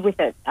creative with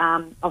it.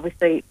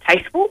 Obviously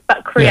tasteful,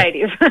 but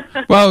creative.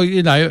 Yeah. Well,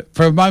 you know,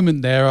 for a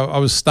moment there, I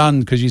was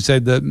stunned because you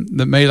said that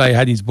Melee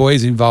had his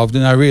boys involved,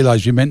 and I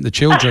realised you meant the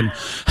children.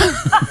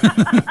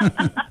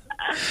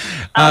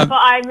 But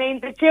I mean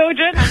the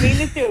children.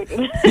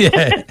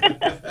 Yeah.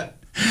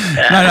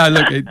 No,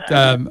 look,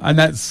 and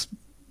that's,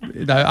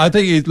 you know, I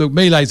think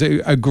Mile's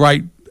a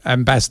great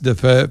ambassador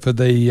for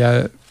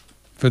the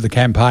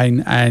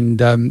campaign, and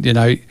you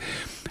know,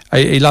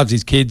 he loves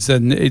his kids,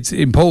 and it's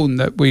important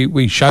that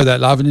we show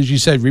that love. And as you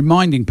said,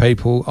 reminding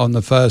people on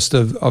the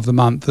 1st of the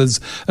month,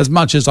 as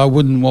much as I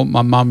wouldn't want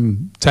my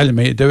mum telling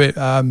me to do it,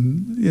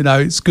 you know,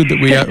 it's good that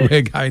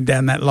we're going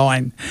down that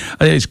line.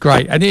 I think it's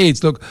great, and it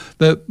is. Look,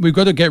 we've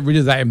got to get rid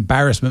of that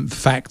embarrassment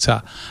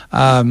factor.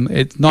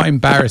 It's not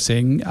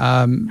embarrassing.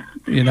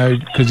 You know,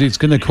 because it's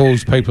going to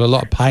cause people a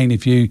lot of pain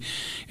if you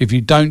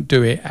don't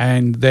do it,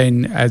 and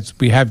then, as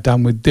we have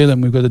done with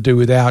Dylan, we've got to do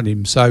without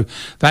him. So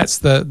that's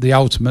the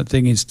ultimate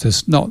thing, is to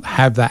not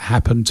have that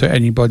happen to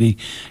anybody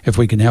if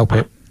we can help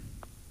it.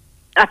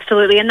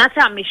 Absolutely, and that's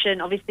our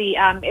mission. Obviously,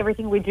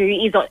 everything we do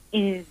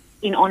is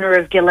in honour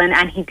of Dylan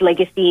and his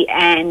legacy,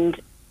 and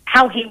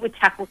how he would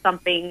tackle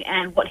something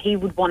and what he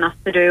would want us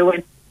to do.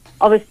 And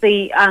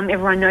obviously,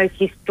 everyone knows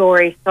his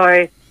story,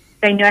 so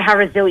they know how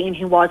resilient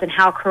he was and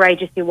how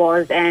courageous he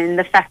was, and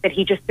the fact that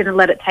he just didn't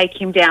let it take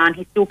him down.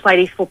 He still played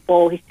his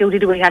football. He still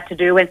did what he had to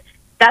do. And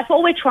that's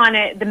what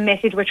the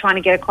message we're trying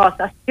to get across.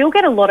 I still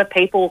get a lot of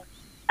people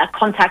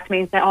contact me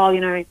and say, oh, you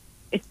know,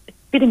 it's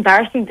bit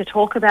embarrassing to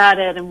talk about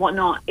it and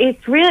whatnot.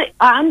 It's really,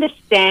 I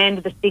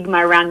understand the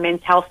stigma around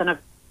men's health, and I've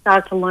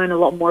started to learn a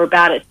lot more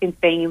about it since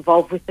being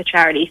involved with the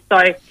charity.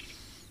 So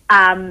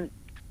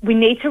we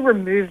need to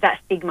remove that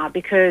stigma,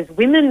 because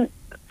women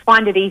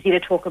find it easy to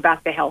talk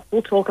about their health.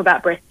 We'll talk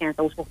about breast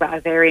cancer, we'll talk about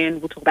ovarian,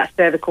 we'll talk about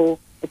cervical.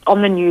 It's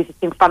on the news,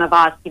 it's in front of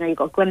us. You know, you've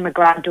got Glenn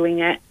McGrath doing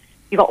it.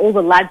 You've got all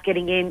the lads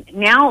getting in.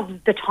 Now's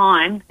the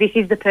time. This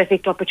is the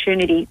perfect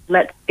opportunity.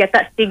 Let's get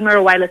that stigma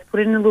away. Let's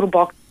put it in a little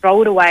box,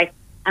 throw it away,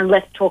 and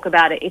let's talk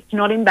about it. It's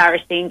not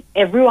embarrassing.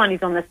 Everyone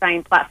is on the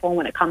same platform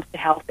when it comes to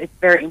health. It's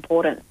very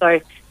important. So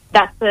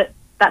that's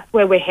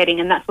where we're heading,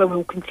 and that's where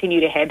we'll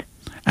continue to head.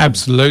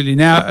 Absolutely.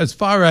 Now, as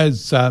far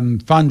as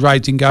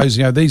fundraising goes,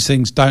 you know, these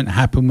things don't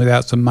happen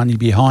without some money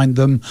behind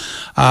them.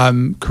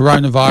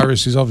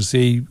 Coronavirus is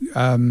obviously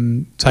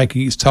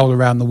taking its toll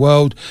around the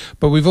world,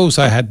 but we've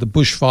also had the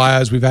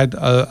bushfires. We've had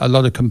a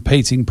lot of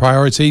competing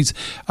priorities.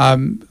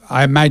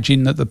 I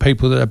imagine that the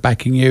people that are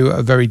backing you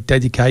are very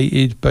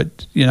dedicated,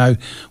 but, you know,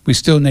 we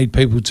still need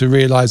people to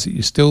realise that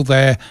you're still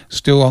there,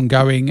 still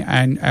ongoing,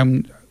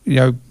 and you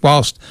know,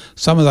 whilst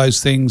some of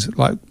those things,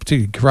 like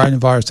particularly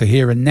coronavirus, are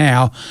here and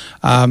now,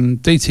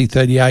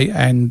 DT38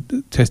 and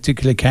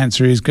testicular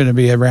cancer is going to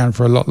be around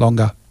for a lot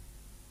longer.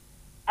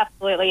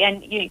 Absolutely,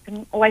 and you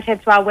can always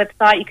head to our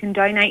website. You can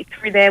donate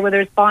through there, whether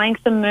it's buying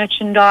some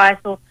merchandise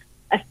or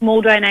a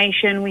small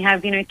donation. We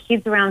have, you know,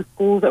 kids around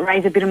schools that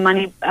raise a bit of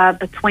money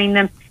between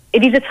them.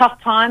 It is a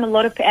tough time, and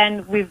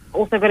we've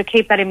also got to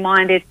keep that in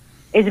mind.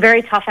 It's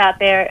very tough out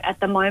there at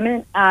the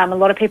moment. A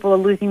lot of people are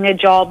losing their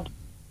jobs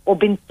or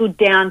been stood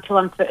down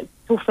till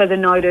further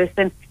notice,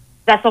 and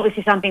that's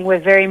obviously something we're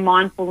very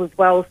mindful as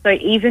well. So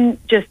even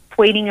just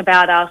tweeting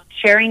about us,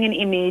 sharing an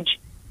image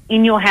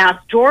in your house,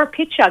 draw a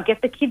picture,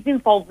 get the kids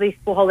involved these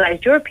school holidays,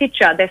 draw a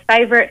picture, their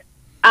favourite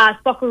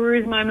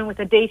Socceroos moment with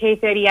a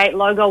DT38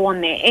 logo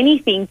on there.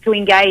 Anything to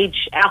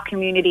engage our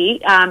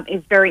community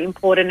is very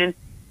important, and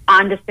I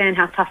understand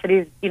how tough it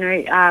is, you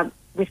know,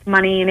 with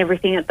money and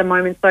everything at the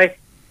moment. So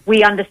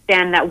we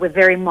understand that. We're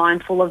very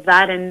mindful of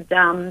that,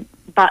 and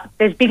but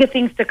there's bigger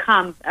things to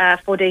come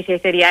for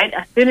DT38.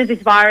 As soon as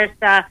this virus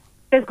says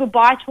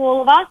goodbye to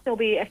all of us, there'll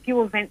be a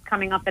few events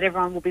coming up that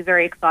everyone will be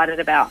very excited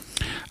about.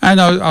 And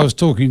I was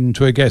talking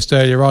to a guest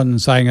earlier on and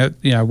saying that,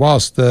 you know,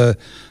 whilst the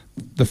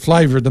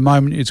flavour at the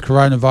moment is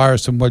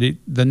coronavirus and what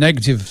the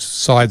negative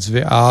sides of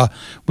it are,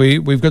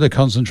 we've got to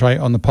concentrate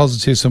on the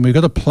positives, and we've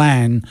got to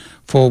plan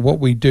for what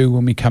we do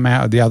when we come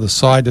out of the other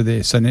side of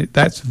this, and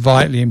that's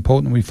vitally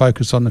important. We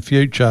focus on the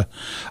future.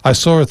 I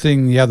saw a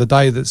thing the other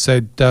day that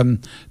said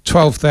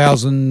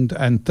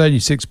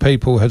 12,036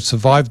 people have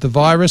survived the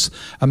virus,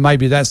 and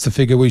maybe that's the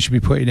figure we should be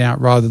putting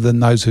out rather than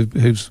those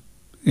who've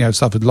you know,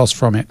 suffered loss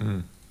from it.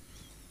 Oh,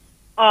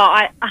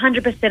 I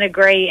 100%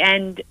 agree,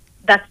 and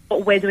that's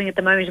what we're doing at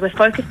the moment. We're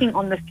focusing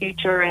on the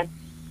future, and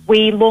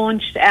we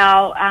launched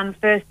our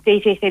first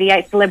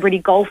DT38 Celebrity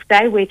Golf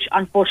Day, which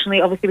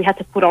unfortunately, obviously, we had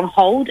to put on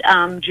hold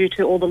due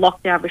to all the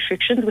lockdown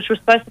restrictions, which was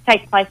supposed to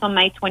take place on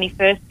May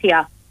 21st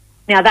here.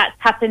 Now, that's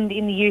happened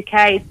in the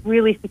UK. It's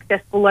really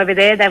successful over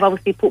there. They've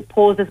obviously put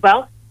pause as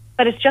well,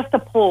 but it's just a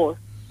pause.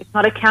 It's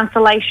not a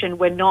cancellation.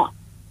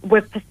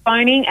 We're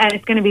postponing, and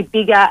it's going to be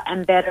bigger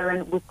and better,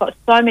 and we've got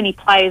so many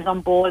players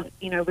on board.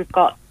 You know, we've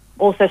got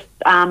also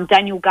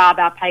Daniel Garb,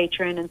 our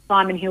patron, and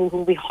Simon Hill, who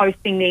will be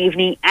hosting the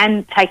evening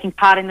and taking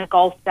part in the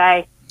golf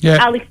day. Yeah.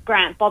 Alex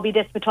Grant, Bobby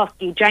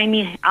Despotowski,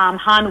 Jamie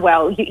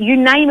Harnwell, you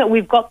name it,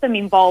 we've got them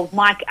involved.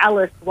 Mike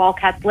Ellis,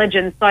 Wildcats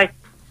legend. So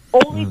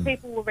all these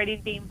people were ready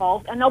to be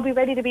involved, and they'll be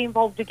ready to be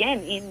involved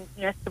again in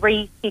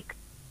 3, 6,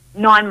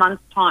 9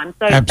 months' time.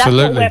 So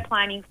Absolutely. That's what we're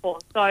planning for.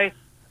 So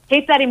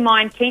keep that in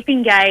mind, keep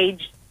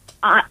engaged.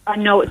 I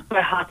know it's so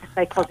hard to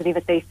stay positive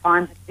at these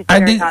times. It's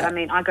very hard. I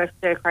mean, I go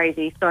stir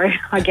crazy, so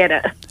I get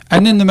it.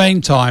 And in the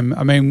meantime,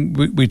 I mean,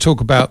 we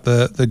talk about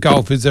the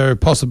golf. Is there a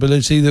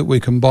possibility that we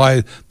can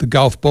buy the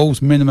golf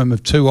balls, minimum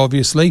of 2,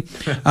 obviously?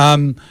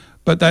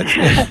 But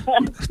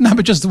that's no,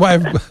 but just the way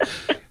of.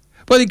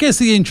 Well, it gets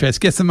the interest,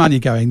 gets the money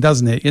going,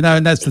 doesn't it? You know,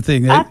 and that's the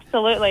thing.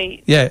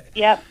 Absolutely. Yeah.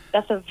 Yep.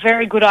 That's a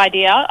very good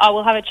idea. I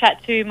will have a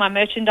chat to my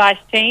merchandise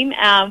team.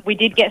 We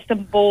did get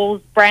some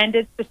balls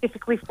branded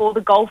specifically for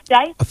the golf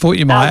day. I thought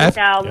you might have. With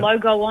our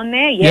logo on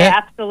there. Yeah,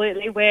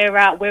 absolutely.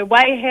 We're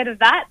way ahead of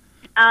that.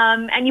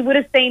 And you would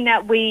have seen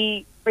that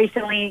we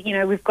recently, you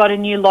know, we've got a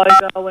new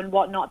logo and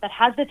whatnot that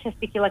has the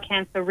testicular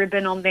cancer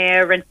ribbon on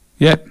there, and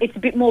it's a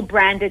bit more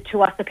branded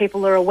to us so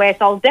people are aware.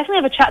 So I'll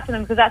definitely have a chat to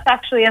them, because that's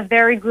actually a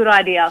very good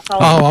idea. So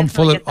I'm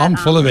full of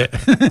it.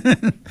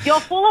 You're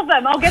full of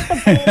them. I'll get the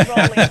ball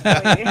rolling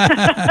for you.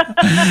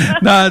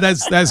 No,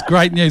 that's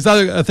great news.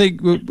 I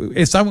think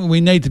it's something we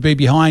need to be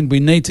behind.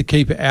 We need to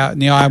keep it out in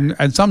the eye.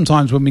 And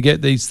sometimes when we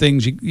get these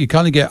things, you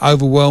kind of get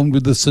overwhelmed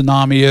with the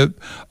tsunami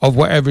of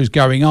whatever is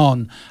going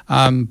on.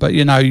 But,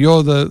 you know,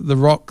 you're the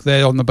rock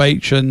there on the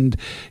beach, and,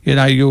 you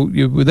know,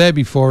 you were there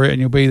before it and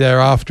you'll be there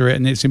after it.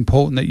 And it's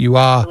important that you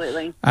are,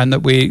 Absolutely. and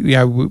that we, you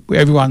know,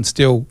 everyone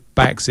still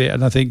backs it,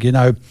 and I think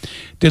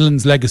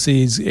Dylan's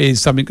legacy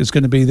is something that's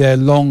going to be there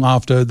long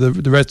after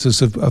the rest of us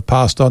have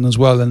passed on as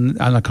well,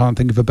 and I can't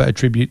think of a better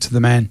tribute to the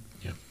man.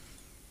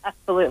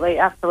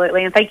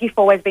 Absolutely. And thank you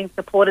for always being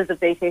supporters of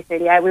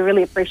DT38. We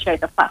really appreciate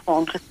the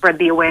platform to spread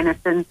the awareness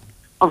and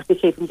obviously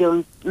keeping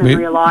Dylan's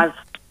memory alive.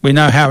 We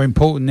know how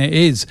important it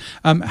is.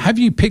 Have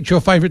you picked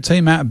your favourite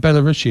team out of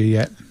Belarusia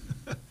yet?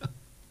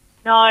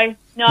 No, I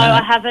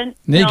haven't.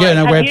 You get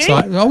on our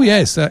website. You? Oh,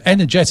 yes,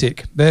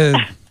 Energetic. They're...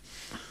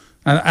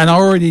 And I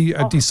already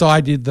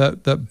decided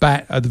that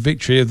BAT are the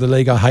victory of the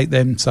league. I hate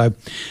them. So,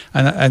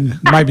 and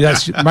maybe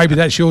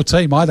that's your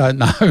team. I don't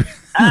know.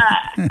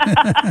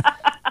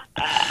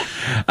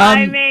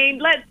 I mean,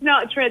 let's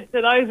not tread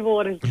to those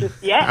waters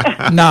just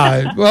yet.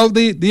 No. Well,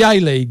 the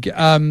A-League,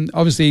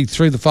 obviously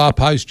through the Far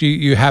Post,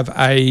 you have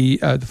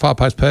the Far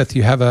Post Perth,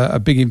 you have a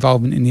big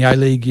involvement in the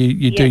A-League.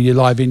 You do your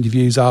live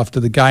interviews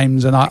after the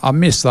games, and I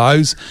miss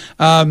those.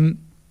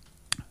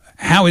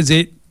 How is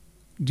it,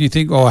 do you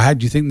think, or how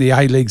do you think the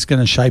A-League's going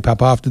to shape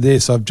up after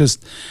this? I've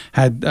just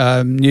had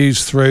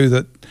news through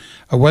that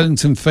a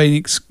Wellington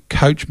Phoenix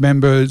coach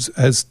member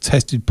has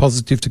tested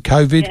positive to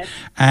COVID,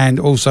 and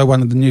also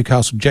one of the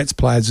Newcastle Jets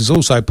players is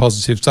also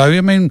positive. So,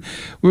 I mean,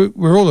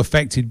 we're all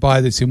affected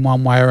by this in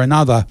one way or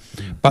another.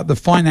 But the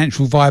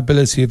financial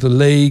viability of the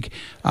league,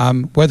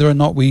 whether or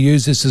not we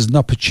use this as an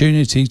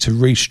opportunity to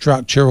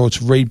restructure or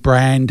to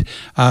rebrand,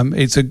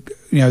 it's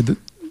the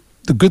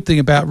good thing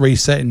about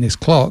resetting this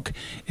clock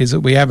is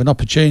that we have an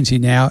opportunity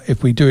now,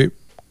 if we do it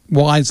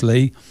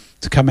wisely,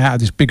 to come out of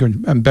this bigger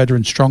and better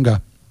and stronger.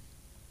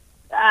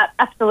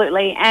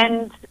 Absolutely,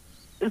 and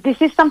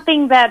this is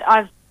something that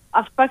I've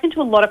spoken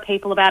to a lot of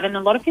people about, and a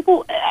lot of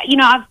people,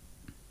 I've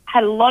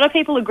had a lot of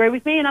people agree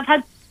with me, and I've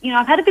had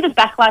a bit of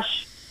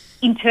backlash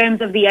in terms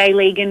of the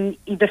A-League and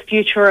the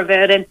future of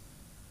it. And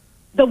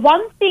the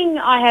one thing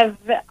I have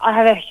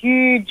a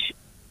huge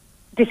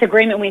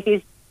disagreement with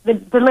is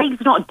the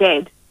league's not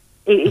dead.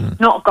 It's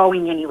not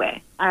going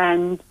anywhere,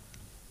 and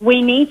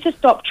we need to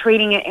stop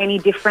treating it any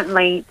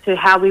differently to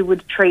how we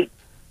would treat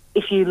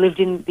if you lived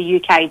in the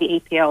UK,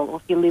 the EPL, or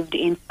if you lived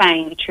in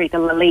Spain, you treat the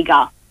La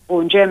Liga,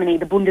 or in Germany,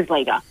 the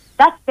Bundesliga.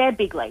 That's their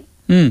big league.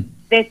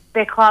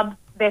 Their club,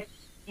 their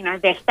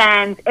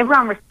fans,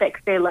 everyone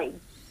respects their league.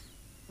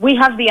 We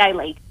have the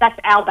A-League. That's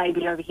our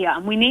baby over here,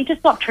 and we need to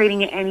stop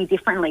treating it any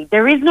differently.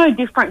 There is no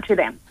different to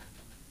them.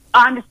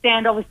 I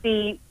understand,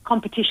 obviously,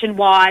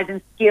 competition-wise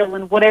and skill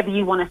and whatever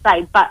you want to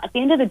say, but at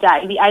the end of the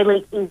day, the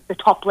A-League is the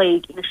top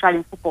league in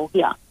Australian football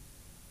here.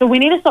 So we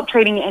need to stop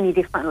treating it any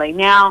differently.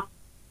 Now,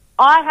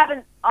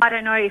 I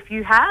don't know if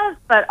you have,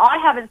 but I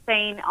haven't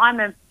seen,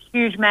 I'm a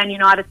huge Man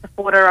United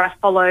supporter. I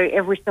follow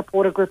every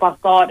supporter group I've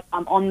got.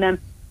 I'm on them.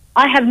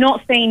 I have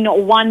not seen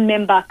not one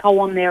member go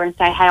on there and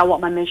say, hey, I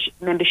want my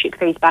membership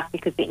fees back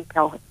because the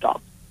EPL has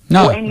stopped.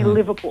 No. Or any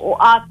Liverpool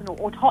or Arsenal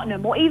or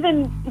Tottenham or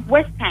even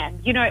West Ham.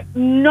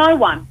 No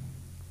one.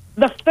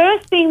 The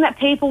first thing that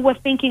people were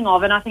thinking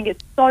of, and I think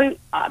it's so,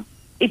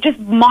 it just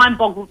mind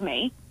boggles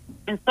me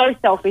and so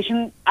selfish.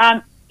 And,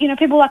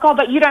 people are like, oh,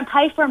 but you don't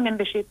pay for a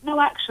membership. No,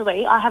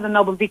 actually, I have a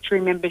Melbourne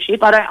Victory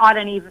membership.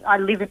 I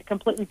live in a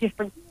completely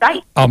different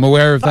state. I'm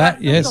aware of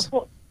that, yes.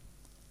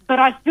 But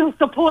I still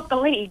support the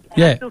league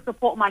and I still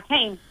support my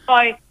team.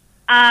 So,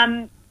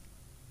 the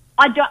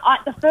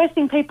first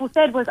thing people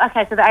said was,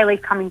 okay, so the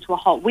A-League's coming to a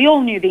halt. We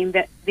all knew then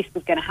that this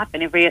was going to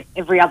happen.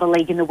 Every other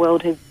league in the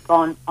world has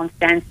gone on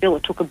standstill.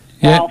 It took a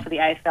while for the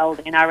AFL,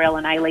 the NRL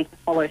and A-League to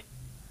follow.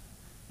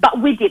 But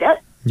we did it.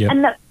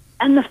 Yep.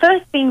 And the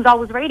first things I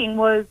was reading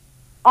was,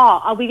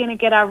 are we going to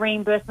get our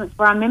reimbursements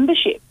for our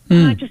membership?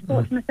 And I just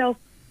thought to myself,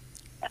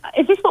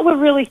 is this what we're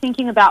really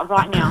thinking about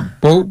right now?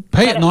 Well,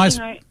 Pete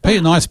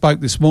and I spoke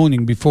this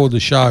morning before the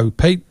show.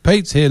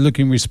 Pete's here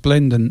looking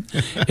resplendent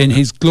in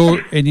his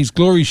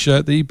glory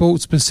shirt that he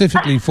bought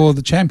specifically for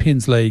the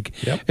Champions League.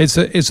 Yep.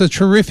 It's a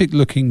terrific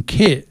looking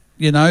kit.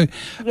 Yes.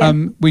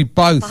 We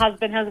both. My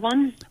husband has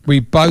one.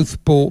 We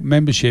both bought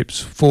memberships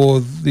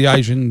for the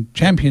Asian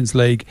Champions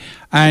League,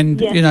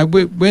 and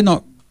we're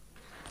not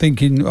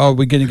thinking, oh,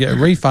 we're going to get a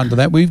refund of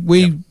that.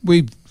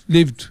 We've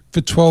lived for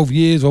 12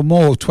 years or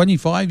more,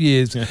 25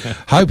 years,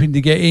 hoping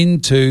to get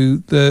into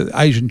the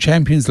Asian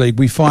Champions League.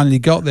 We finally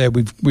got there.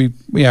 We've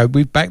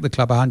backed the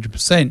club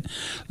 100%.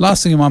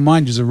 Last thing in my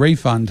mind is a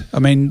refund. I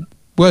mean,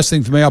 worst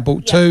thing for me, I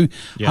bought two,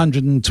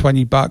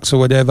 $120 or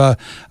whatever.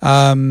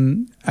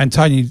 And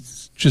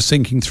Tony's just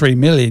thinking 3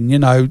 million,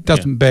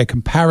 doesn't bear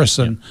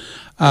comparison.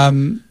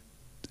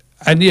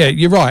 And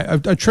you're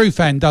right. A true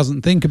fan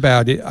doesn't think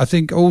about it. I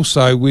think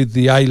also with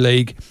the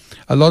A-League,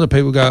 a lot of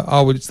people go,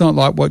 oh, well, it's not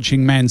like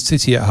watching Man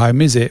City at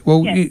home, is it?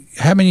 Well,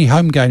 how many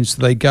home games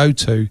do they go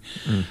to?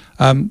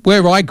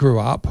 Where I grew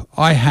up,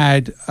 I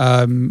had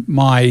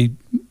my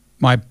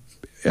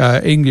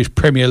English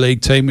Premier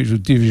League team, which was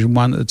Division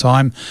 1 at the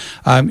time,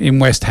 in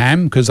West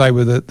Ham, because they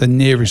were the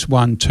nearest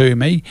one to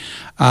me.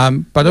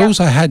 But I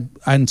also had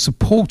and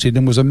supported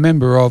and was a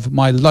member of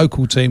my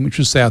local team, which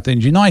was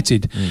Southend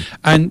United.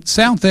 And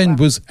Southend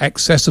was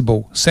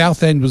accessible.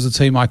 Southend was a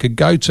team I could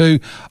go to.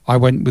 I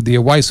went with the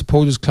Away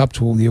Supporters Club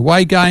to all the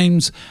away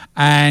games,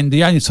 and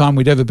the only time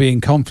we'd ever be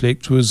in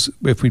conflict was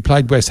if we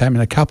played West Ham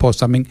in a cup or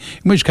something,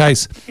 in which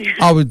case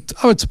I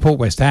would support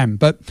West Ham.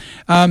 But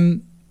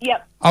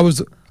I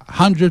was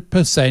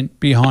 100%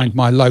 behind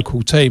my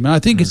local team, and I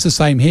think it's the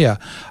same here.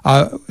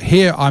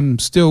 Here I'm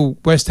still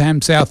West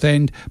Ham,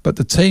 Southend, but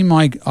the team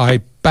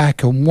I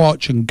back and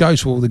watch and go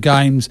to all the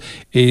games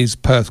is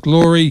Perth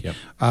Glory.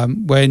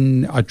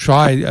 When I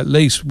try at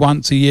least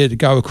once a year to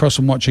go across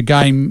and watch a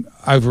game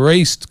over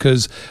East,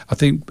 because I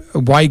think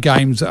away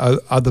games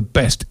are the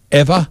best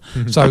ever.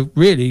 So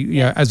really,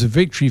 as a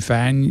Victory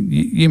fan,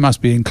 you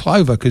must be in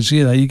clover, because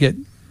you get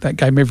that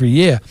game every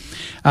year.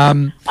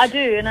 I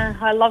do, and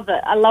I love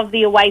it. I love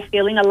the away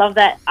feeling. I love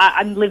that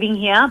I'm living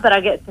here, but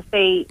I get to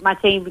see my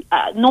team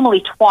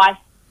normally twice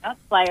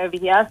play over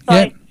here.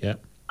 So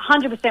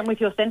 100%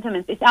 with your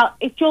sentiments.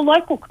 It's your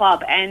local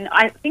club, and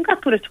I think I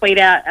put a tweet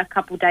out a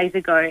couple of days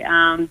ago,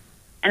 and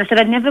I said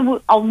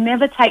I'll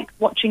never take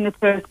watching the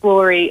Perth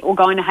Glory or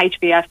going to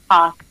HBF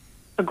Park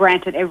for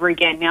granted ever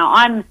again. Now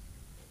I'm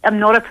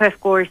not a Perth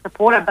Glory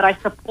supporter, but I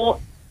support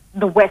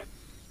the West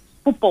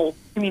football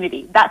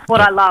community. That's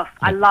what I love.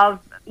 I love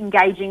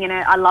engaging in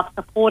it. I love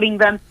supporting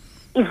them.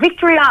 If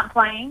Victory aren't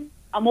playing,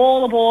 I'm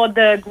all aboard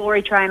the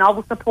Glory train. I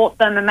will support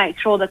them and make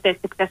sure that they're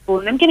successful.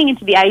 And them getting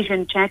into the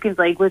Asian Champions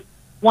League was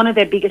one of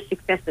their biggest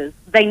successes.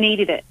 They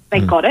needed it.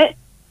 They got it.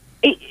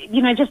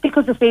 Just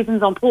because the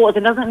season's on pause, it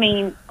doesn't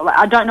mean...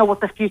 I don't know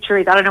what the future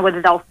is. I don't know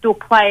whether they'll still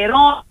play it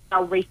on,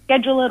 they'll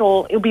reschedule it,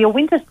 or it'll be a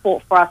winter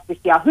sport for us this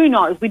year. Who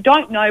knows? We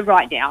don't know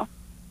right now.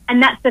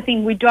 And that's the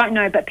thing, we don't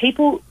know. But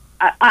people...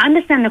 I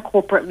understand the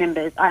corporate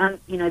members.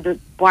 The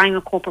buying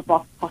a corporate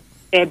box costs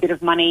a fair bit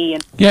of money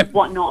and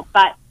whatnot.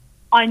 But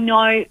I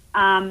know...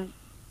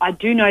 I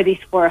do know this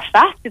for a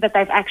fact, that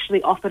they've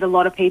actually offered a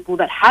lot of people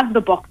that have the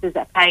boxes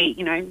that pay,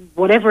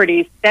 whatever it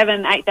is,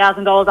 $7,000,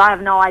 $8,000, I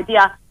have no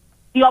idea,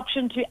 the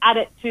option to add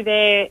it to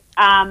their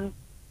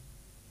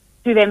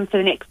to them for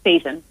the next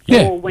season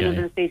or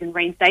whenever the season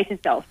reinstates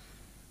itself.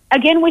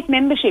 Again, with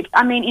memberships,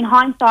 I mean, in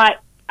hindsight,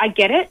 I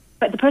get it,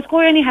 but the Perth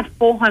Glory only have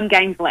 4 home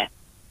games left,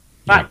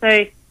 right? So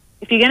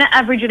if you're going to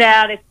average it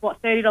out, it's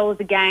 $30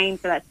 a game,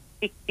 so that's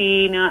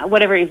 60,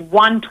 whatever it is,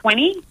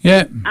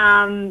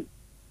 $120.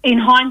 In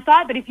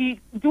hindsight, but if you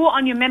do it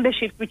on your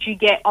membership, which you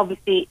get,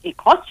 obviously it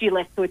costs you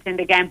less to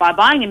attend a game by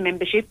buying a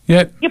membership,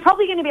 you're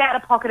probably going to be out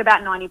of pocket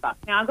about $90.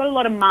 Now, I've got a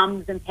lot of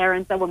mums and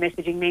parents that were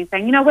messaging me and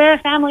saying, we're a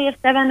family of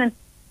 7, and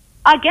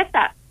I get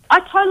that. I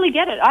totally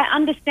get it. I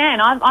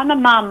understand. I'm a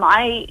mum.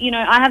 I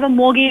have a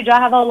mortgage. I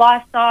have a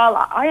lifestyle.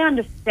 I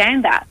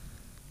understand that.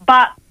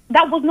 But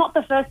that was not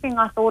the first thing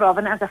I thought of,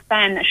 and as a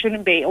fan, that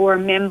shouldn't be, or a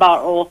member,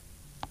 or,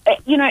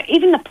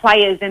 even the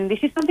players, and this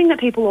is something that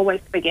people always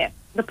forget.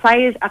 The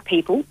players are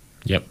people.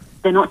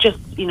 They're not just,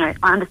 I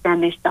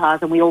understand they're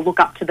stars and we all look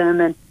up to them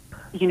and,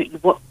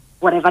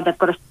 whatever, they've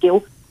got a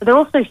skill. But they're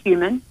also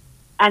human,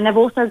 and they've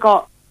also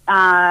got,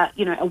 a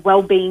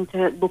well-being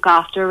to look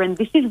after. And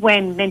this is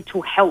when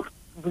mental health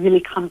really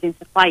comes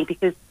into play,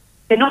 because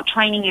they're not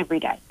training every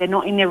day. They're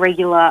not in their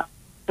regular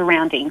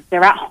surroundings.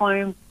 They're at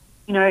home,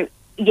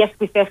 yes,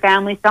 with their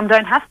families. Some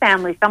don't have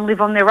families. Some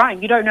live on their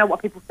own. You don't know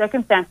what people's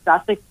circumstances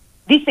are. So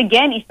this,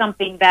 again, is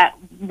something that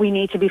we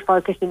need to be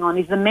focusing on,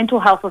 is the mental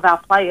health of our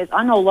players.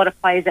 I know a lot of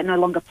players that no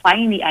longer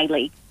play in the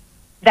A-League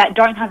that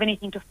don't have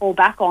anything to fall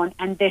back on,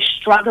 and they're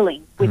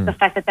struggling with the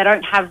fact that they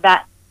don't have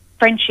that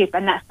friendship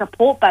and that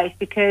support base,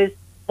 because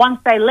once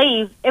they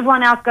leave,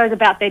 everyone else goes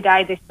about their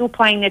day. They're still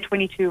playing their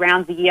 22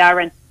 rounds a year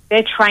and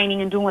they're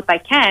training and doing what they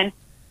can.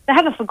 They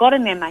haven't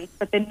forgotten their mates,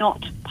 but they're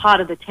not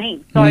part of the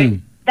team. So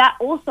that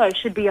also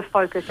should be a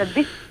focus. And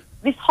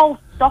this whole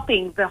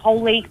stopping, the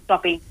whole league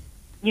stopping,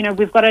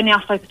 we've got to now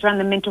focus around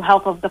the mental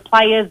health of the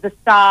players, the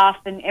staff,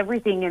 and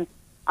everything. And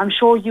I'm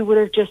sure you would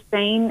have just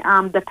seen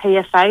the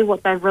PFA,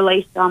 what they've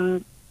released.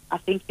 I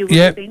think you would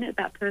have seen it,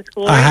 about Perth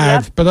Glory. I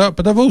have,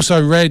 but I've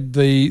also read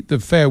the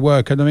Fair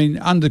Work, and I mean,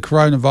 under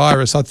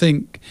coronavirus, I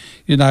think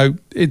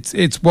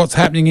it's what's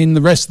happening in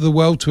the rest of the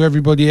world to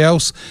everybody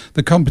else.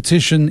 The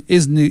competition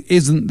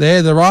isn't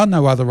there. There are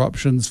no other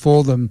options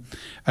for them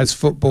as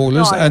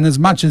footballers, and as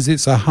much as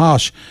it's a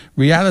harsh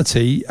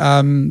reality,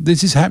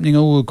 this is happening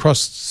all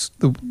across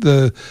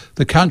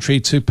the country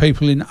to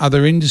people in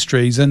other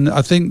industries. And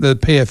I think the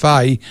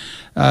PFA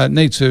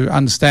need to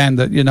understand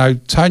that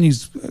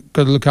Tony's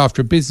got to look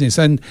after a business,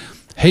 and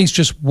he's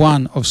just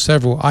one of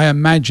several. I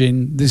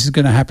imagine this is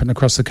going to happen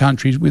across the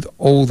country with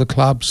all the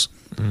clubs.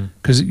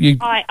 Because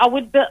I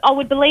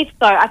would believe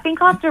so. I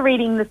think after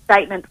reading the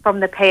statement from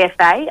the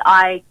PFA,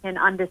 I can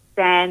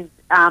understand.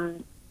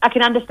 I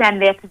can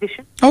understand their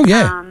position. Oh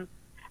yeah,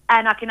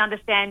 and I can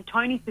understand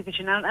Tony's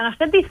position. And I've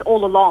said this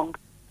all along.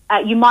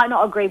 you might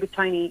not agree with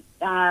Tony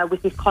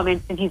with his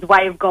comments and his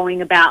way of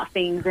going about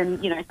things, and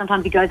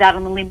sometimes he goes out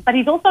on the limb. But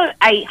he's also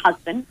a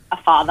husband, a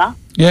father,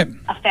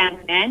 a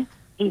family man.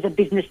 He's a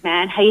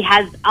businessman. He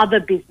has other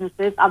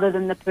businesses other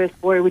than the Perth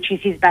Glory, which is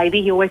his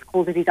baby. He always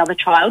calls it his other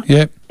child.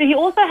 Yep. So he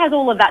also has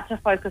all of that to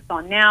focus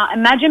on. Now,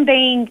 imagine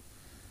being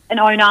an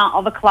owner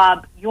of a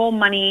club, your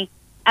money,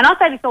 and I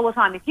say this all the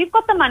time, if you've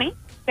got the money,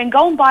 then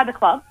go and buy the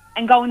club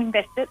and go and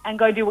invest it and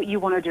go do what you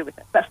want to do with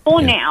it. But for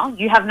now,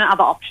 you have no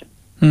other option,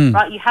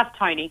 right? You have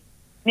Tony.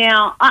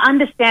 Now, I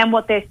understand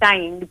what they're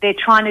saying. They're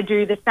trying to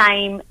do the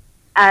same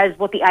as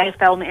what the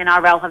AFL and the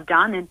NRL have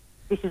done, and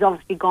this has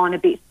obviously gone a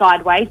bit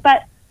sideways,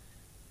 but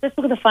let's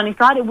look at the funny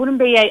side. It wouldn't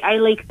be a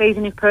A-League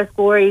season if Perth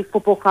Glory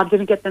Football Club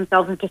didn't get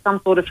themselves into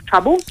some sort of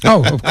trouble.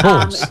 Oh, of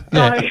course.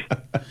 So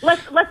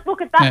let's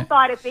look at that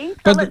side of things.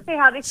 So let's see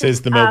how this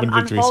says the Melbourne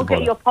Victory unfolds. supporter.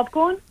 Get your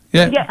popcorn.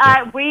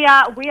 We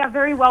are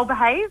very well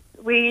behaved.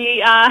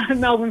 We are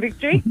Melbourne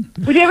Victory.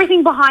 We do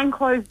everything behind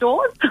closed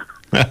doors.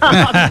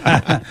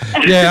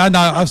 I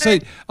know.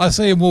 I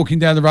see him walking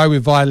down the road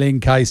with violin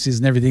cases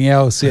and everything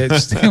else. Yeah,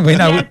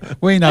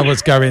 we know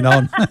what's going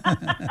on.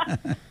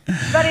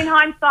 But in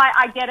hindsight,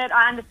 I get it.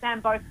 I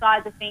understand both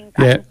sides of things.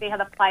 I can see how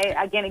the player.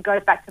 Again, it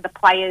goes back to the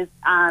players.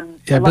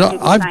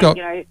 But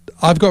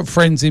I've got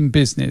friends in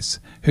business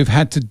who've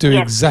had to do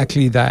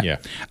exactly that. Yeah.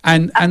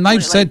 And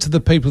they've said to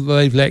the people that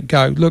they've let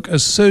go, look,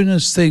 as soon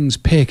as things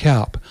pick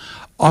up,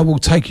 I will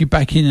take you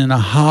back in a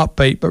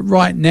heartbeat. But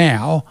right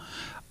now,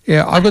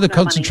 I've got to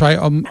concentrate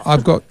on.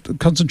 I've got to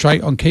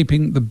concentrate on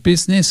keeping the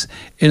business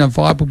in a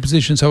viable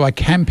position so I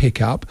can pick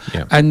up,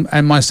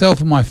 and myself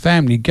and my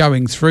family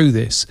going through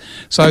this.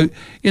 So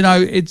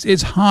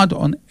it's hard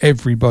on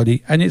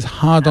everybody, and it's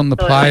hard on the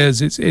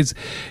players. It's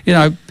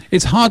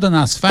hard on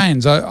us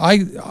fans.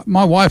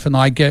 My wife and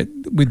I get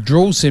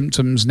withdrawal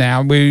symptoms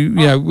now.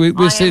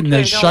 We're sitting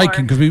there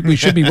shaking because we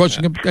should be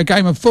watching a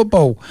game of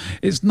football.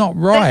 It's not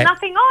right. There's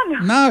nothing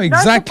on. No,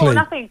 exactly.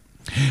 No football,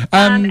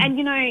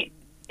 nothing.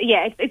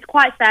 It's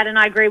quite sad, and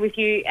I agree with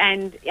you.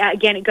 And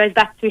again, it goes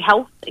back to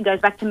health. It goes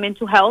back to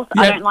mental health.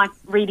 I don't like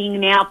reading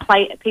now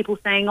people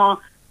saying, "Oh,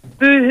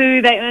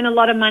 boo-hoo, they earn a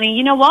lot of money."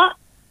 You know what?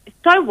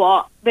 So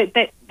what?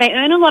 They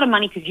earn a lot of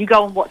money because you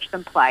go and watch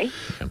them play,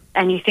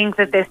 and you think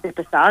that they're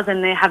superstars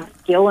and they have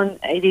skill, and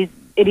it is.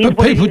 But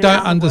people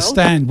don't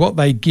understand what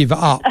they give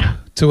up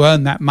to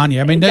earn that money.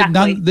 I mean,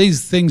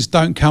 these things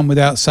don't come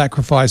without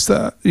sacrifice.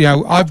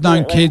 I've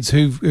known kids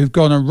who've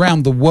gone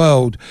around the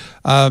world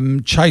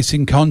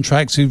chasing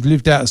contracts, who've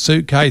lived out of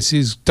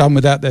suitcases, done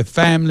without their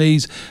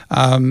families.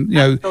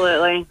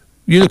 Absolutely.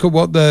 You look at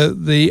what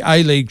the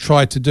A-League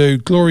tried to do.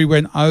 Glory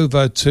went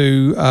over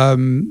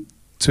to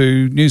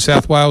New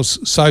South Wales,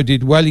 so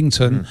did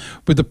Wellington,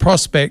 with the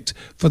prospect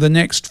for the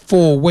next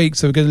 4 weeks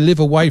they were going to live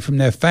away from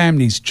their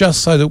families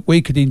just so that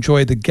we could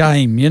enjoy the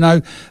game.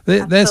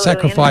 Their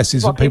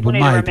sacrifices that people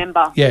made.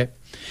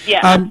 Yeah,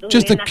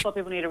 absolutely. That's what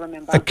people need to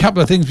remember. A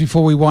couple of things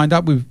before we wind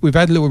up. We've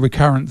had a little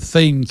recurrent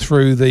theme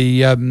through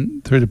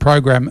the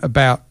program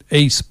about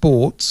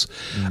esports.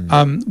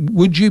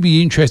 Would you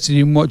be interested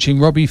in watching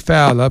Robbie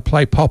Fowler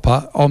play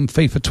Popper on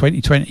FIFA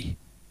 2020?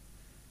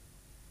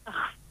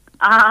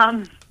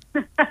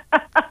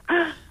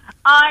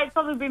 I'd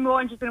probably be more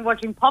interested in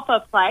watching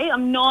Popper play.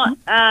 I'm not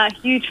a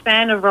huge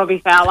fan of Robbie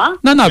Fowler.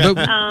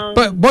 No,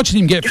 but watching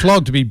him get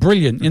flogged would be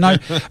brilliant,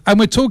 And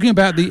we're talking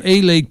about the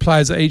E-League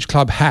players that each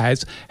club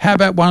has. How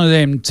about one of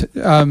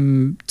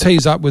them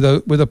tees up with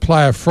a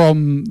player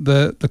from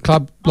the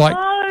club like?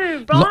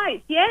 Oh,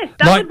 right, yes,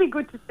 that would be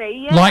good to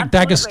see. Yeah, like absolutely.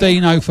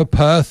 D'Agostino for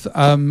Perth.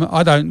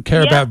 I don't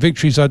care about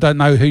victories. I don't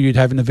know who you'd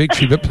have in a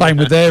victory, but playing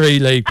with their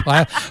E-League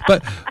player.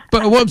 But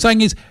what I'm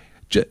saying is,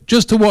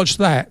 just to watch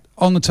that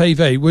on the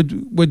TV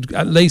would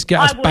at least get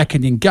us back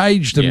and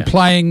engaged and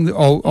playing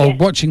or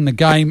watching the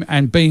game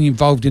and being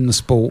involved in the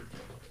sport.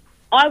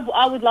 I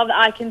would love that.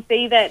 I can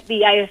see that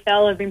the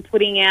AFL have been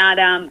putting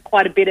out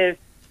quite a bit of,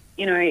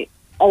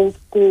 old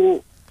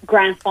school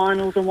grand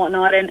finals and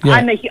whatnot. And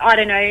I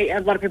don't know, a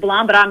lot of people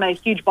aren't, but I'm a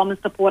huge Bombers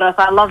supporter,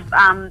 so I love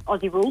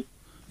Aussie rules.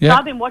 Yeah. So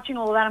I've been watching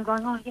all of that. I'm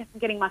going, oh, yes, I'm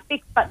getting my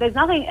fix. But there's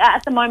nothing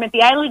at the moment. The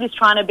A-League is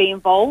trying to be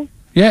involved.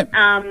 Yeah.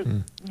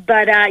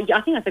 But I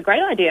think that's a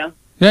great idea.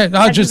 Yeah,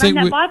 I just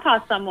think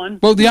bypass someone.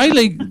 Well, the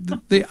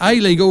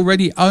A-League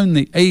already own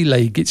the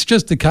E-League. It's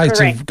just a case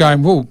of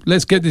going, well,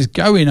 let's get this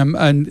going.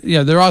 And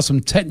there are some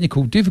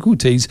technical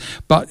difficulties,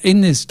 but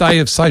in this day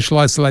of social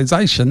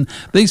isolation,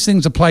 these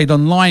things are played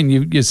online.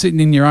 You're sitting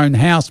in your own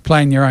house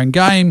playing your own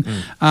game.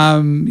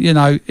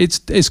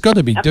 It's got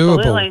to be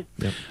doable.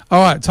 Yep.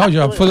 All right, I told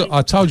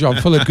you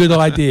I'm full of good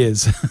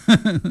ideas.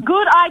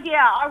 Good idea.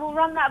 I will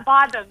run that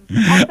by them.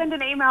 I'll send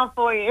an email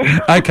for you.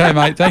 Okay,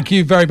 mate. Thank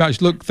you very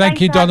much. Look,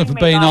 thank you, Donna, for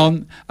being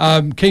on.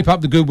 Keep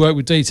up the good work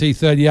with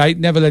DT38.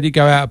 Never let it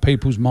go out of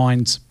people's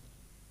minds.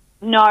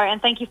 No,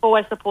 and thank you for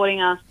always supporting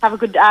us. Have a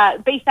good...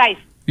 be safe.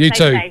 You Stay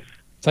too. Safe.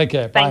 Take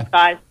care. Thanks,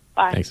 Bye. guys.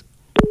 Bye. Thanks.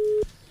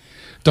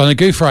 Donna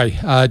Gouffre,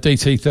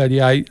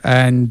 DT38,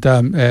 and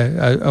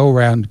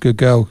all-round good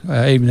girl,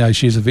 even though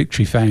she's a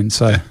Victory fan.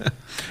 So,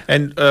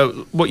 And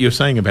what you're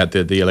saying about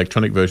the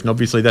electronic version,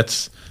 obviously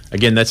that's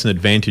an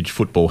advantage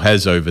football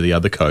has over the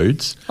other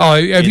codes. Oh,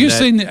 have you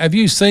seen the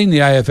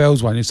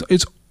AFL's one?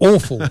 It's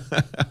awful.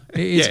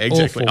 It's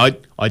exactly.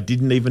 awful. I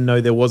didn't even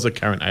know there was a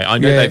current. I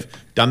know they've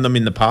done them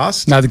in the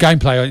past. No, the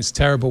gameplay on it's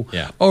terrible.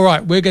 Yeah. All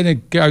right, we're going to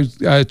go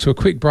to a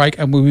quick break,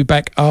 and we'll be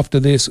back after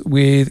this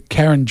with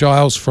Karen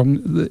Giles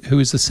who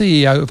is the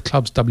CEO of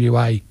Clubs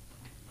WA.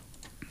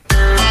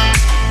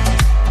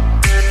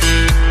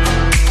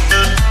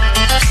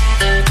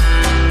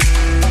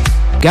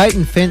 Gate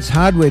and Fence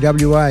Hardware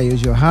WA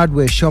is your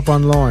hardware shop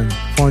online.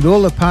 Find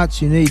all the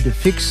parts you need to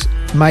fix,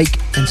 make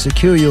and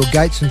secure your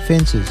gates and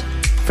fences.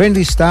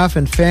 Friendly staff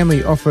and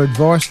family offer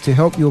advice to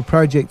help your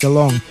project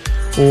along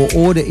or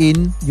order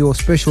in your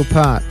special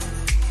part.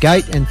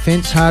 Gate and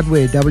Fence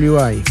Hardware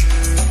WA.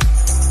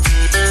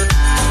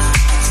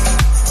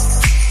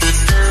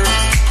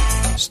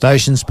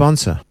 Station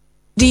sponsor.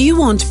 Do you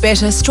want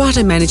better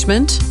strata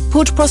management?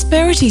 Put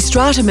Prosperity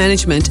Strata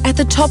Management at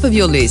the top of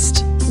your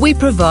list. We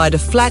provide a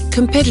flat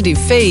competitive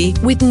fee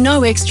with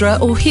no extra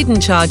or hidden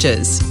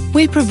charges.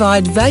 We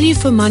provide value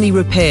for money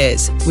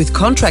repairs with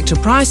contractor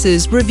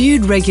prices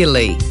reviewed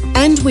regularly.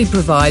 And we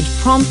provide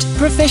prompt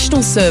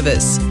professional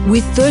service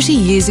with 30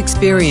 years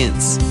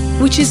experience,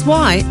 which is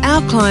why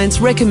our clients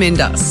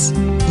recommend us.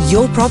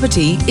 Your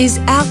property is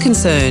our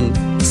concern.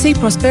 See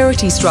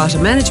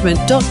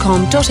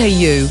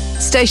prosperitystratamanagement.com.au.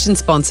 Station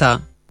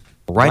sponsor.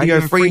 Radio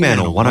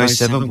Fremantle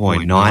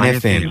 107.9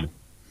 FM.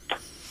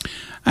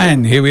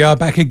 And here we are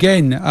back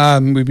again.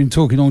 We've been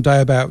talking all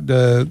day about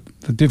the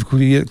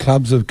difficulty that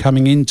clubs are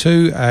coming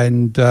into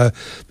and the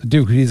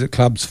difficulties that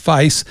clubs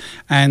face.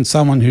 And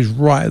someone who's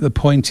right at the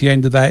pointy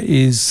end of that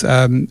is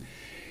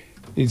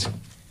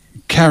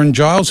Karen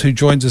Giles, who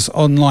joins us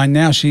online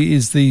now. She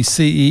is the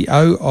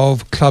CEO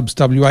of Clubs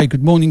WA.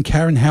 Good morning,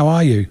 Karen. How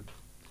are you?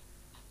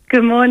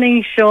 Good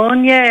morning,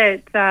 Sean. Yeah,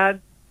 it's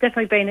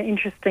definitely been an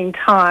interesting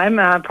time.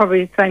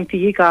 Probably the same for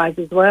you guys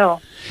as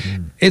well.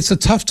 It's a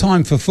tough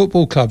time for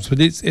football clubs, but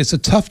it's a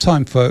tough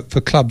time for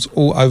clubs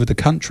all over the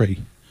country.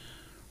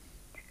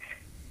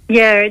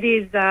 Yeah, it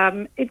is.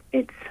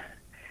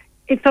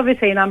 It's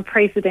obviously an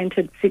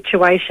unprecedented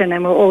situation,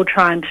 and we're all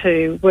trying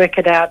to work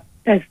it out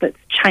as it's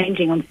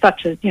changing on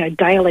such a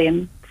daily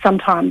and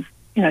sometimes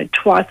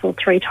twice or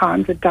three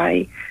times a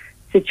day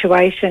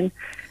situation.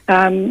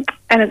 And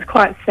it's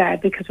quite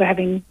sad because we're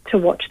having to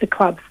watch the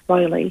clubs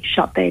slowly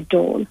shut their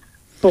doors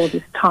for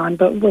this time.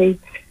 But we're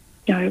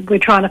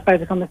trying to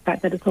focus on the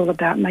fact that it's all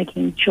about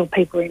making sure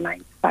people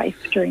remain safe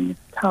during this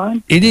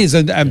time. It is,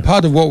 and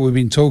part of what we've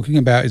been talking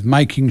about is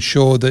making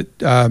sure that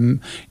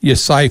you're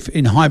safe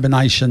in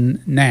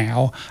hibernation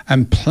now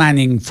and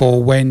planning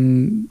for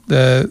when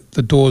the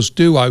doors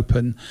do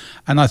open.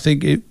 And I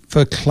think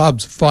for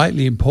clubs,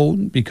 vitally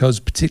important because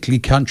particularly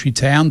country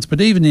towns,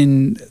 but even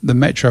in the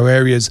metro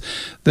areas,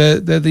 they're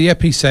the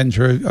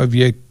epicentre of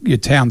your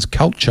town's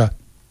culture.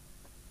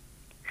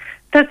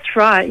 That's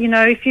right.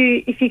 If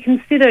you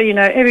consider,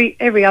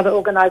 every other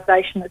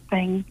organisation that's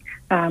being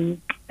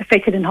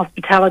affected in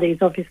hospitality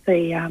has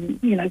obviously,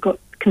 got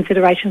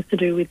considerations to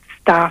do with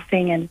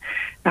staffing and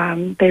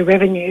their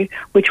revenue,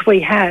 which we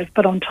have.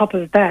 But on top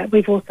of that,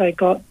 we've also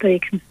got the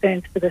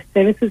concerns for the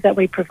services that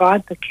we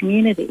provide the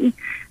community,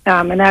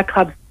 and our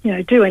clubs,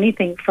 do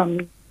anything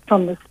from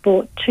the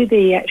sport to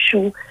the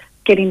actual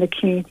getting the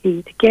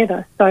community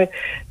together. So,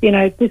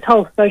 this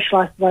whole social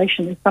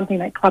isolation is something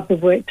that clubs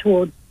have worked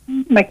towards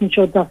making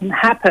sure it doesn't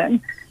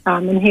happen,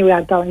 and here we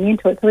are going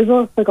into it. So we've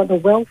also got the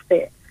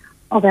welfare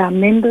of our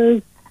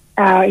members,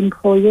 our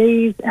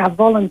employees, our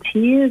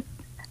volunteers,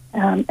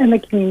 and the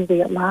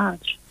community at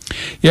large.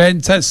 Yeah,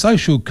 it's that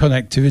social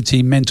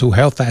connectivity, mental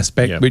health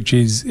aspect, which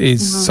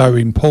is so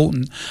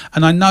important.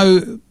 And I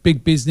know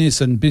big business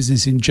and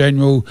business in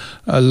general,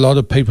 a lot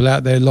of people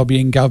out there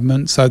lobbying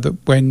government so that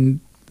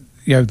when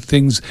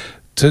things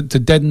to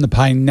deaden the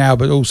pain now,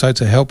 but also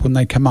to help when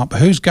they come up.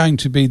 Who's going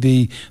to be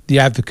the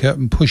advocate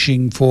and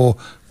pushing for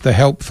the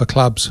help for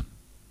clubs?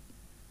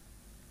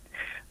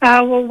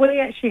 Well, we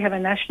actually have a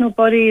national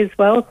body as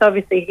well. So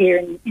obviously here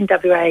in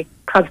WA,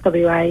 Clubs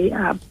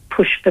WA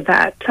push for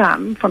that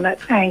from that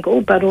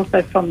angle, but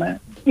also from the,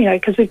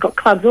 because we've got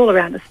clubs all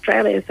around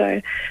Australia.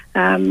 So,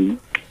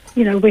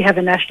 we have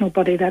a national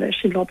body that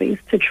actually lobbies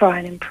to try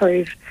and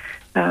improve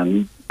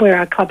where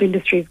our club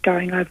industry is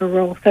going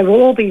overall. So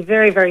we'll all be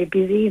very, very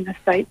busy in the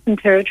states and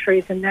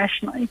territories and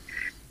nationally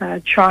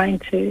trying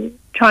to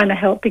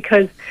help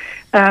because,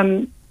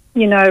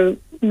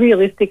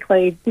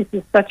 realistically, this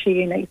is such a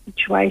unique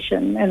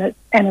situation and it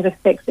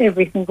affects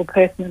every single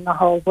person in the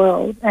whole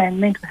world,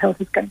 and mental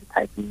health is going to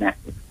take a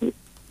massive hit.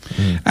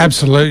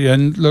 Absolutely,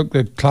 and look,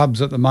 the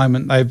clubs at the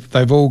moment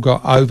they've all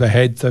got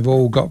overheads, they've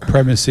all got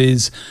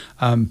premises,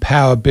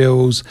 power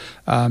bills,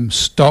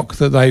 stock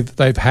that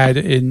they've had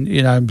in,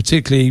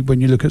 particularly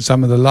when you look at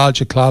some of the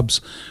larger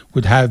clubs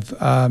would have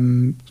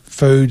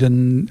food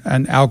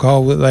and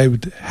alcohol that they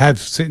would have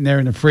sitting there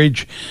in the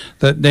fridge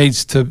that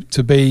needs to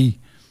be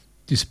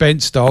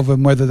dispensed of,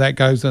 and whether that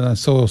goes, and I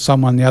saw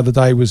someone the other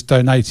day was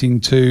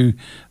donating to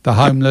the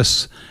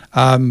homeless,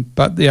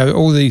 but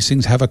all these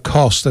things have a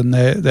cost, and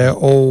they're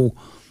all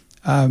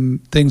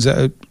things that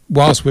are,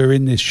 whilst we're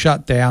in this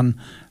shutdown,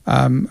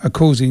 are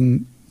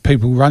causing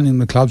people running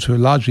the clubs, who are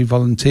largely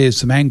volunteers,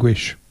 some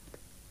anguish.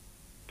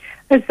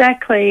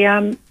 Exactly,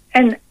 and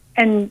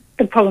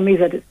the problem is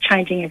that it's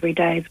changing every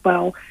day as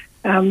well.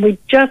 We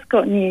just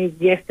got news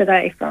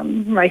yesterday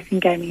from Racing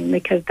Gaming and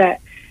Liquor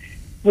that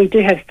we do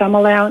have some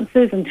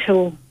allowances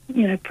until,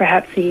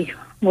 perhaps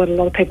what a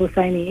lot of people are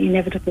saying, the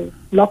inevitable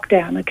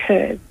lockdown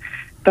occurs.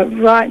 But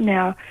right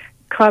now,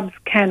 clubs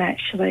can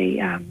actually,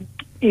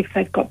 if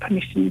they've got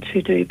permission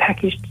to do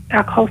packaged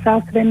alcohol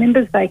sales to their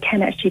members, they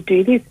can actually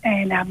do this,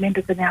 and our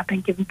members are now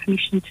being given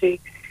permission to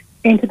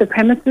enter the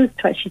premises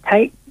to actually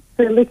take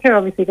the liquor.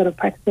 Obviously, got to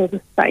practice all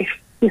the safe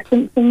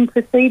distancing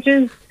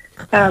procedures.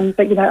 But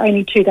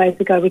only 2 days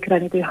ago we could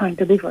only do home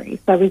delivery,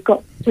 so we've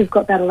got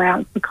that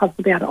allowance because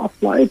we'll be able to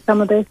offload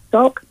some of their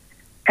stock,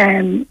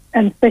 and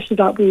especially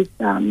like with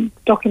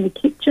stock in the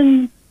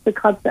kitchen, the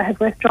clubs that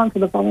have restaurants or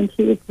the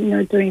volunteers,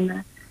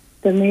 doing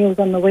the meals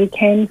on the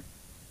weekend.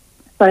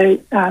 So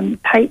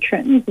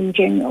patrons in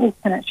general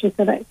can actually,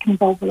 so that can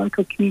involve the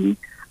local community,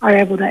 are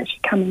able to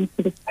actually come in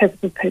for the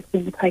purpose of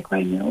purchasing the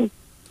takeaway meals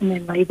and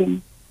then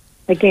leaving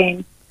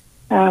again.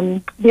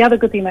 The other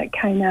good thing that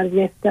came out of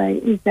yesterday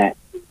is that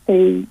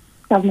the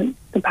government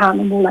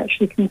department will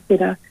actually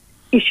consider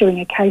issuing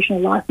occasional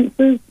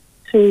licences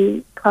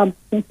to clubs,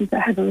 for instance,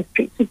 that have a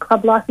restricted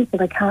club licence, so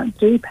they can't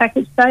do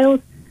package sales.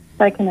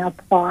 They can now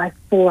apply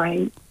for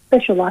a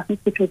special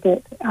licence, which will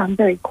get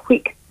very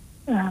quick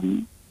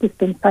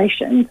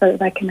dispensation, so that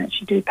they can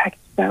actually do package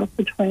sales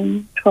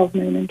between 12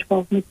 noon and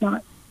 12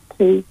 midnight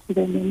to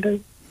their members.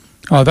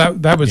 Oh,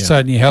 that would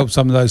certainly help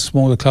some of those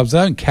smaller clubs. They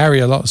don't carry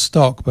a lot of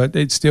stock, but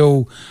it's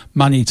still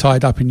money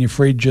tied up in your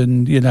fridge,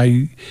 and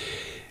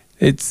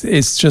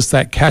it's just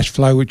that cash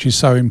flow which is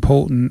so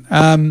important.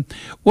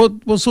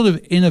 What sort of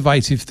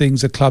innovative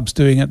things are clubs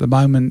doing at the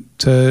moment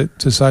to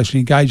socially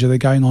engage? Are they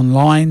going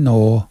online,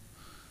 or?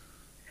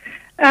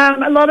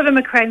 A lot of them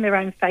are creating their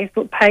own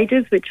Facebook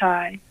pages, which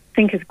I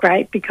think is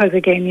great because,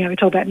 again, we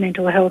talk about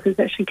mental health is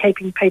actually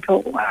keeping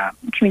people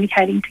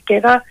communicating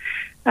together.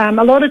 A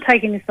lot are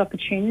taking this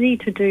opportunity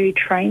to do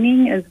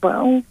training as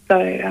well. So,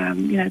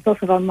 there's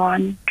lots of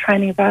online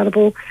training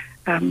available.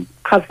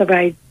 Clubs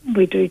that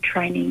we do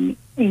training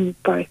in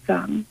both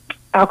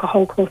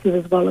alcohol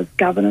courses as well as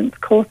governance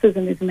courses,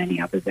 and there's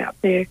many others out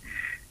there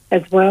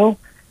as well.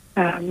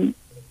 A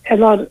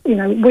lot,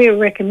 we're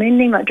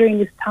recommending, like during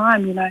this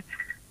time,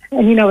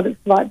 and you know what it's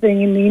like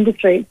being in the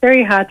industry, it's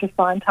very hard to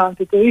find time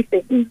to do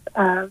things,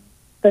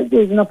 but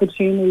there's an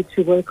opportunity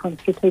to work on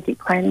strategic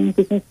planning,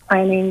 business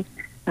planning.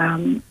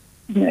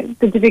 The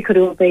difficulty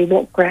will be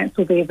what grants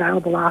will be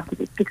available after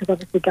this, because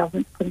obviously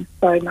government's putting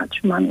so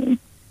much money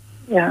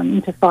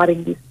into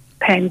fighting this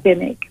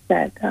pandemic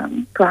that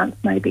grants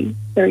may be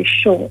very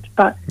short,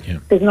 but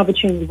there's an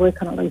opportunity to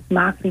work on at least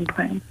marketing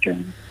plans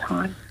during this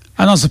time.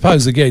 And I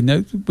suppose,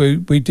 again,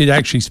 we did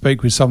actually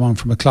speak with someone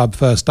from a club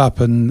first up,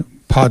 and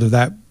part of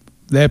that,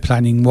 their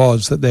planning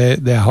was that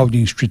they're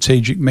holding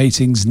strategic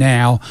meetings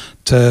now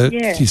to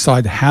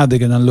decide how they're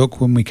going to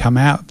look when we come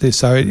out of this.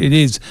 So it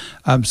is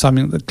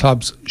something that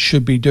clubs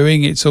should be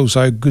doing. It's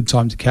also a good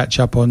time to catch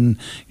up on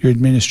your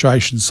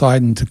administration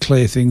side and to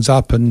clear things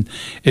up. And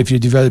if you're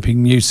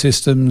developing new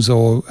systems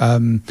or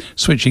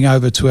switching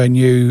over to a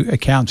new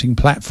accounting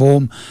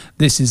platform,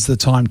 this is the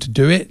time to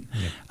do it.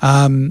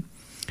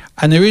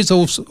 And there is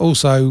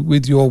also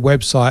with your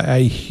website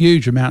a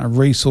huge amount of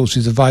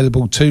resources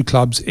available to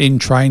clubs in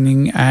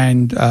training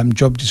and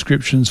job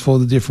descriptions for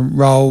the different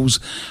roles.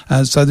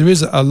 So there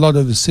is a lot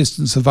of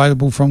assistance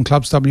available from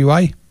Clubs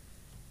WA.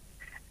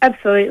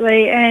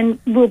 Absolutely, and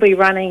we'll be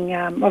running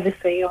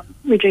obviously on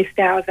reduced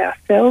hours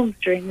ourselves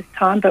during this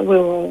time, but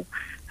we're all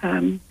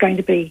going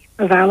to be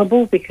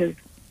available because,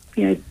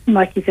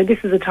 like you said, this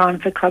is a time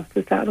for clubs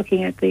to start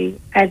looking at the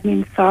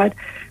admin side,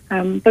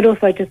 but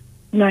also just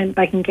knowing that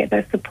they can get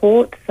that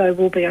support. So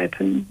we'll be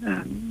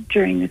open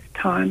during this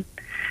time,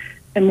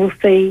 and we'll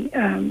see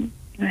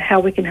how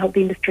we can help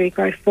the industry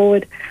grow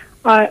forward.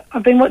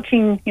 I've been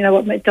watching,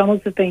 what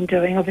McDonald's have been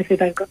doing. Obviously,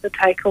 they've got the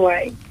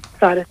takeaway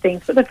side of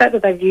things, but the fact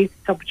that they've used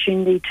this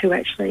opportunity to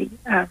actually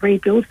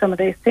rebuild some of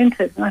their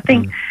centres. And I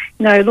think,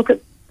 look at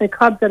the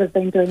clubs that have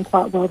been doing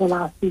quite well the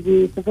last few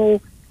years. They've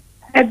all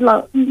had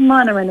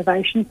minor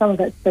renovations. Some of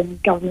it's been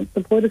government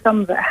supported,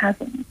 some of it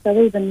hasn't. So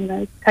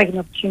even, taking the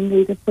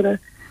opportunity to put a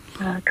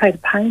coat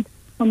of paint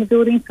on the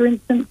building, for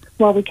instance,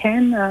 while we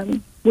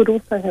can, would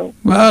also help.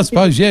 Well, I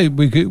suppose,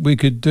 we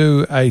could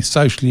do a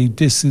socially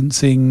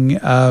distancing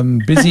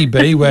busy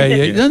bee where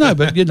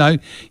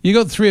you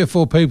got 3 or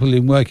 4 people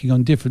in working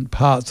on different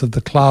parts of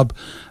the club.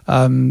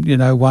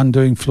 One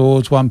doing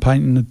floors, one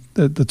painting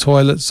the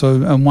toilets,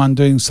 and one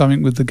doing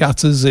something with the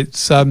gutters.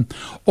 It's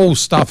all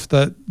stuff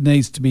that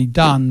needs to be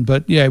done.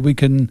 But we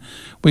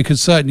could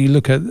certainly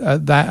look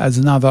at that as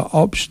another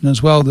option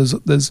as well.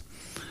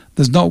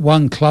 There's not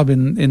one club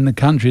in the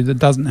country that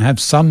doesn't have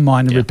some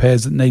minor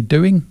repairs that need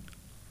doing.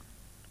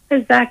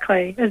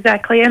 Exactly,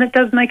 and it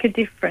does make a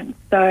difference.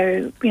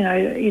 So, you know,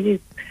 it is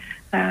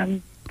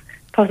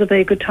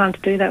possibly a good time to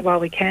do that while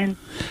we can.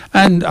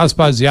 And I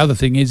suppose the other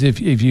thing is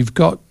if you've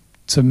got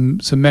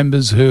some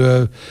members who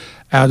are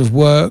out of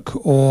work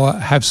or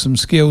have some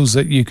skills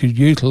that you could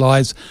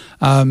utilise,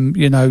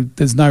 you know,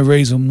 there's no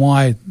reason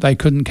why they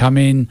couldn't come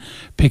in,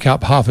 pick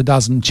up half a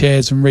dozen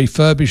chairs and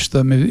refurbish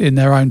them in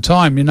their own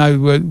time. You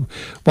know,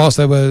 whilst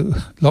they were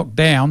locked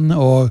down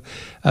or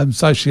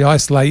socially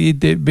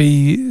isolated, it'd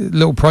be a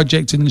little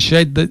project in the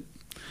shed that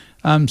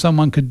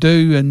someone could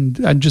do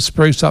and just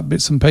spruce up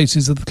bits and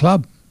pieces of the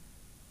club.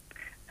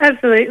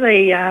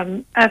 Absolutely.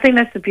 I think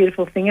that's the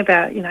beautiful thing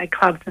about, you know,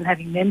 clubs and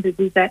having members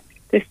is that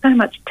there's so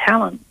much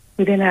talent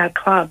within our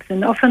clubs,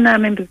 and often our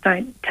members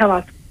don't tell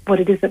us what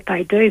it is that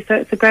they do. So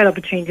it's a great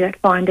opportunity to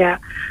find out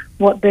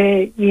what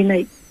their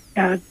unique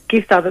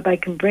gifts are that they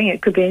can bring.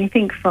 It could be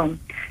anything from,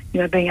 you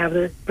know, being able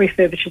to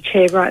refurbish a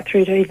chair right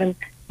through to even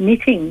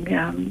knitting,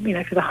 you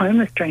know, for the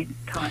homeless dream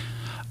type.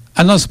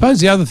 And I suppose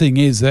the other thing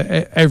is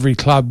that every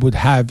club would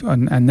have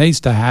and needs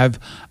to have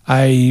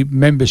a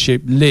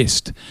membership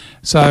list.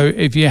 So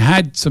if you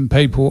had some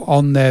people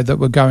on there that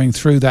were going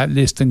through that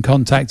list and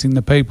contacting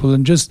the people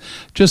and just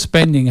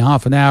spending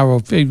half an hour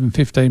or even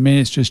 15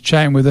 minutes just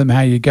chatting with them,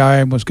 how you're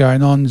going, what's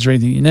going on, is there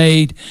anything you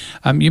need,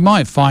 you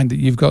might find that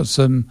you've got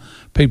some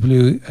people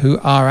who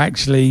are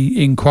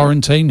actually in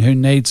quarantine who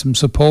need some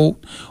support,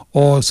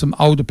 or some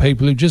older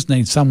people who just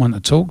need someone to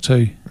talk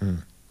to.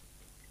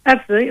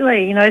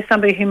 Absolutely. You know,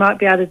 somebody who might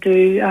be able to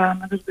do a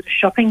little bit of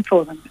shopping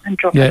for them and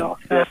drop it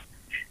off.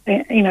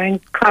 You know,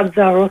 and clubs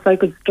are also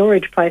good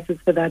storage places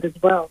for that as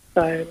well.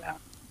 So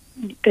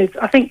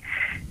I think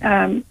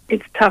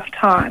it's tough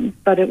times,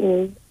 but it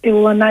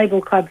will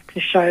enable clubs to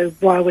show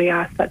why we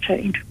are such an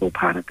integral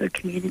part of the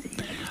community.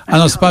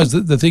 And I suppose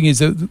the thing is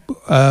that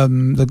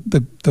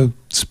the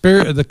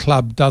spirit of the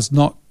club does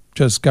not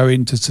just go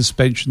into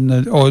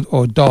suspension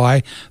or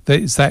die.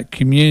 It's that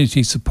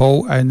community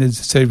support, and as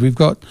I said, we've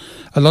got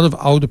a lot of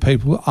older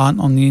people who aren't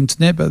on the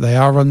internet, but they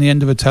are on the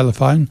end of a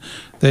telephone.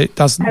 That it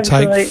doesn't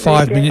take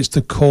 5 minutes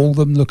to call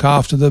them, look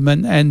after them,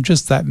 and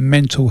just that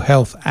mental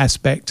health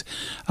aspect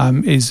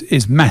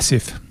is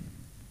massive.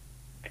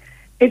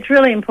 It's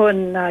really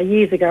important.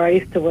 Years ago, I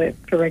used to work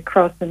for Red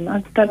Cross, and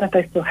I don't know if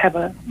they still have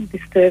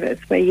this service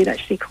where you'd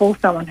actually call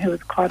someone who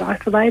was quite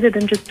isolated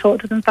and just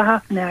talk to them for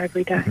half an hour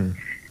every day. Mm-hmm.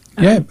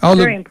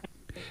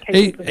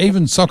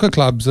 Even soccer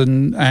clubs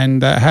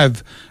and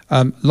have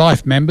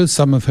life members,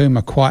 some of whom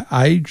are quite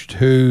aged,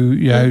 who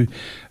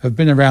have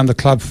been around the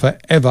club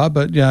forever.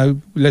 But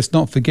let's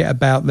not forget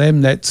about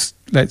them. Let's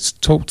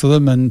talk to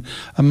them and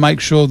make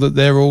sure that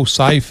they're all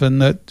safe,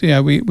 and that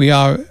we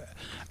are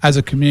as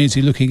a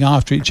community looking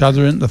after each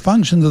other, and the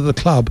functions of the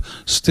club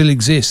still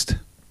exist.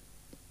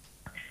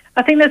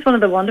 I think that's one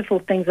of the wonderful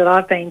things that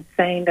I've been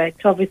seeing. That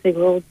obviously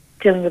we're all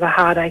dealing with a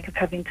heartache of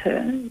having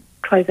to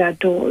close our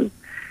doors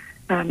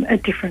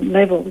at different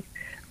levels,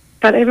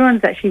 but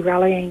everyone's actually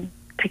rallying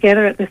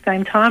together at the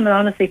same time. And I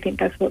honestly think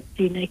that's what's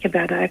unique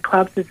about our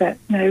clubs, is that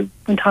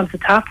when times are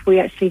tough, we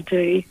actually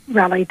do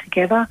rally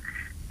together,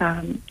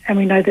 and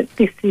we know that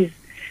this is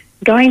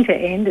going to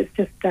end. It's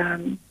just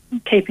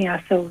keeping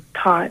ourselves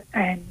tight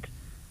and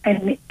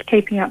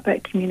keeping up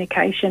that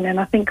communication, and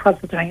I think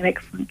clubs are doing an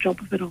excellent job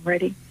of it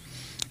already.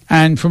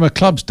 And from a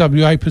Clubs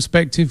WA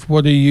perspective,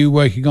 what are you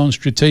working on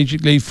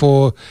strategically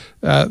for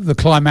the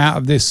climb out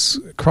of this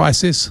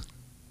crisis?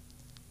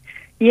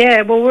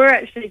 Yeah, well, we're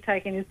actually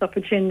taking this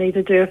opportunity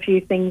to do a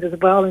few things as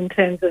well in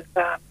terms of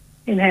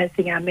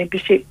enhancing our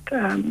membership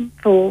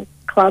for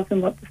clubs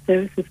and what the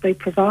services we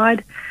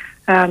provide.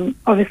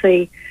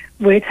 Obviously,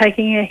 we're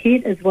taking a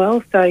hit as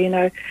well. So, at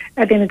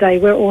the end of the day,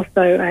 we're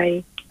also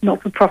a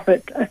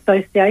not-for-profit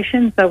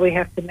association, so we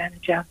have to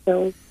manage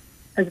ourselves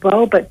as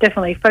well, but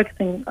definitely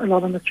focusing a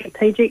lot on the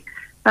strategic.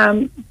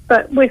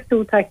 But we're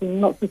still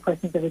taking lots of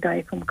questions every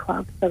day from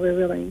clubs, so we're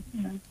really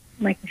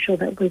making sure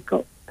that we've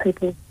got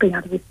people being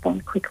able to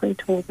respond quickly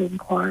to all the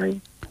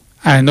inquiries.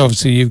 And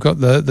obviously you've got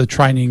the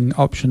training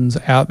options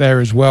out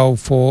there as well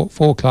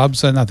for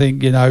clubs, and I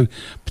think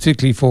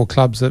particularly for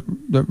clubs that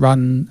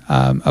run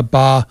a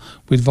bar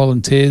with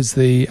volunteers,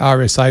 the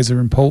RSAs are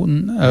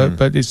important,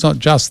 but it's not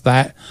just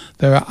that.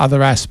 There are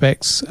other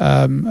aspects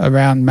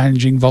around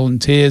managing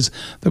volunteers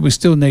that we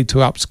still need to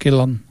upskill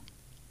on.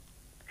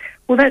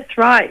 Well, that's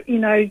right.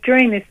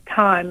 During this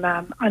time,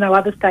 I know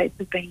other states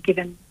have been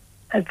given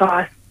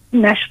advice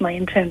nationally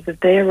in terms of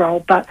their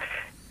role, but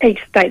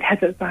each state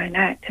has its own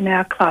act, and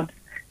our clubs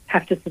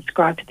have to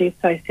subscribe to the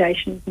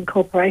Associations and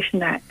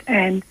Corporation Act,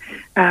 and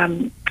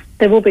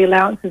there will be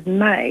allowances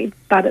made,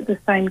 but at the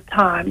same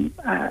time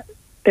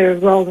there are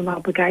roles and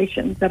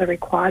obligations that are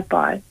required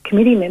by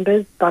committee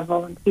members, by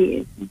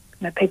volunteers,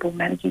 people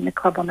managing the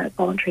club on that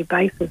voluntary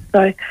basis.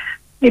 So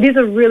it is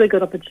a really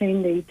good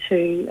opportunity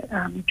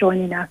to join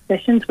in our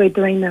sessions. We're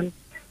doing them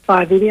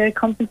via video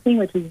conferencing,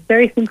 which is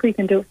very simple. You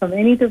can do it from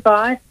any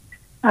device.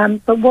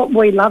 But what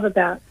we love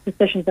about the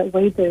sessions that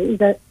we do is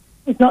that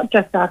it's not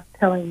just us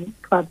telling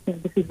clubs,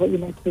 this is what you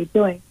need to be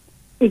doing.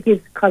 It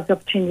gives clubs the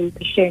opportunity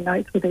to share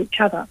notes with each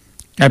other.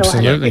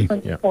 Absolutely.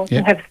 And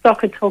have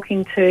soccer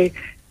talking to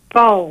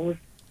bowls,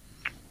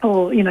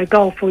 or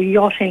golf or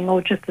yachting,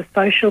 or just a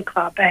social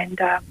club,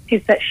 and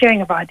it's that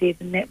sharing of ideas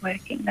and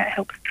networking that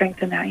helps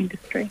strengthen our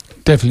industry.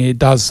 Definitely it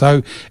does.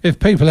 So if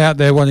people out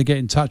there want to get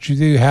in touch with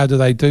you, how do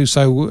they do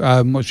so?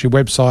 What's your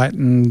website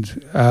and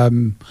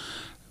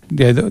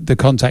the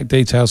contact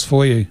details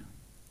for you?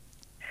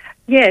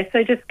 Yeah,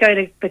 so just go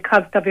to the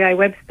Clubs WA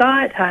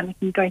website. You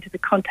can go into the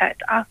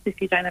Contact Us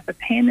if you don't have a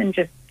pen and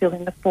just fill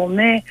in the form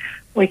there.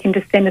 Or you can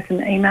just send us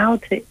an email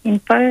to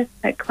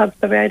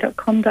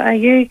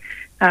info@clubswa.com.au.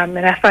 And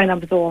our phone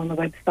number's all on the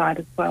website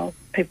as well, if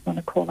people want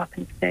to call up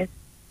instead.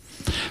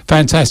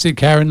 Fantastic,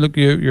 Karen. Look,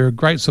 you're a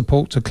great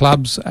support to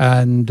clubs,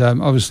 and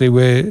obviously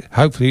we're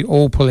hopefully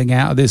all pulling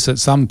out of this at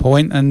some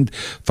point and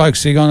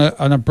focusing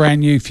on a brand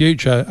new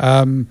future.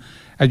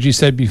 As you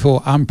said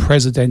before,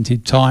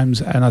 unprecedented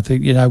times, and I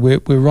think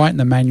we're writing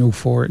the manual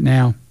for it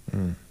now.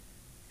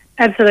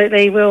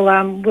 Absolutely, we'll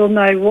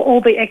know. We'll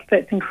all be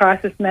experts in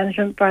crisis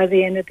management by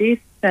the end of this,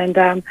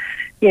 and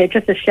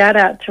just a shout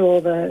out to all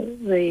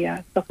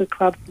the soccer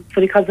clubs,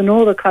 footy clubs, and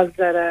all the clubs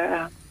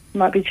that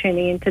might be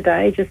tuning in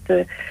today. Just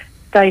to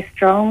stay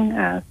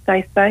strong,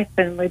 stay safe,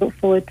 and we look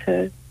forward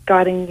to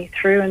guiding you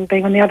through and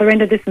being on the other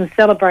end of this and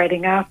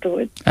celebrating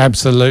afterwards.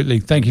 Absolutely.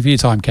 Thank you for your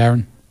time,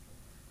 Karen.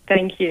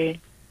 Thank you.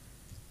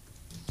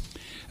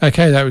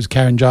 Okay, that was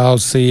Karen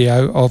Giles,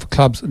 CEO of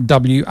Clubs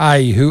WA,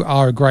 who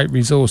are a great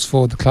resource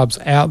for the clubs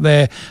out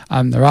there.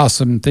 There are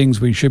some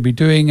things we should be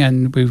doing,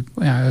 and we've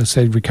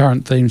said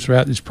recurrent themes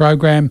throughout this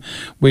program.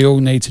 We all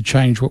need to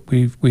change what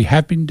we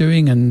have been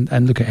doing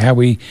and look at how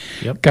we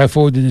go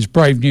forward in this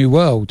brave new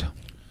world.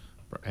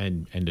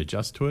 And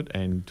adjust to it,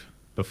 and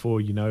before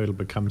you know, it'll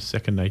become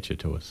second nature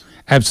to us.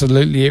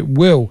 Absolutely, it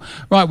will.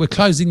 Right, we're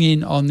closing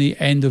in on the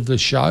end of the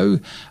show.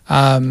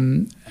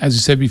 As I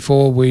said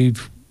before,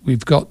 we've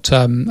got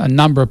a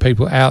number of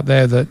people out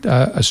there that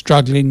are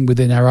struggling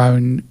within our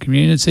own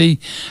community.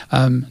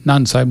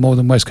 None so more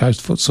than West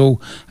Coast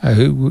Futsal,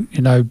 who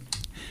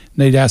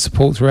need our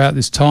support throughout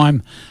this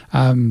time.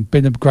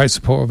 Been a great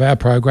support of our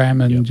program,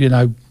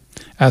 and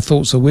our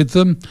thoughts are with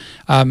them.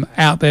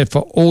 Out there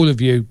for all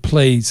of you,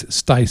 please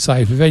stay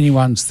safe. If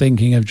anyone's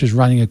thinking of just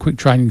running a quick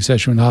training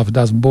session with half a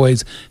dozen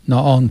boys,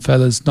 not on,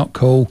 fellas, not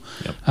cool.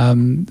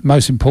 The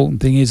most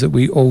important thing is that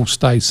we all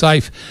stay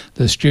safe.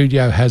 The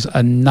studio has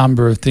a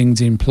number of things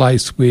in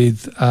place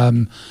with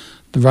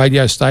the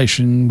radio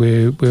station.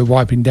 We're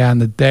wiping down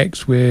the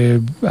decks. We're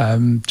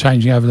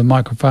changing over the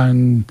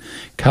microphone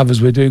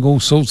covers. We're doing all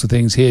sorts of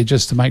things here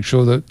just to make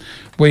sure that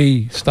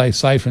we stay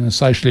safe and are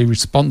socially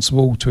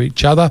responsible to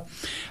each other.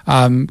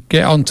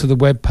 Get onto the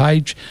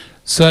webpage.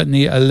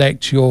 Certainly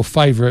elect your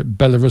favourite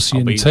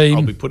Belarusian team.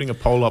 I'll be putting a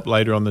poll up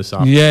later on this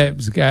afternoon. Yeah,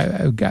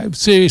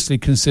 seriously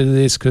consider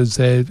this, because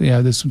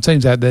there's some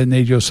teams out there that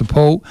need your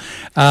support.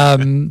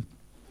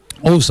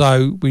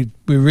 Also, we're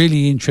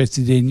really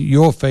interested in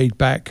your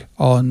feedback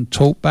on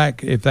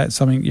Talkback. If that's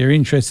something you're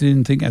interested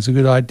in, think that's a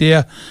good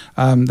idea,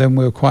 then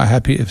we're quite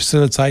happy to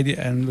facilitate it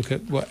and look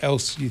at what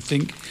else you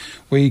think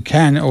we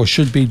can or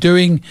should be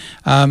doing,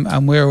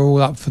 and we're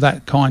all up for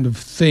that kind of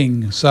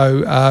thing.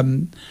 So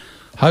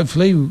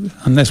hopefully,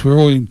 unless we're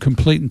all in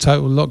complete and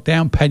total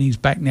lockdown, Penny's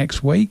back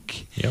next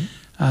week. Yep.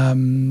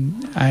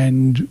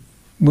 And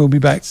we'll be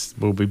back.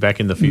 We'll be back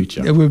in the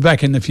future. We'll be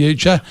back in the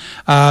future.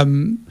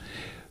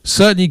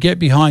 Certainly get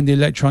behind the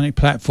electronic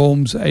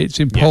platforms.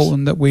 It's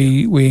important that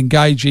we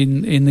engage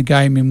in the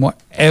game in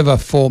whatever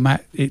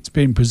format it's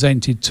been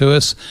presented to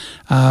us.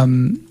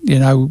 And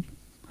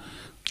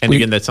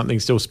again, that's something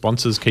still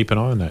sponsors keep an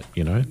eye on that,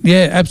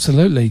 Yeah,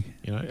 absolutely.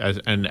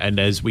 And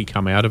as we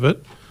come out of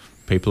it,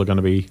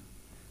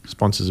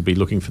 sponsors will be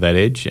looking for that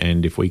edge,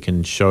 and if we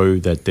can show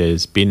that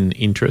there's been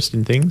interest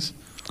in things.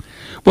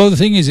 Well, the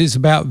thing is, it's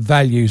about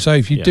value. So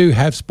if you do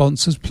have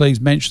sponsors, please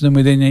mention them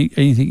within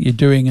anything you're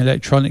doing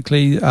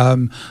electronically.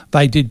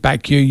 They did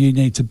back you. You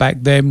need to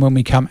back them. When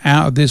we come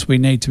out of this, we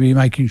need to be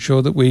making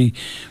sure that we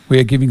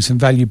are giving some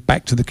value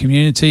back to the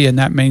community, and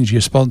that means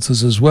your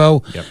sponsors as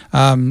well. Yep.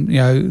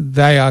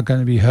 They are going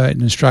to be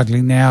hurting and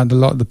struggling now, and a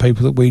lot of the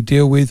people that we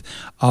deal with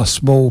are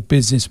small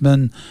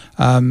businessmen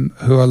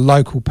who are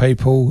local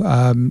people,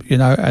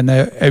 and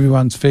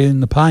everyone's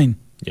feeling the pain.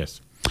 Yes.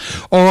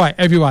 All right,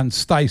 everyone,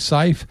 stay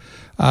safe.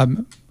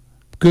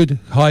 Good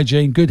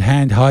hygiene, good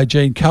hand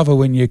hygiene, cover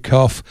when you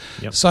cough.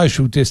 Yep.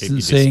 Social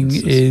distancing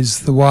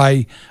is the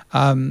way,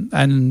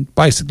 and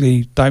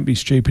basically don't be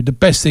stupid. The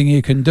best thing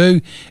you can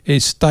do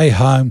is stay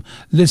home,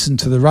 listen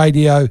to the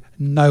radio.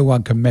 No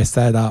one can mess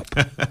that up.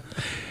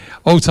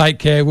 All take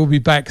care. We'll be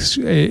back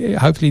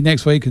hopefully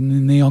next week and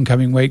in the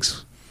oncoming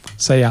weeks.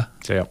 See ya.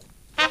 See ya.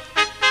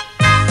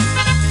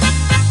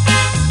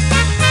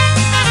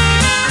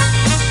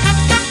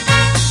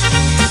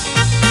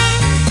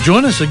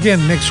 Join us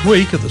again next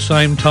week at the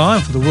same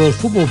time for the World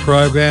Football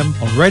Program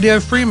on Radio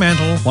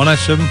Fremantle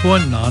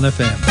 107.9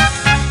 FM.